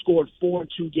 and he scored 4 in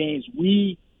 2 games.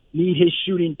 We need his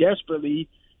shooting desperately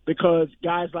because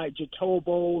guys like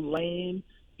Jatobo, Lane,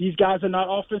 these guys are not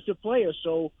offensive players,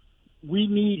 so we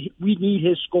need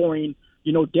his scoring,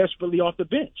 desperately off the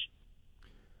bench.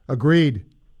 Agreed.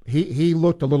 He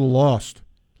looked a little lost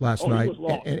last night, he was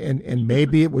lost. And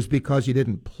maybe it was because he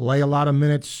didn't play a lot of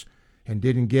minutes and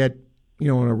didn't get in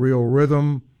a real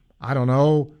rhythm. I don't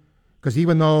know, because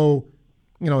even though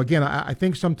again, I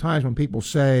think sometimes when people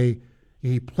say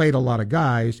he played a lot of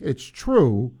guys, it's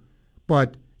true,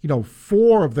 but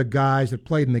 4 of the guys that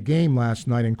played in the game last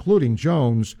night, including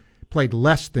Jones, played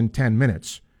less than 10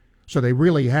 minutes. So they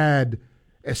really had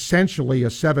essentially a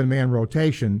 7-man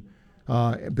rotation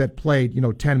that played,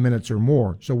 10 minutes or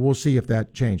more. So we'll see if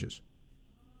that changes.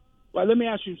 Well, let me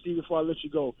ask you, Steve, before I let you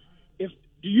go. Do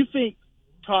you think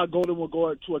Todd Golden will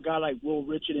go to a guy like Will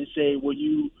Richard and say, will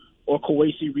you or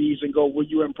Kawasi Reeves and go, will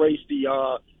you embrace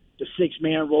the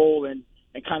 6-man role and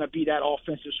kind of be that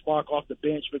offensive spark off the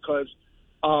bench? Because,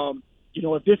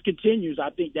 if this continues, I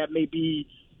think that he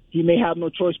may have no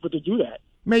choice but to do that.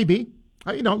 Maybe.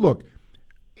 Look,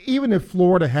 even if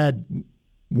Florida had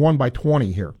won by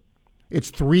 20 here, it's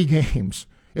 3 games.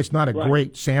 It's not a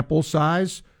great sample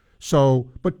size. So,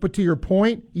 but to your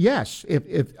point, yes,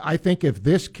 if I think if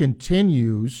this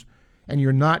continues and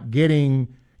you're not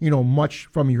getting, much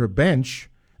from your bench,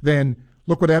 then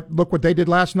look what they did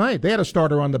last night. They had a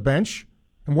starter on the bench,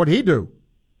 and what'd he do?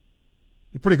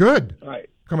 He's pretty good. Right.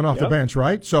 Coming off the bench,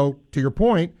 right? So, to your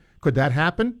point, could that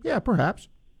happen? Yeah, perhaps.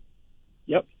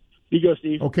 Yep. Be good,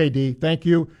 Steve. Okay, D. Thank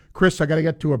you. Chris, I got to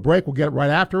get to a break. We'll get it right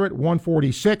after it.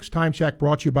 1:46. Time check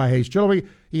brought to you by Hayes Jewelry,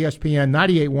 ESPN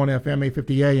 98.1 FM,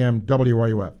 850 AM,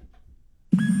 WRUF.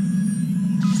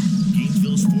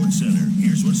 Gainesville Sports Center.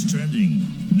 Here's what's trending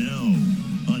now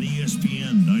on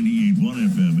ESPN 98.1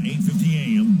 FM, 850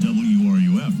 AM,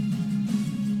 WRUF.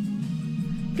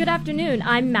 Good afternoon.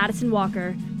 I'm Madison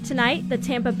Walker. Tonight, the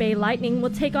Tampa Bay Lightning will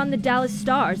take on the Dallas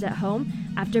Stars at home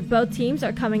after both teams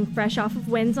are coming fresh off of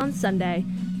wins on Sunday.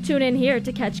 Tune in here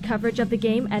to catch coverage of the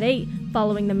game at 8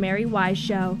 following the Mary Wise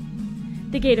Show.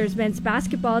 The Gators men's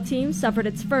basketball team suffered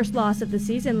its first loss of the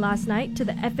season last night to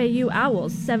the FAU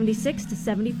Owls,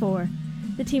 76-74.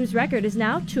 The team's record is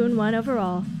now 2-1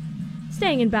 overall.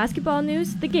 Staying in basketball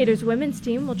news, the Gators women's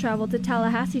team will travel to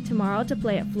Tallahassee tomorrow to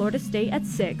play at Florida State at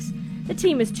 6. The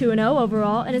team is 2-0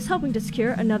 overall and is hoping to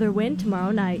secure another win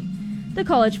tomorrow night. The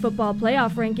college football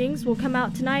playoff rankings will come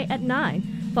out tonight at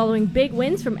 9, following big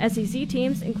wins from SEC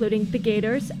teams including the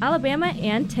Gators, Alabama,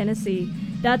 and Tennessee.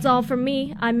 That's all from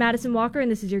me. I'm Madison Walker, and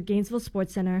this is your Gainesville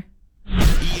Sports Center.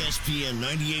 ESPN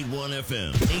 98.1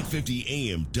 FM,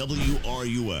 850 AM,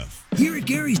 WRUF. Here at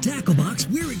Gary's Tackle Box,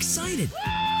 we're excited.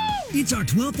 It's our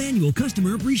 12th annual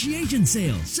Customer Appreciation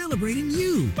Sale, celebrating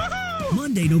you.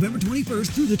 Monday, November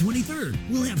 21st through the 23rd.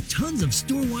 We'll have tons of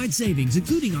store-wide savings,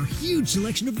 including our huge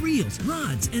selection of reels,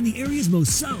 rods, and the area's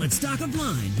most solid stock of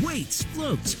line, weights,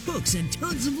 floats, hooks, and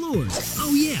tons of lures.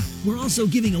 Oh yeah, we're also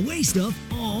giving away stuff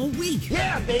all week.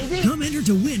 Yeah, baby! Come enter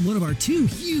to win one of our 2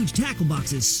 huge tackle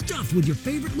boxes stuffed with your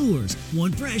favorite lures,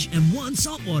 1 fresh and 1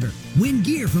 saltwater. Win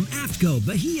gear from AFTCO,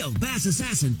 Bahio, Bass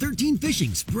Assassin, 13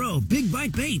 Fishing, Spro, Big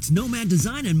Bite Baits, Nomad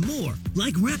Design, and more.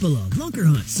 Like Rapala, Lunker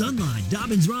Hunt, Sunline,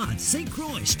 Dobbins Rods, St.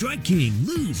 Croix, Strike King,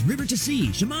 Luz, River to Sea,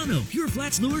 Shimano, Pure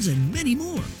Flats Lures, and many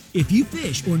more. If you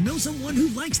fish or know someone who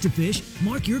likes to fish,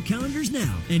 mark your calendars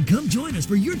now and come join us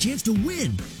for your chance to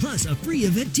win. Plus a free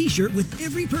event t-shirt with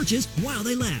every purchase while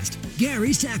they last.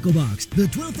 Gary's Tackle Box, the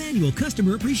 12th annual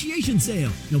Customer Appreciation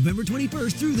Sale, November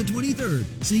 21st through the 23rd.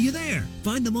 See you there.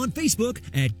 Find them on Facebook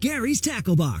at Gary's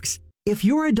Tackle Box. If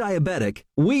you're a diabetic,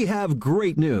 we have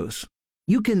great news.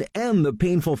 You can end the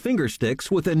painful finger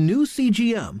sticks with a new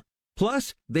CGM.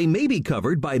 Plus, they may be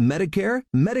covered by Medicare,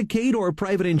 Medicaid, or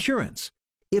private insurance.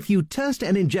 If you test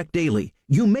and inject daily,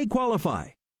 you may qualify.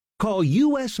 Call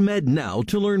US Med now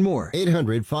to learn more.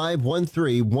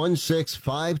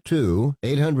 800-513-1652.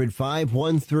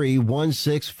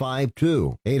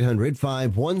 800-513-1652.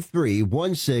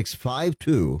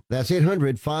 800-513-1652. That's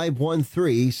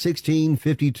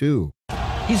 800-513-1652.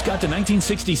 He's got the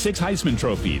 1966 Heisman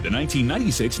Trophy, the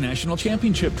 1996 National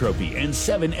Championship Trophy, and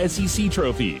 7 SEC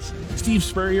trophies. Steve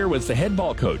Spurrier was the head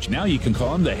ball coach. Now you can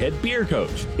call him the head beer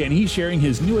coach. And he's sharing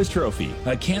his newest trophy,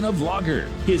 a can of lager.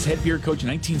 His head beer coach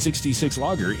 1966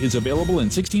 lager is available in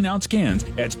 16-ounce cans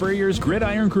at Spurrier's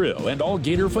Gridiron Grill and all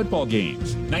Gator football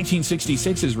games.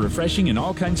 1966 is refreshing in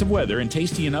all kinds of weather and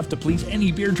tasty enough to please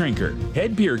any beer drinker.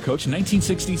 Head beer coach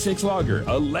 1966 lager,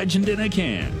 a legend in a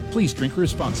can. Please drink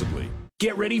responsibly.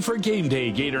 Get ready for game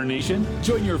day, Gator Nation.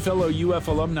 Join your fellow UF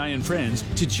alumni and friends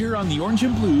to cheer on the orange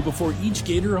and blue before each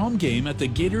Gator home game at the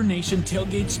Gator Nation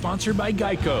tailgate sponsored by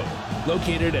Geico.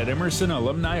 Located at Emerson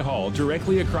Alumni Hall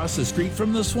directly across the street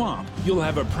from the swamp, you'll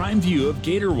have a prime view of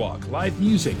Gator Walk, live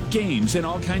music, games, and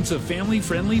all kinds of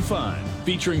family-friendly fun.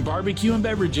 Featuring barbecue and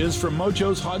beverages from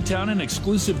Mojo's Hogtown and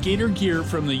exclusive Gator gear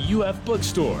from the UF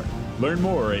bookstore. Learn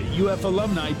more at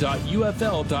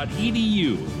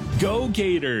ufalumni.ufl.edu. Go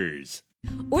Gators!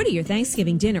 Order your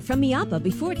Thanksgiving dinner from Miapa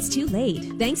before it's too late.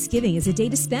 Thanksgiving is a day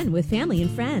to spend with family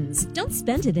and friends. Don't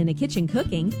spend it in a kitchen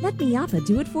cooking. Let Miapa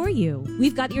do it for you.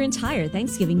 We've got your entire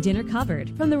Thanksgiving dinner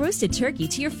covered. From the roasted turkey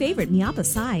to your favorite Miapa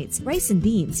sides, rice and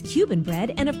beans, Cuban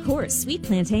bread, and of course, sweet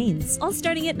plantains. All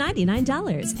starting at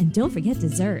 $99. And don't forget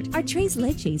dessert. Our Tres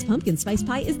Leches pumpkin spice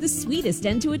pie is the sweetest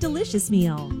end to a delicious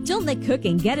meal. Don't let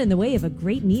cooking get in the way of a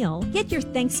great meal. Get your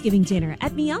Thanksgiving dinner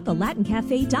at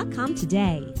MiapaLatinCafe.com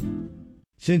today.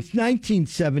 Since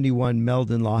 1971,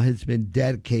 Meldon Law has been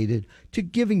dedicated to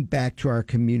giving back to our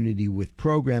community with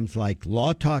programs like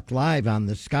Law Talk Live on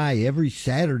the Sky every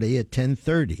Saturday at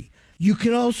 10:30. You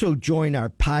can also join our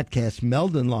podcast,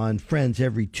 Meldon Law and Friends,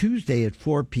 every Tuesday at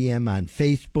 4 p.m. on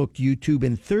Facebook, YouTube,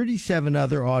 and 37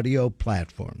 other audio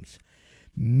platforms.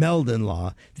 Meldon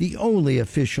Law, the only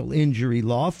official injury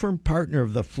law firm partner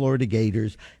of the Florida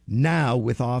Gators, now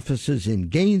with offices in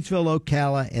Gainesville,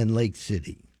 Ocala, and Lake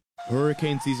City.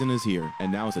 Hurricane season is here,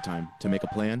 and now is the time to make a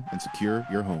plan and secure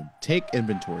your home. Take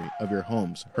inventory of your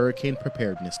home's hurricane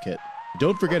preparedness kit.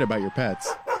 Don't forget about your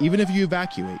pets. Even if you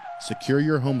evacuate, secure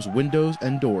your home's windows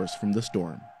and doors from the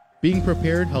storm. Being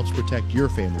prepared helps protect your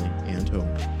family and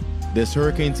home. This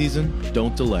hurricane season,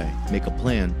 don't delay. Make a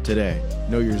plan today.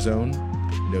 Know your zone,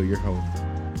 know your home.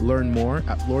 Learn more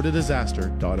at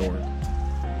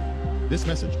floridadisaster.org. This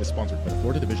message is sponsored by the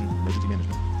Florida Division of Emergency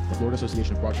Management, the Florida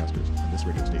Association of Broadcasters, and this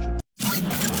radio station.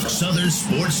 Southern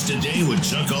Sports Today with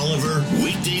Chuck Oliver,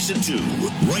 weekdays at 2,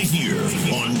 right here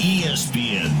on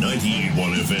ESPN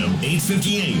 98.1 FM,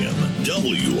 850 AM,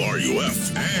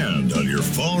 WRUF, and on your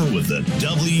phone with the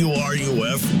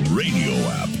WRUF radio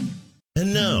app.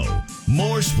 And now,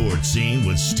 more Sports Scene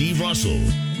with Steve Russell,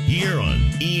 here on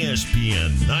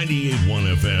ESPN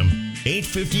 98.1 FM,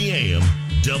 850 AM,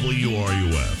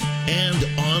 WRUF, and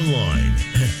online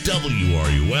at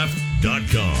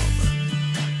WRUF.com.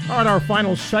 All right, our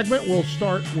final segment, we'll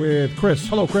start with Chris.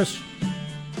 Hello, Chris.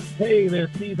 Hey there,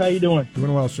 Steve. How you doing?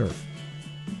 Doing well, sir.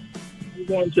 I'm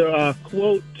going to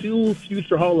quote two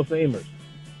future Hall of Famers.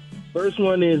 First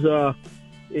one is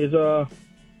Mr.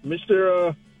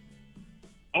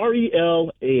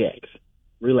 RELAX,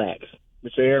 relax,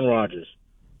 Mr. Aaron Rodgers.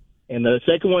 And the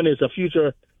second one is a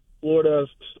future Florida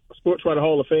Sports Writer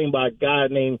Hall of Fame by a guy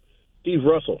named Steve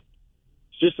Russell.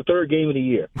 It's just the third game of the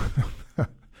year.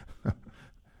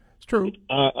 True.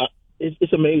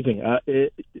 It's amazing.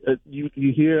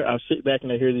 You hear, I sit back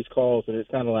and I hear these calls, and it's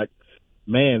kind of like,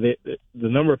 man, the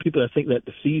number of people that think that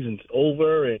the season's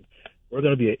over and we're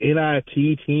going to be an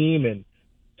NIT team and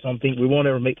something we won't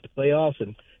ever make the playoffs,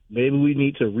 and maybe we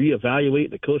need to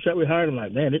reevaluate the coach that we hired. I'm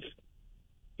like, man,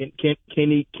 can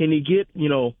he get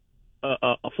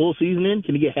a full season in?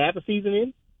 Can he get half a season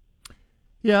in?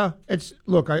 Yeah,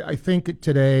 I think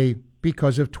today,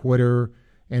 because of Twitter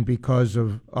and because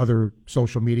of other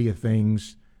social media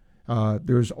things,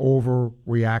 there's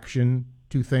overreaction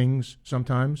to things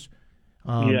sometimes.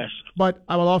 Yes. But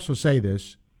I will also say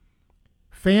this.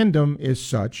 Fandom is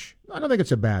such, I don't think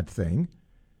it's a bad thing,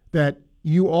 that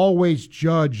you always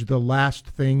judge the last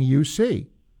thing you see.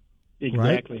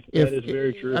 Exactly. Right? That is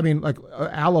very true. I mean, like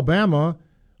Alabama,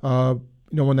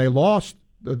 when they lost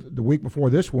the week before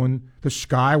this one, the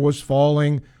sky was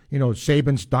falling.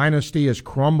 Saban's dynasty is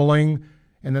crumbling.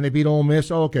 And then they beat Ole Miss.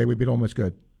 Oh, okay, we beat Ole Miss.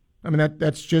 Good. I mean,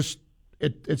 that's just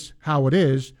it's how it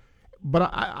is.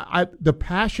 But I the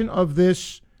passion of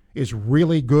this is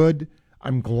really good.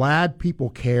 I'm glad people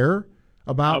care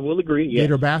about I will agree, yes.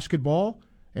 Gator basketball.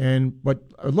 But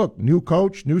look, new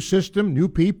coach, new system, new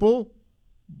people.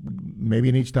 Maybe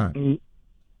it needs time.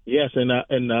 Yes, and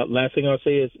last thing I'll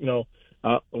say is,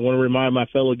 I want to remind my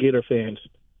fellow Gator fans,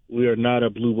 we are not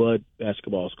a blue blood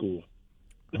basketball school.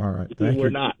 All right. Thank you. We're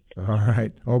not. All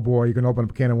right. Oh, boy, you can open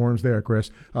up a can of worms there,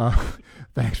 Chris.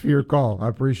 Thanks for your call. I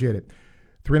appreciate it.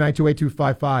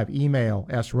 392-8255. Email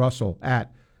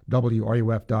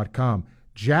srussell@wruf.com.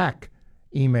 Jack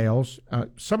emails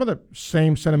some of the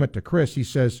same sentiment to Chris. He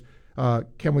says,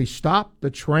 can we stop the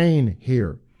train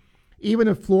here? Even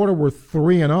if Florida were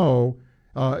 3-0,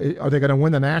 are they going to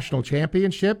win the national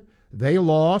championship? They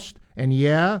lost, and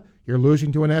yeah, you're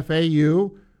losing to an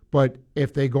FAU. But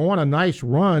if they go on a nice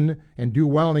run and do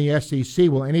well in the SEC,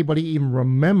 will anybody even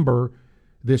remember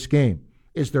this game?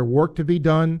 Is there work to be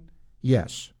done?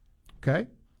 Yes. Okay.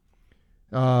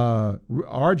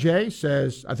 RJ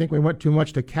says, I think we went too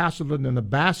much to Castleton in the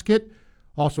basket.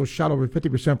 Also shot over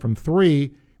 50% from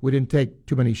three. We didn't take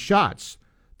too many shots.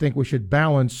 Think we should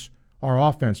balance our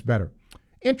offense better.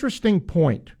 Interesting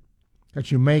point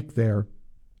that you make there.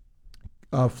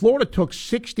 Florida took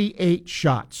 68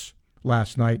 shots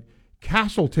last night.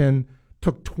 Castleton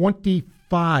took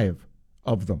 25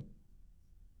 of them.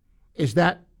 Is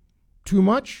that too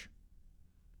much?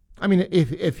 I mean,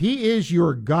 if he is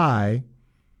your guy,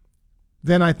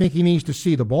 then I think he needs to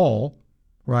see the ball,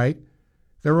 right?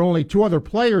 There were only two other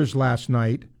players last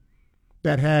night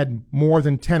that had more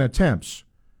than 10 attempts.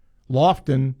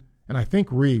 Lofton, and I think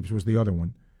Reeves was the other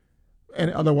one.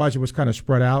 And otherwise it was kind of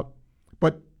spread out.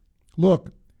 But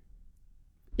look,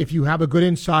 if you have a good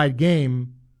inside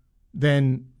game,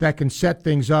 then that can set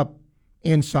things up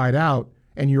inside out.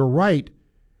 And you're right,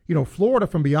 Florida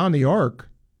from beyond the arc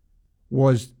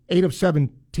was 8 of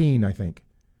 17, I think.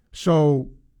 So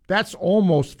that's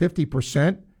almost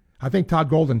 50%. I think Todd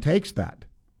Golden takes that.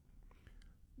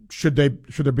 Should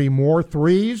there be more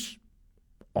threes?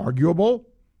 Arguable,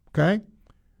 okay?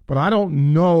 But I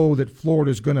don't know that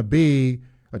Florida's going to be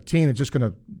a team that's just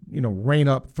going to, rain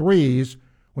up threes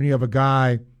when you have a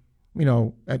guy,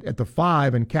 at the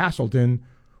 5 in Castleton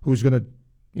who's going to,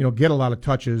 get a lot of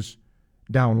touches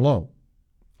down low.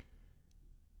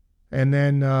 And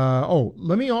then,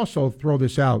 let me also throw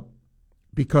this out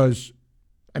because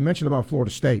I mentioned about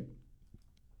Florida State.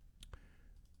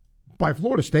 By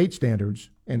Florida State standards,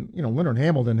 and, Leonard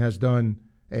Hamilton has done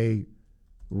a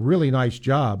really nice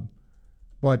job,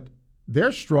 but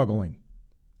they're struggling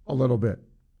a little bit.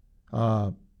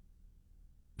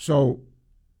 So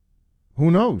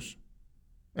who knows?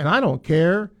 And I don't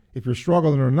care if you're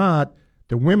struggling or not.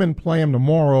 The women play them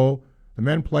tomorrow. The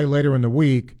men play later in the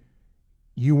week.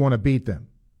 You want to beat them,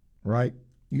 right?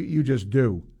 You just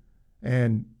do.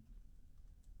 And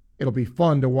it'll be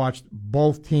fun to watch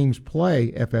both teams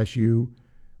play FSU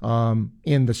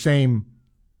in the same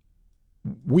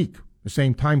week, the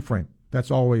same time frame.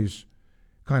 That's always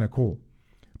kind of cool.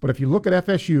 But if you look at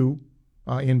FSU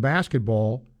in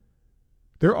basketball,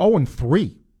 they're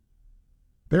 0-3.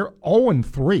 They're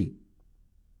 0-3.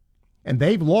 And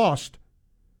they've lost,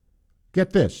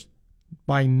 get this,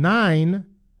 by 9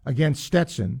 against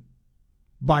Stetson,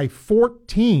 by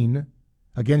 14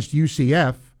 against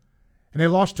UCF, and they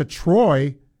lost to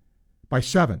Troy by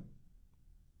 7.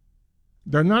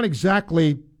 They're not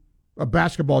exactly a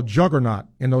basketball juggernaut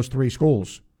in those 3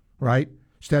 schools, right?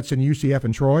 Stetson, UCF,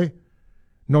 and Troy.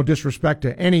 No disrespect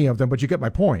to any of them, but you get my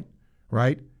point,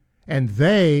 right? And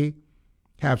they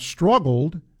have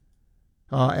struggled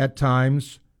at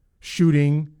times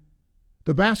shooting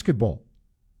the basketball.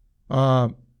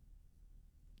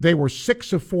 They were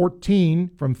 6 of 14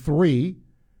 from 3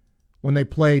 when they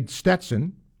played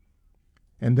Stetson.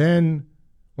 And then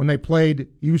when they played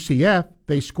UCF,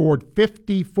 they scored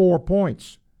 54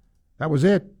 points. That was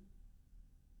it.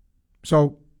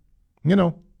 So,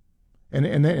 and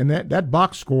that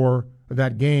box score of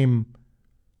that game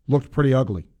looked pretty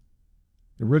ugly.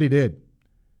 It really did.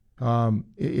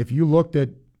 If you looked at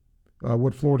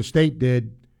what Florida State did,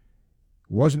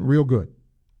 it wasn't real good.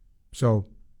 So,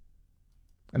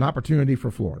 an opportunity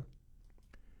for Florida.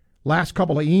 Last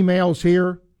couple of emails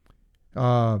here.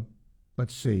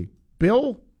 Let's see.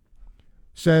 Bill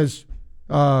says,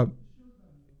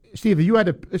 Steve, if you had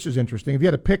to, this is interesting, if you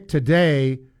had to pick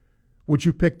today, would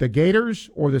you pick the Gators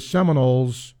or the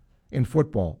Seminoles in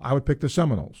football? I would pick the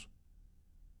Seminoles.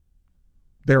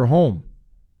 They're home.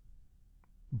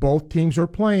 Both teams are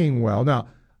playing well. Now,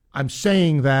 I'm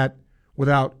saying that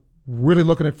without really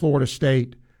looking at Florida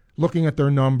State, looking at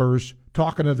their numbers,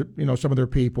 talking to some of their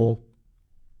people,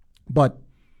 but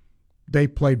they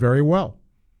played very well.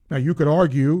 Now, you could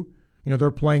argue,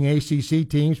 they're playing ACC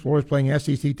teams, Florida's playing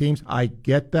SEC teams. I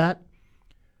get that.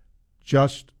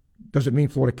 Just does it mean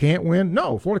Florida can't win?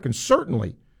 No, Florida can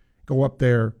certainly go up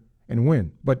there and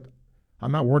win. But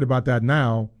I'm not worried about that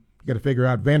now. You got to figure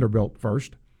out Vanderbilt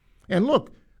first. And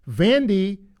look,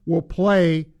 Vandy will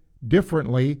play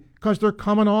differently because they're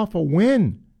coming off a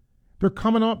win. They're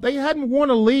coming off. They hadn't won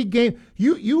a league game.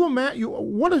 You imagine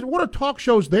what are talk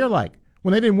shows there like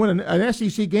when they didn't win an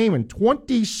SEC game in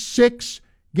 26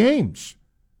 games?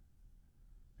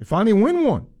 They finally win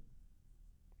one.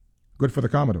 Good for the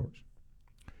Commodores.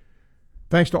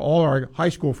 Thanks to all our high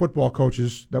school football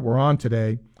coaches that were on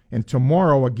today. And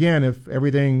tomorrow, again, if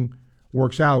everything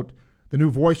works out, the new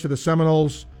voice of the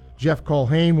Seminoles, Jeff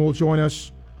Culhane, will join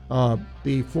us.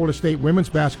 The Florida State women's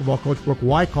basketball coach, Brooke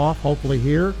Wyckoff, hopefully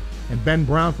here. And Ben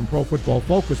Brown from Pro Football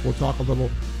Focus will talk a little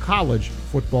college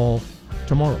football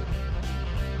tomorrow.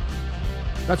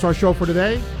 That's our show for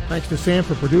today. Thanks to Sam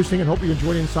for producing and hope you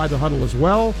enjoyed Inside the Huddle as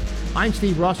well. I'm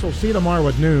Steve Russell. See you tomorrow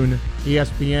at noon.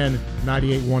 ESPN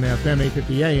 98.1 FM,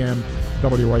 850 AM,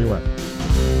 WRUF.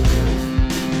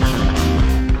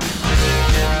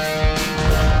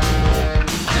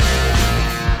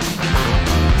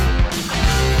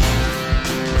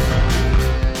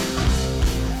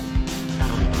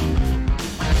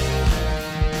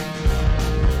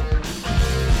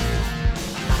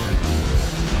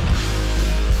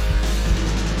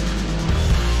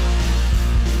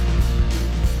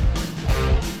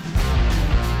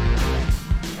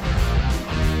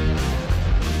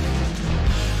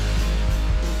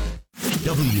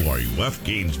 WRUF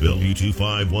Gainesville,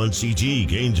 U251CG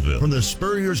Gainesville, from the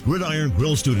Spurrier's Gridiron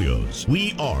Grill Studios.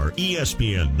 We are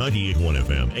ESPN 98.1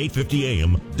 FM, 850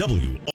 AM, WRUF.